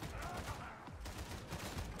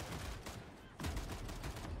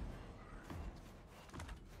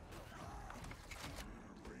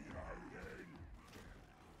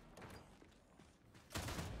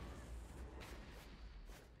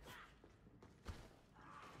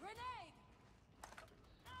 Grenade!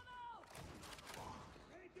 Ammo!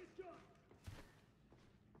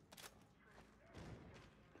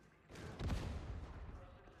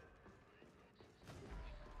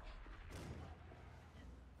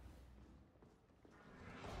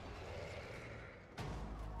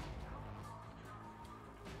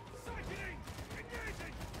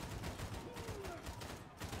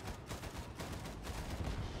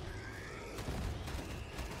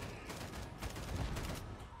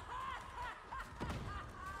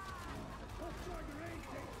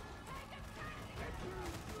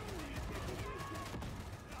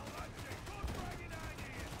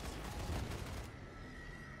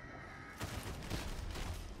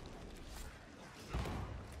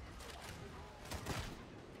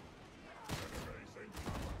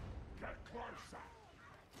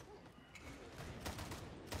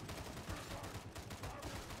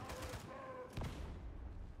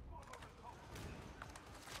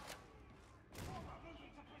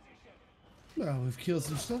 Well, we've killed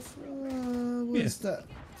some stuff. Where's that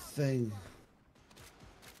thing?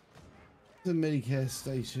 The Medicare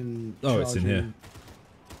station. Oh, it's in here.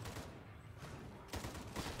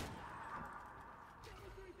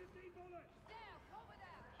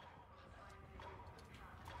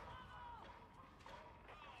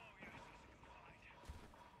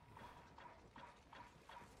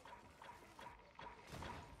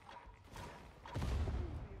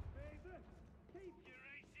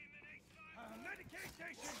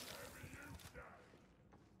 charging.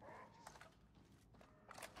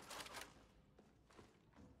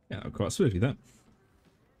 Yeah, quite smoothly that.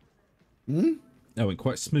 Hmm? That went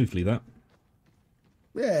quite smoothly that.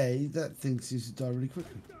 Yeah, that thing seems to die really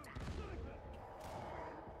quickly.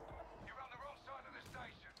 You're on the wrong side of the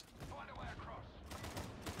station. Find a way across.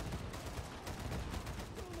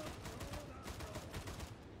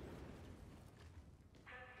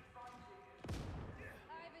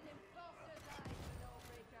 I've an imposter's eye for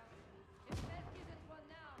Lawbreaker. If Mesk isn't one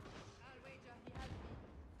now, I'll wager he has me.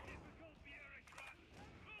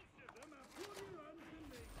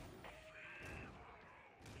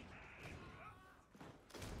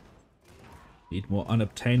 Need more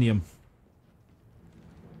unobtainium.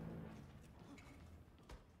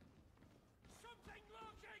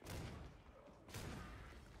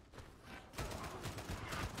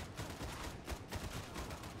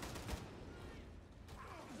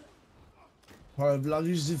 Part of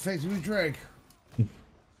luggage is infected with drag.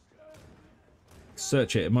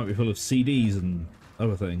 Search it. It might be full of CDs and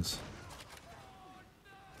other things.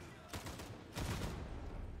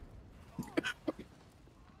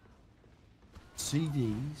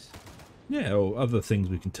 CDs. Yeah, or other things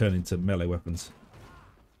we can turn into melee weapons.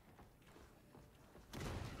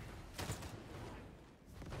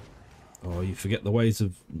 Oh, you forget the ways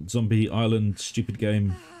of Zombie Island, stupid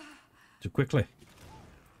game, too quickly.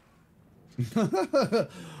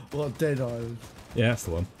 What, Dead Island? Yeah, that's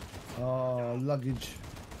the one. Oh, luggage.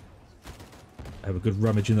 Have a good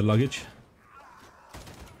rummage in the luggage.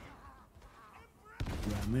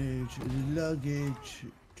 Rummage in the luggage.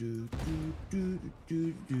 Do, do, do,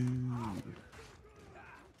 do, do.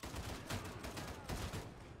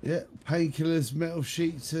 Yeah, painkillers, metal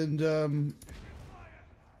sheets, and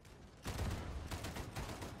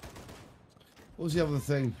what was the other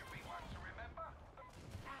thing?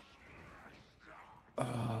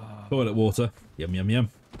 Toilet water. Yum, yum, yum.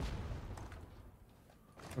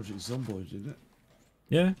 Project Zomboid, didn't it?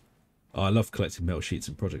 Yeah. Oh, I love collecting metal sheets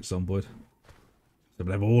in Project Zomboid. So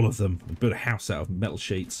we'll have all of them and build a house out of metal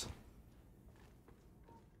sheets.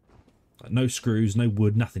 Like no screws, no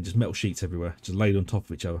wood, nothing, just metal sheets everywhere, just laid on top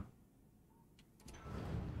of each other.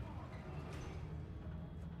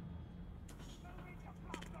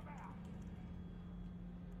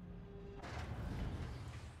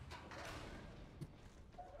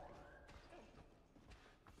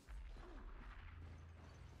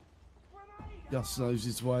 Gus knows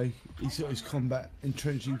his way. He's got his combat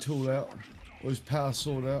entrenching tool out, or his power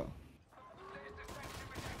sword out.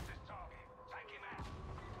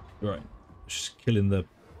 Right. Just killing the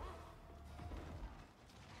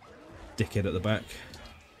dickhead at the back.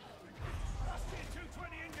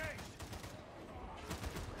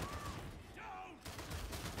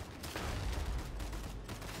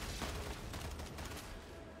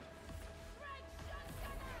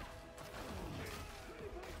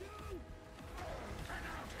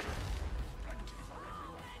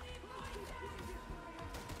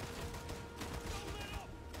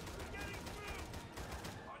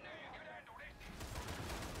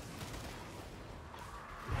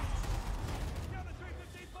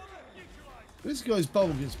 This guy's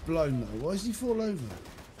bubble gets blown though. Why does he fall over?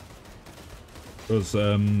 Because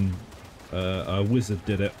a wizard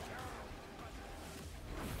did it.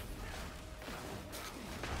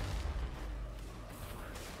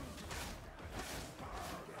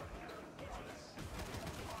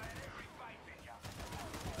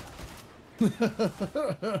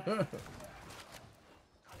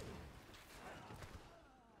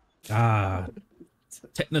 Ah,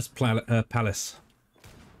 Tetanus Palace.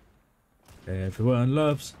 Everyone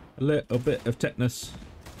loves a little bit of tetanus.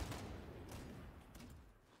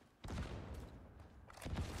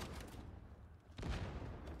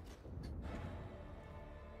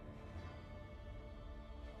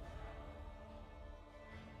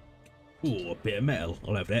 Ooh, a bit of metal.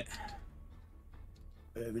 I'll have that.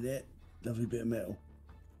 Over there. Lovely bit of metal.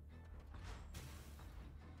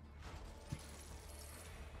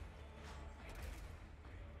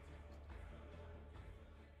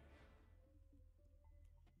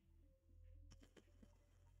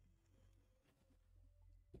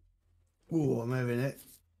 Oh, I'm having it.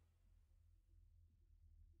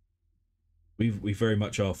 We very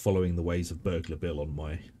much are following the ways of Burglar Bill on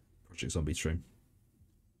my Project Zombie stream.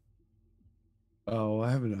 Oh,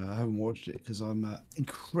 I haven't watched it because I'm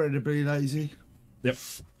incredibly lazy. Yep.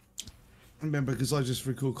 Remember, because I just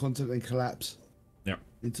record content and collapse. Yep.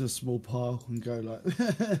 Into a small pile and go like,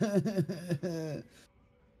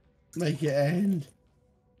 make it end.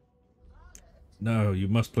 No, you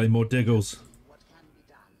must play more Diggles. What can be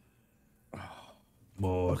done?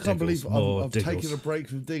 More I can't Diggles, believe more I've Diggles. taken a break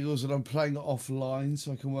from Diggles and I'm playing it offline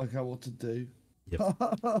so I can work out what to do. Yep.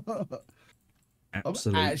 I'm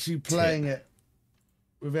Absolute actually playing it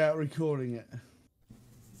without recording it.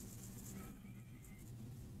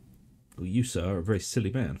 Well, you, sir, are a very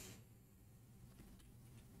silly man.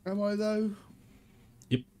 Am I though?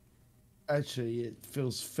 Yep. Actually, it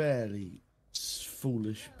feels fairly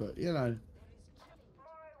foolish, but you know.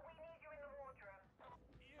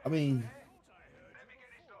 I mean,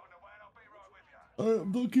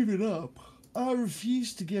 I'm not giving up. I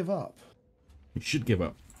refuse to give up. You should give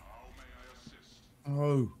up.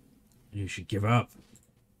 Oh, You should give up.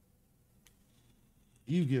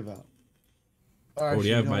 you give up. Already Actually,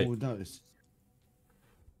 have, no one mate. would notice.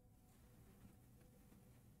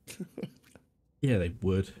 Yeah, they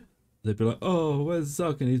would. They'd be like, oh, where's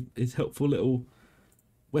Zug and his helpful little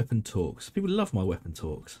weapon talks? People love my weapon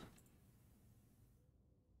talks.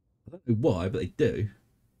 I don't know why, but they do.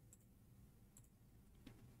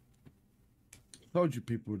 Told you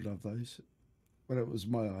people would love those. But it was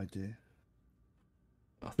my idea.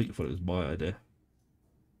 I think you thought it was my idea.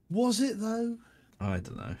 Was it though? I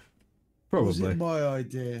don't know. Was Probably. it my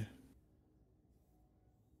idea?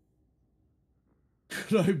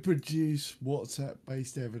 Could I produce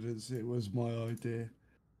WhatsApp-based evidence it was my idea?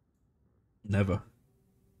 Never.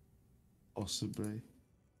 Possibly.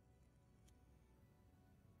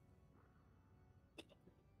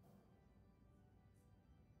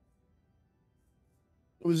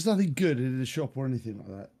 There was nothing good in the shop or anything like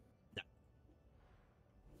that.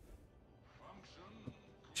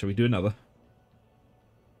 Shall we do another?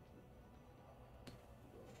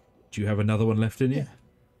 Do you have another one left in you?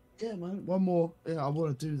 Yeah, man. One more. Yeah, I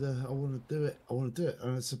want to do it. I want to do it.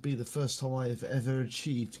 And this will be the first time I have ever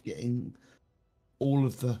achieved getting all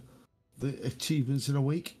of the achievements in a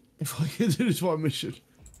week. If I can do this one mission.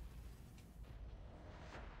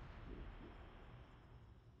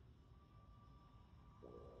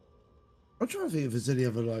 I'm trying to think if there's any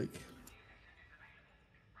other like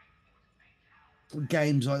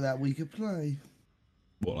games like that we could play.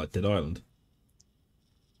 What, like Dead Island?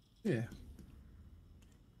 Yeah.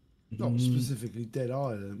 Not specifically Dead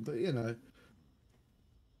Island, but you know,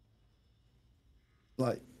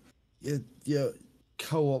 like your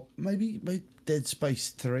co-op. Maybe Dead Space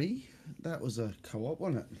 3. That was a co-op,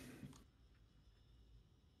 wasn't it?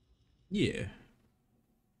 Yeah.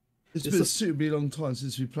 It's been a suitably long time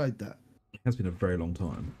since we played that. It has been a very long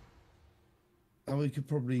time. And we could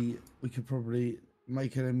probably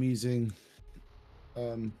make an amusing I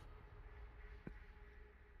hope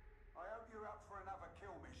you're up for another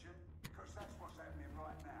kill mission, because that's what's happening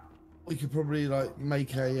right now. we could probably like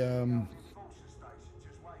make a Forces station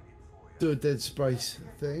just waiting for you. do a Dead Space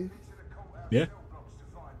thing. To the courthouse Yeah. cell blocks to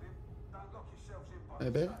find him. Don't lock yourselves in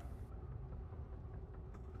by Maybe.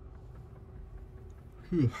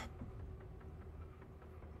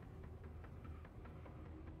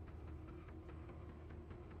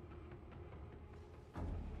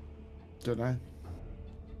 Don't know.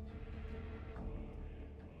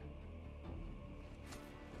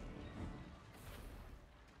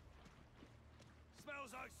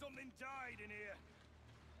 Smells like something died in here.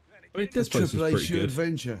 I mean, Dead Space was Triple A pretty shoot good.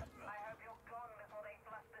 adventure. I hope you're gone before they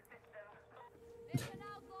flush the system. It's an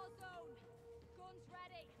outlaw zone. Guns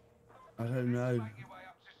ready. I don't know. Make your way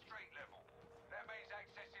up to street level. That means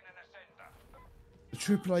accessing an ascender. A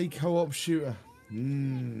triple A co-op shooter.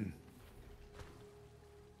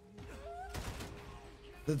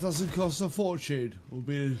 That doesn't cost a fortune. Will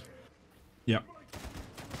be. Yeah.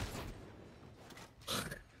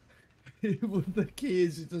 What the key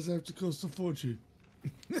is, it doesn't have to cost a fortune.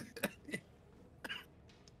 We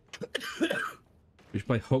should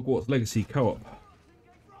play Hogwarts Legacy co-op.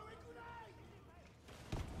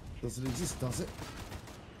 Doesn't exist, does it?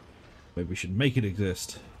 Maybe we should make it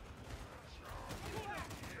exist.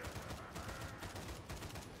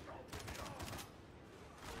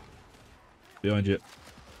 Behind you.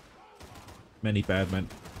 Many bad men.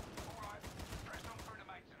 Press on through the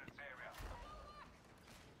maintenance area.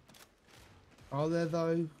 Are there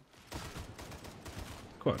though?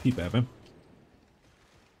 Quite a few bad men.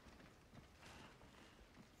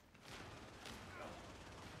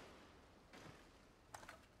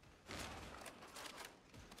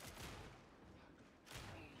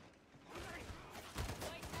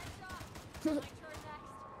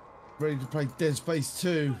 Ready to play Dead Space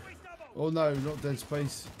 2. Oh no, not Dead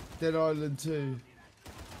Space. Dead Island 2.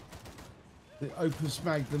 The opus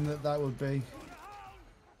magnum that would be.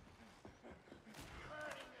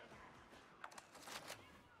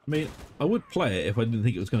 I mean, I would play it if I didn't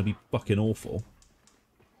think it was going to be fucking awful.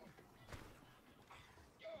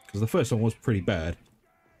 Because the first one was pretty bad.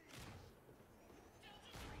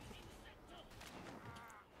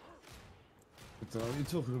 I don't know what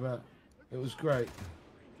you're talking about. It was great.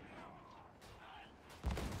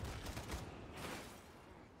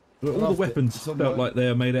 But all the weapons felt like they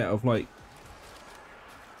are made out of like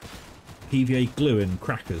PVA glue and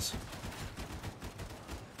crackers.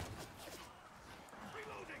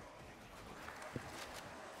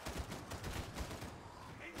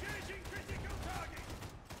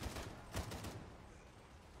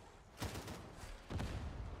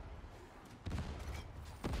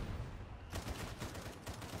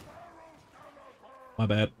 My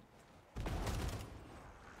bad.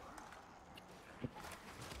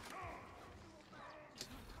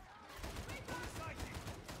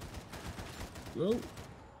 Well.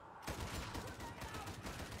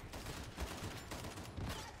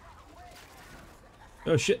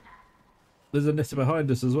 Oh shit. There's a nest behind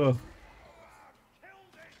us as well.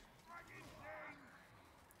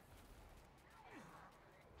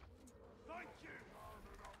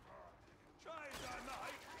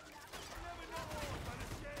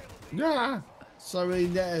 Nah. So many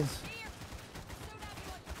netters.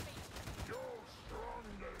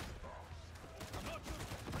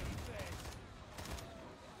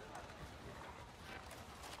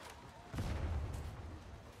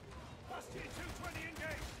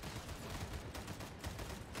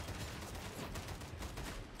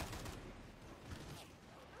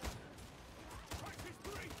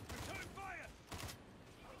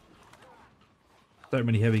 So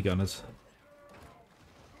many heavy gunners.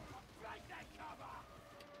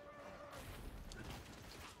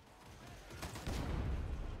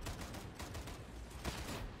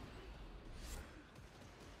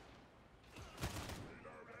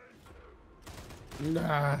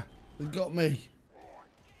 Nah, they got me.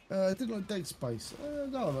 I didn't like Dead Space.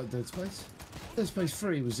 No, I like Dead Space. Dead Space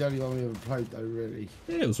 3 was the only one we ever played though, really.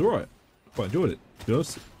 Yeah, it was alright. Quite enjoyed it, to be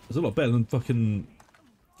honest. It was a lot better than fucking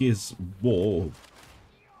Gears War.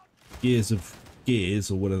 Gears of Gears,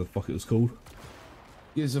 or whatever the fuck it was called.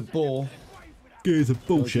 Gears of Bore. Gears of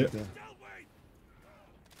bullshit. I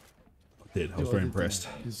did. I was very impressed.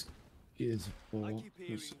 Gears of Bore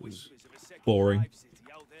was Boring.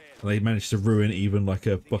 And they managed to ruin even like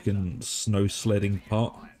a fucking snow sledding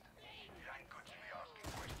part.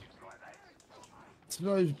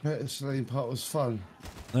 Snow sledding part was fun.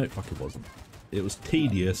 No, it fucking wasn't. It was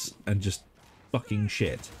tedious and just fucking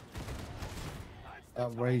shit.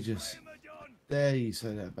 Outrageous. Dare you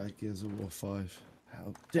say that about Gears of War 5?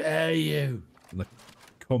 How dare you? And the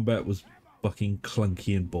combat was fucking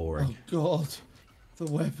clunky and boring. Oh god. The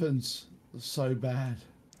weapons are so bad.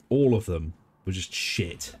 All of them were just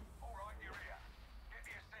shit.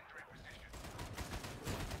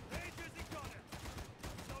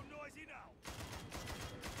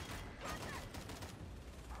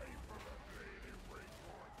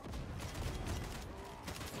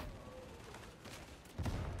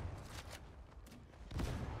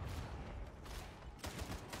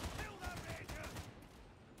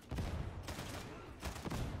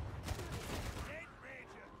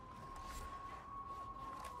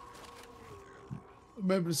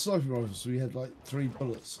 Remember the sniper rifles? We had like 3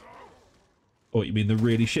 bullets. Oh, you mean the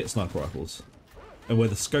really shit sniper rifles? And where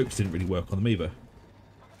the scopes didn't really work on them either.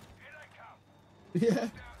 Yeah.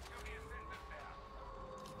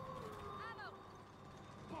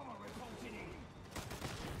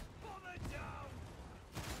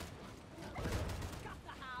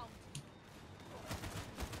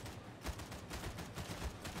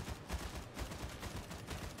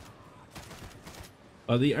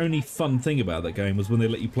 The only fun thing about that game was when they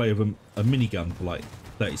let you play with a minigun for like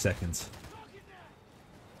 30 seconds.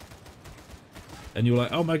 And you were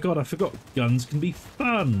like, oh my god, I forgot guns can be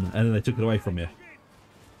fun! And then they took it away from you.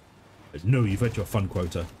 No, you've had your fun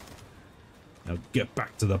quota. Now get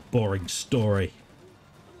back to the boring story.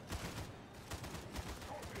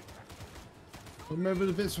 Remember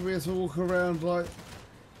the bits where we had to walk around like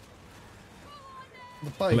the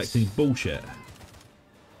base? Collecting bullshit.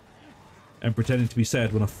 And pretending to be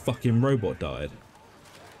sad when a fucking robot died.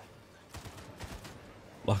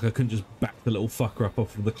 Like I couldn't just back the little fucker up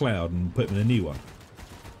off of the cloud and put him in a new one.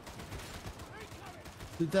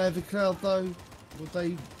 Did they have a cloud though?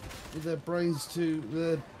 Were their bodies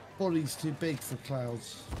too big for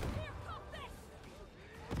clouds?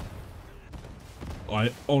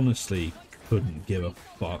 I honestly couldn't give a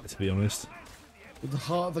fuck, to be honest. With the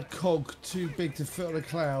heart of the cog too big to fit on a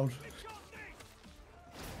cloud.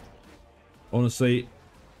 Honestly,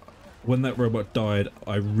 when that robot died,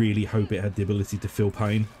 I really hope it had the ability to feel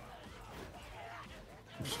pain.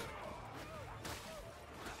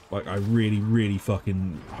 Like, I really, really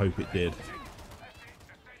fucking hope it did.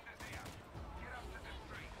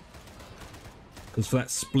 Because for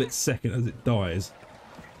that split second as it dies,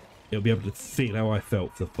 it'll be able to feel how I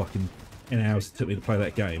felt for the fucking 10 hours it took me to play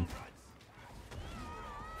that game.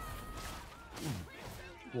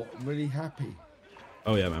 What, really happy?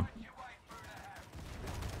 Oh yeah, man.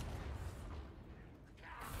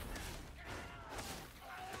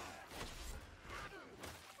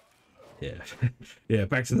 Yeah. Yeah,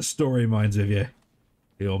 back to the story minds of you.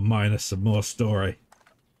 You'll minus some more story.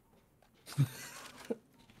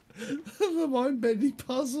 The mind-bending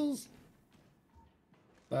puzzles.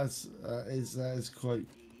 That is quite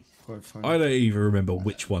funny. I don't even remember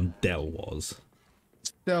which one Dell was.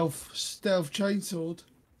 Stealth chainsword.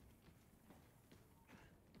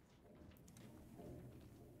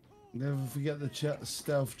 Never forget the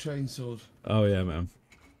stealth chainsword. Oh yeah, man.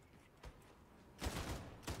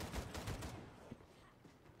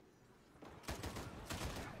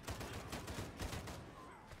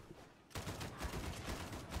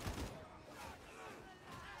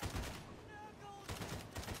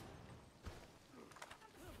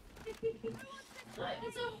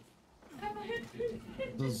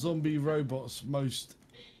 The zombie robots most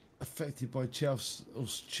affected by Chelf's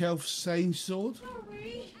chainsword.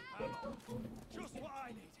 Just what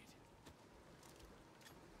I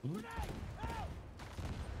needed.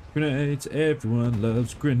 Grenades, everyone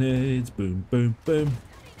loves grenades. Boom, boom, boom.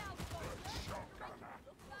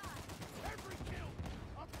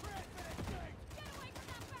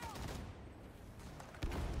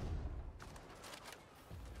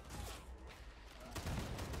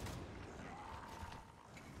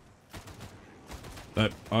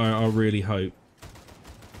 I really hope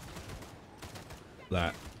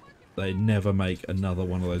that they never make another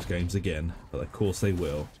one of those games again, but of course they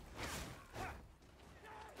will.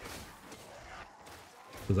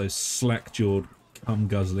 Because those slack-jawed,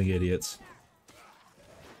 cum-guzzling idiots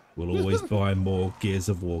will always buy more Gears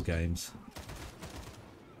of War games.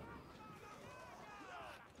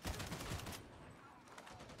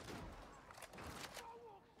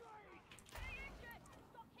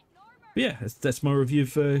 But yeah, that's my review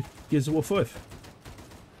for Gears of War 5.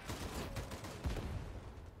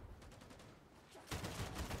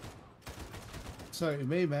 Say it to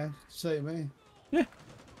me, man. Say it to me. Yeah.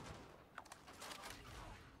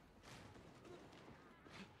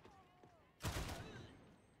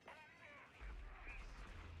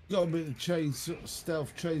 Gotta admit the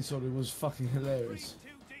stealth chainsword was fucking hilarious.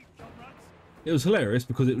 It was hilarious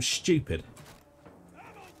because it was stupid.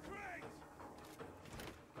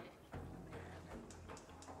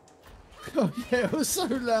 Oh yeah, it was so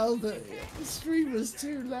loud that the stream was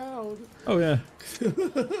too loud. Oh yeah.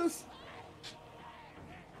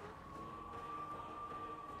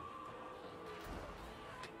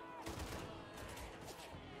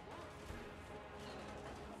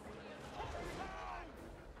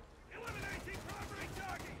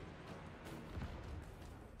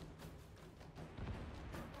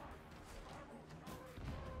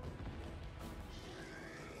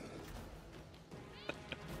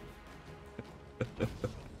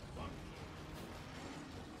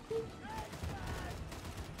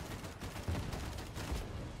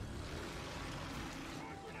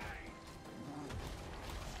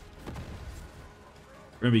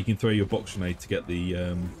 Remember, you can throw your box grenade to get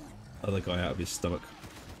the other guy out of his stomach.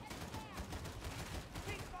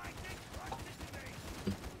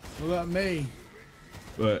 What about me?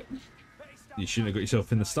 But you shouldn't have got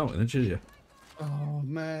yourself in the stomach then, should you? Oh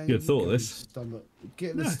man. You had thought of this. Stomach.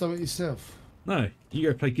 Get in the stomach yourself. No, you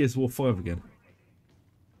go play Gears of War 5 again.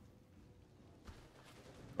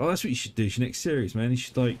 Oh, that's what you should do. Your next series, man. You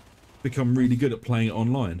should like become really good at playing it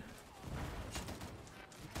online.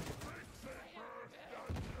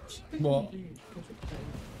 What?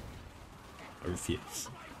 I refuse.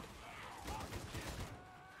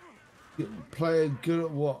 Playing good at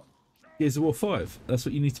what? Gears of War 5. That's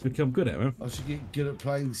what you need to become good at, man. I should get good at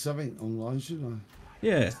playing something online, shouldn't I?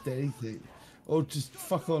 Yeah. Just anything. Or just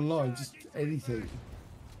fuck online, just anything.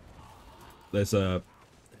 There's a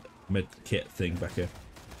med kit thing back here.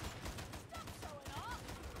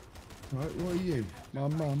 Right, what are you? My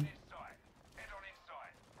mum?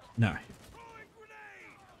 No.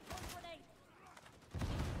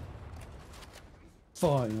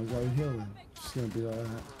 Fine, I'll go here then. It's going to be like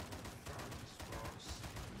that.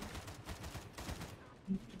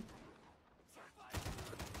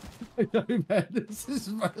 I know, man. This is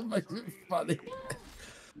what makes it funny.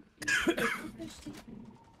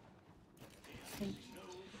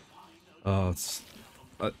 Oh, it's,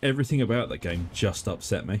 everything about that game just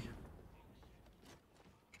upset me.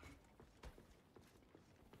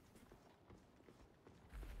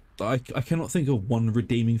 I cannot think of one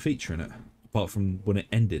redeeming feature in it, apart from when it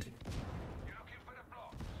ended.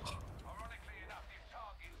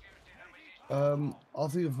 I'll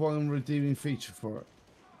think of one redeeming feature for it.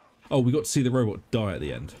 Oh, we got to see the robot die at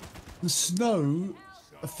the end. The snow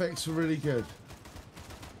effects were really good.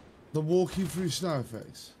 The walking through snow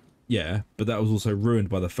effects. Yeah, but that was also ruined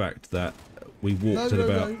by the fact that we walked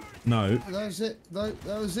No. That was it. No,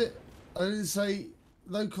 that was it. I didn't say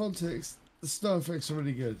no context. The snow effects are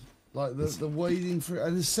really good. Like the wading through,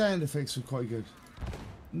 and the sound effects were quite good.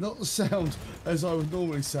 Not the sound as I would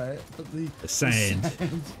normally say it, but the sand.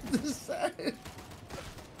 The sand.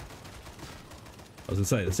 I was gonna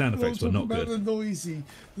say the sound effects were not good. The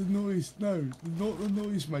noise, no, not the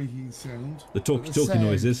noise making sound. The talkie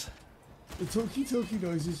noises. The talkie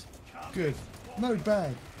noises, good. No,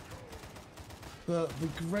 bad. The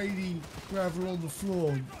grady gravel on the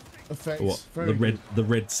floor effects. What? Very good. The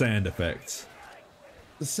red sand effects.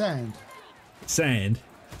 The sand. Sand.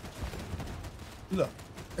 Look,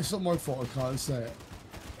 it's not my fault. I can't say it.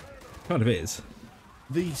 Kind of is.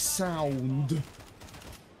 The sound.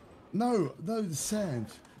 No, the sand.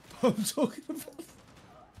 I'm talking about.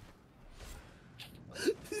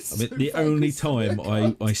 I mean, the only time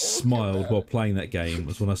I smiled while playing that game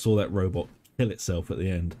was when I saw that robot kill itself at the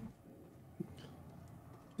end.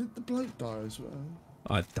 Did the bloke die as well?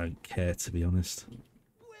 I don't care, to be honest.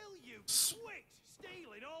 Will you quit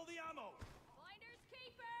stealing all the ammo?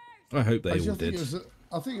 I hope they all I did.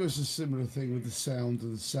 think it was a similar thing with the sound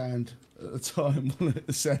of the sand at the time, wasn't it?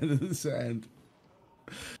 The sound of the sand.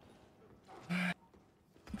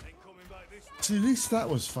 See, at least that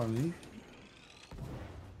was funny.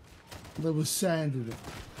 There was sand in it.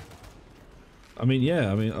 I mean,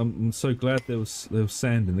 yeah. I mean, I'm so glad there was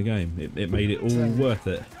sand in the game. It made it all worth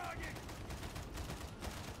it.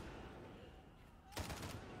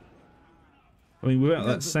 I mean, without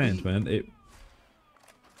that sand, man, it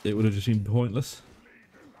would have just been pointless.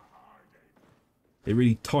 It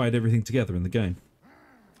really tied everything together in the game.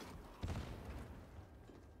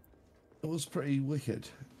 It was pretty wicked.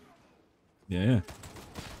 Yeah.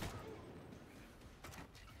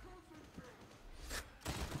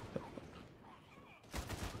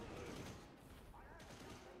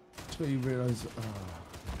 That's where you realise.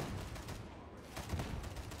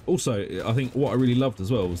 Also, I think what I really loved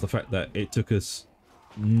as well was the fact that it took us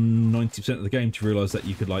 90% of the game to realise that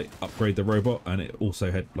you could like upgrade the robot, and it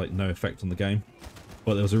also had like no effect on the game.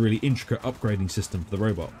 But there was a really intricate upgrading system for the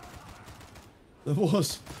robot. There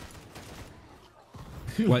was.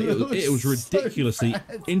 Like it was ridiculously so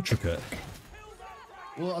intricate.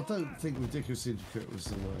 Well, I don't think ridiculously intricate was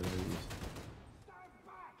the word I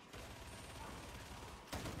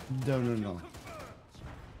used. No.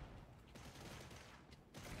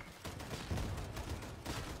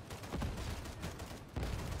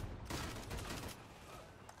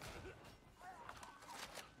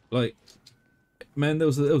 Like, man, there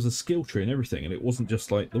was a skill tree and everything, and it wasn't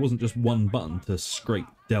just like there wasn't just one button to scrape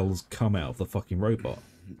Dell's cum out of the fucking robot.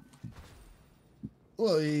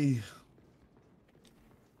 Well, you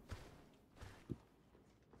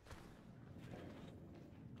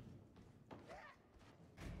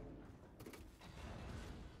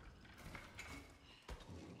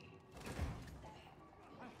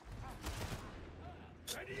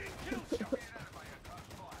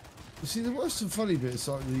see, there was some funny bits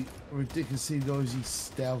like the ridiculously noisy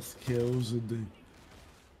stealth kills and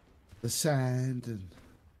the sand and.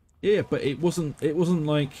 Yeah, but it wasn't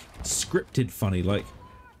like scripted funny. Like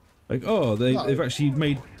oh, they've actually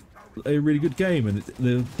made a really good game and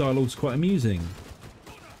the dialogue's quite amusing.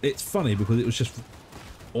 It's funny because it was just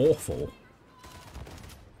awful.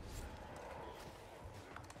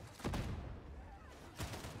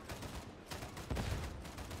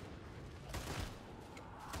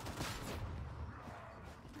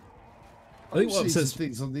 I think what says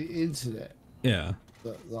things on the internet. Yeah.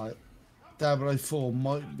 That like 004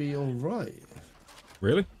 might be all right.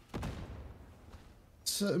 Really?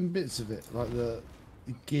 Certain bits of it, like the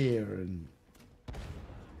gear and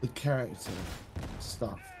the character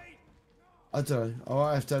stuff. I don't know. I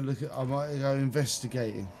might have to look at. I might go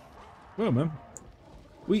investigating. Well, man,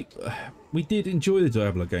 we did enjoy the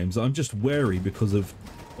Diablo games. I'm just wary because of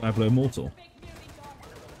Diablo Immortal.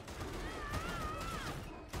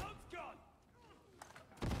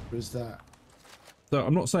 What is that? So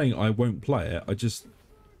I'm not saying I won't play it. I just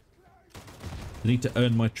I need to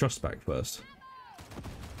earn my trust back first.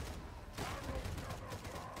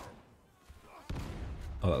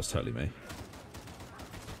 Oh, that was totally me.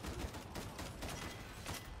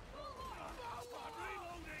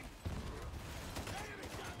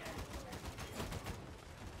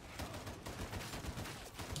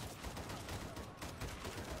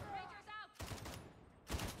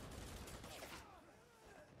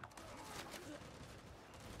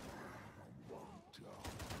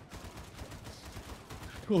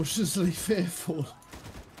 Cautiously fearful.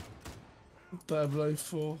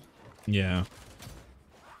 004. Yeah.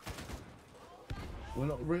 We're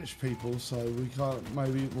not rich people, so we can't.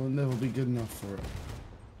 Maybe we'll never be good enough for it.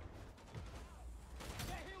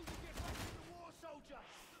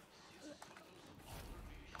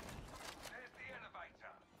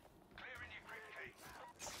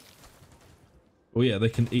 Well, yeah, they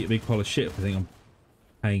can eat a big pile of shit if they think I'm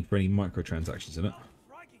paying for any microtransactions in it.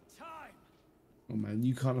 Oh man,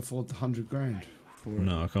 you can't afford the 100 grand for it.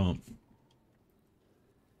 No, I can't.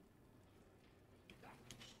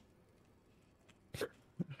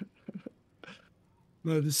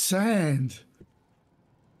 No, the sand.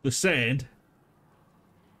 The sand?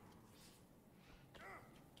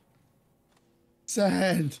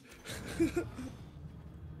 Sand.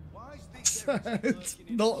 Sand,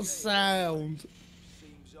 not sound.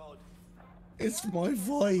 It's my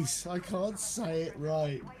voice. I can't say it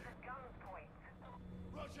right.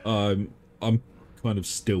 I'm kind of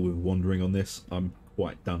still with wandering on this. I'm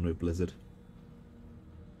quite done with Blizzard.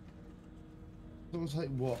 Someone say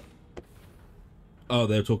what? Oh,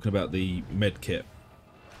 they're talking about the med kit.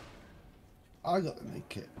 I got the med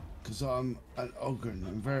kit because I'm an ogre and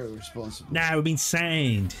I'm very responsible. No, I mean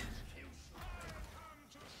sand.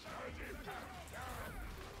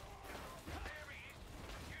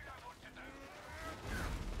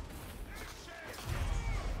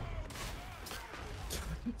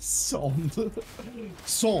 Sond.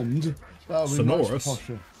 Sond? That would be Sonorous. much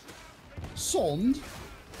posher. Sond?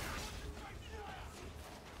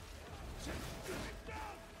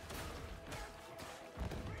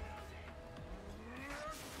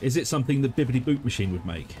 Is it something the Bibbidi Boot machine would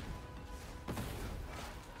make?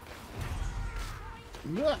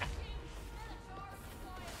 Blah.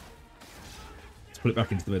 Let's put it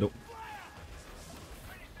back into the middle.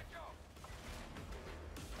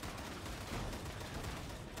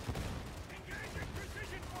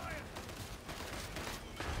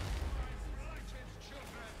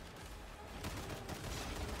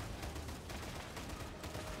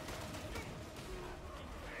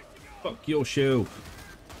 Fuck your shield.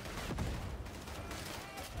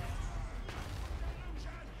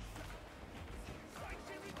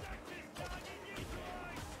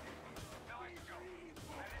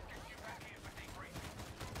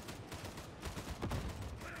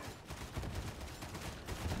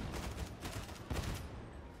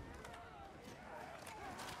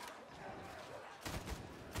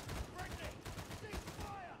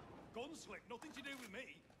 Gunslick, nothing to do with me.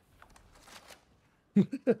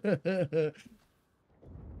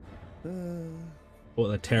 What,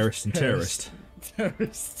 the terrorist and terrorist?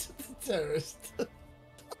 Terrorist. Terrorist.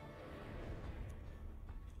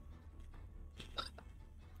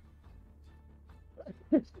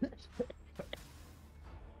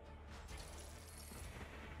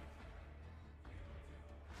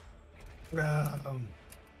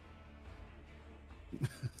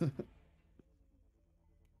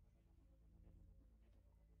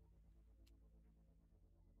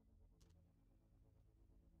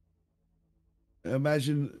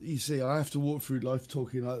 Imagine, you see, I have to walk through life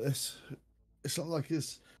talking like this. It's not like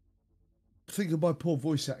this. Think of my poor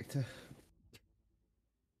voice actor.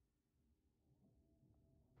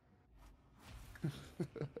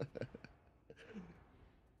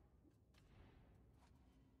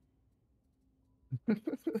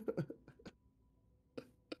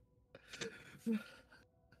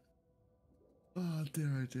 Oh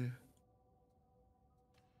dear, oh dear.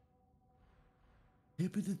 Here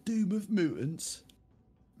be the doom of mutants.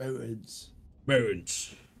 Mutants.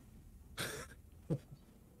 Mutants.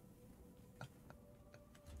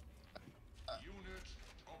 Unit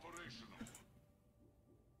operational.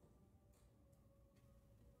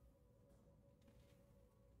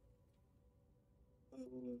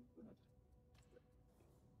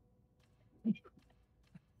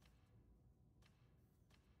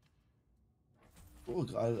 Oh,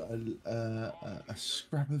 a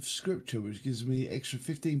scrap of scripture which gives me extra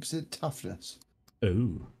 15% toughness.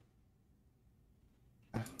 Oh.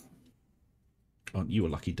 Aren't you a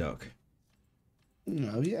lucky duck?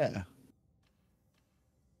 Oh, yeah.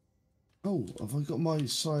 Oh, have I got my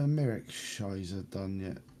cyanuric shizer done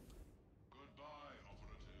yet? Goodbye,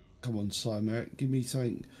 Come on, Simon, give me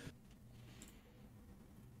something.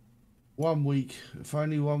 1 week, if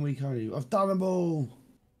only 1 week only. I've done them all.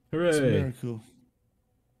 Hooray! It's a miracle.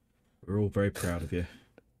 We're all very proud of you.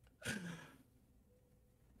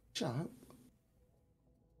 Shut up.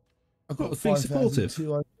 I've got Being supportive.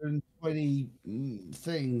 5,220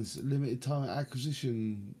 things, limited time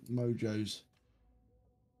acquisition mojos.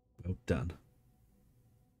 Well done.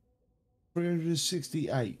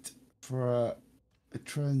 368 for a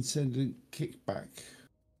transcendent kickback.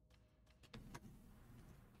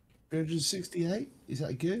 368? Is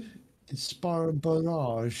that good? Inspiring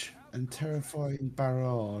barrage and terrifying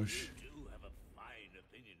barrage.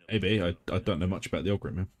 Maybe. I don't know much about the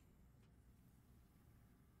algorithm.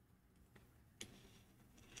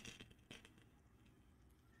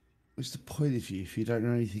 What's the point of you if you don't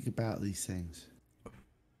know anything about these things?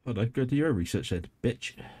 I don't go do your own research then,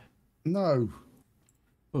 bitch. No.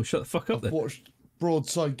 Oh, shut the fuck up then. I've watched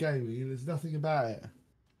Broadside Gaming and there's nothing about it.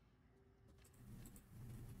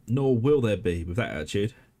 Nor will there be with that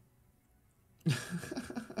attitude.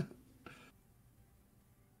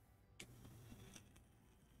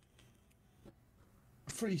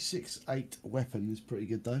 368 weapon is pretty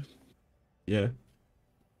good though. Yeah.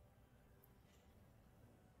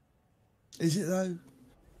 Is it though?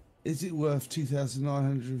 Is it worth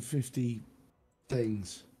 2,950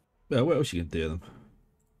 things? Well, what else you can do with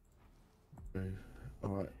them?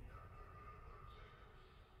 Alright.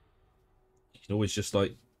 You can always just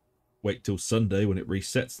like wait till Sunday when it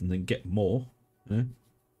resets and then get more. Yeah.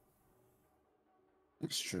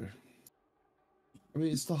 That's true. I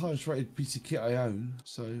mean, it's the highest rated piece of kit I own,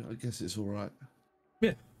 so I guess it's alright.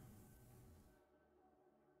 Yeah.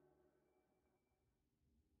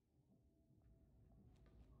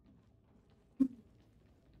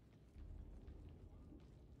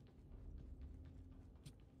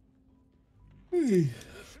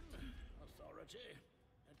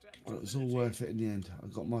 Well, it was all worth it in the end. I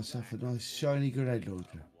got myself a nice shiny grenade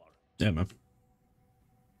launcher. Yeah, man.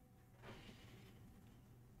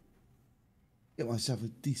 Get myself a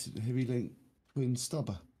decent heavy link twin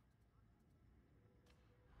stubber.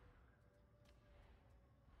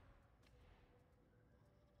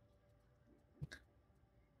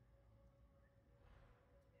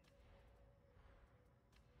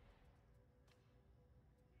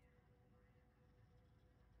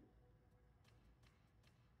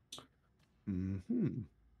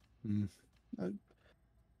 No.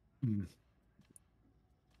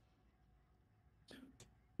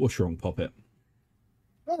 What's wrong, Poppet?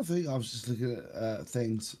 I don't think I was just looking at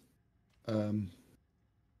things,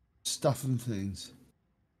 stuff and things.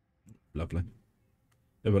 Lovely.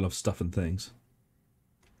 Everyone loves stuff and things.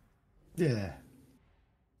 Yeah.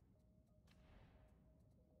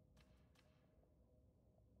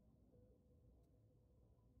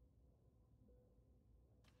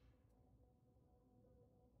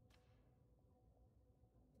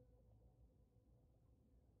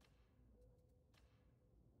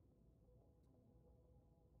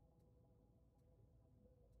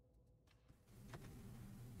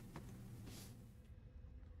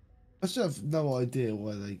 I still have no idea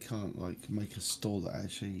why they can't like make a store that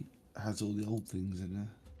actually has all the old things in there.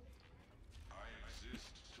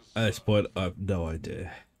 At this point, I have no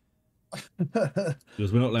idea.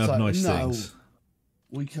 Because we're not allowed Like, nice no, things.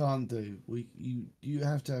 we can't do. You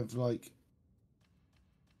have to have like,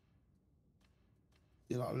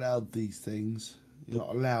 you're not allowed these things. You're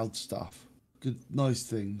not allowed stuff. Good, nice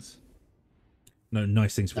things. No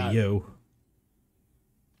nice things for No. you.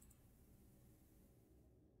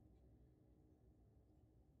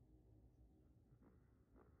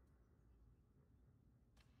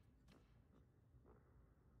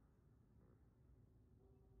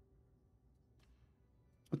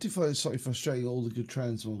 I do find it slightly frustrating. All the good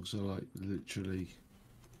transmogs are like literally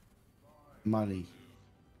money.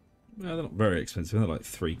 Well, they're not very expensive. They're like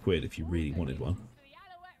 £3 if you really wanted one. The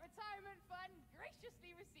Alouette Retirement Fund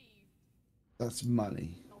graciously received. That's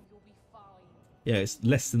money. Oh, you'll be fine. Yeah, it's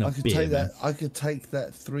less than a I could beer, take man. that. I could take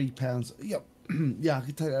that £3. Yep. Yeah, I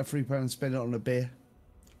could take that £3 and spend it on a beer.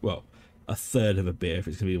 Well, a third of a beer if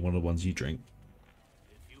it's going to be one of the ones you drink.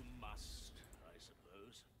 If you must, I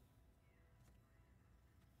suppose.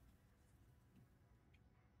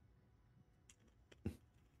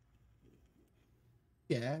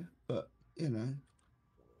 Yeah, but you know,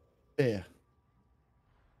 beer.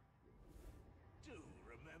 Do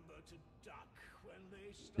remember to duck when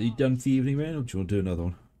they start. Are you done for the evening, man, or do you want to do another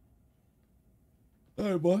one? I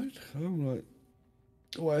don't mind. I'm like,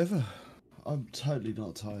 whatever. I'm totally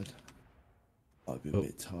not tired. I'd be a Oh.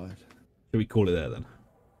 bit tired. Shall we call it there then?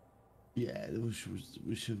 Yeah, we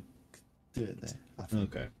should do it there. I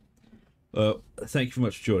think. Okay. Thank you very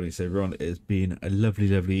much for joining us, everyone. It's been a lovely,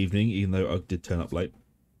 lovely evening, even though I did turn up late.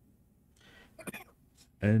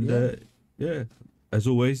 And yeah, as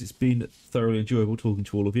always, it's been thoroughly enjoyable talking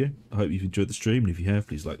to all of you. I hope you've enjoyed the stream, and if you have,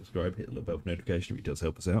 please like, subscribe, hit the little bell for notification. It does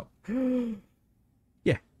help us out.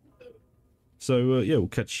 Yeah. So yeah, we'll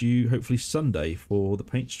catch you hopefully Sunday for the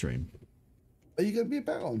paint stream. Are you going to be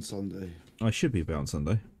about on Sunday? I should be about on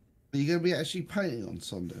Sunday. Are you going to be actually painting on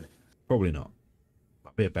Sunday? Probably not.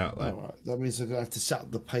 I'll be about that. All right. That means I'm going to have to set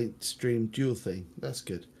up the paint stream dual thing. That's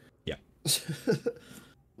good. Yeah.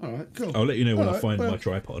 All right, cool. I'll let you know when All I right, find well. my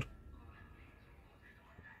tripod.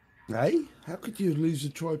 Hey, how could you lose a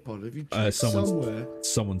tripod? Have you checked somewhere?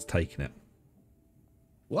 Someone's taken it.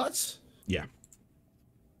 What? Yeah.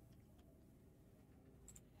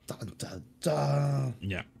 Dun, dun, dun.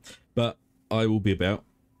 Yeah. But I will be about.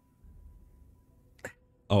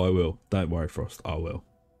 Oh, I will. Don't worry, Frost. I will.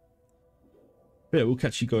 Yeah, we'll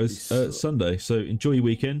catch you guys Sunday. So enjoy your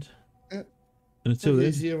weekend. Yeah. And until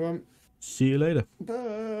then, See you, see you later.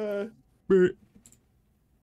 Bye. Bye.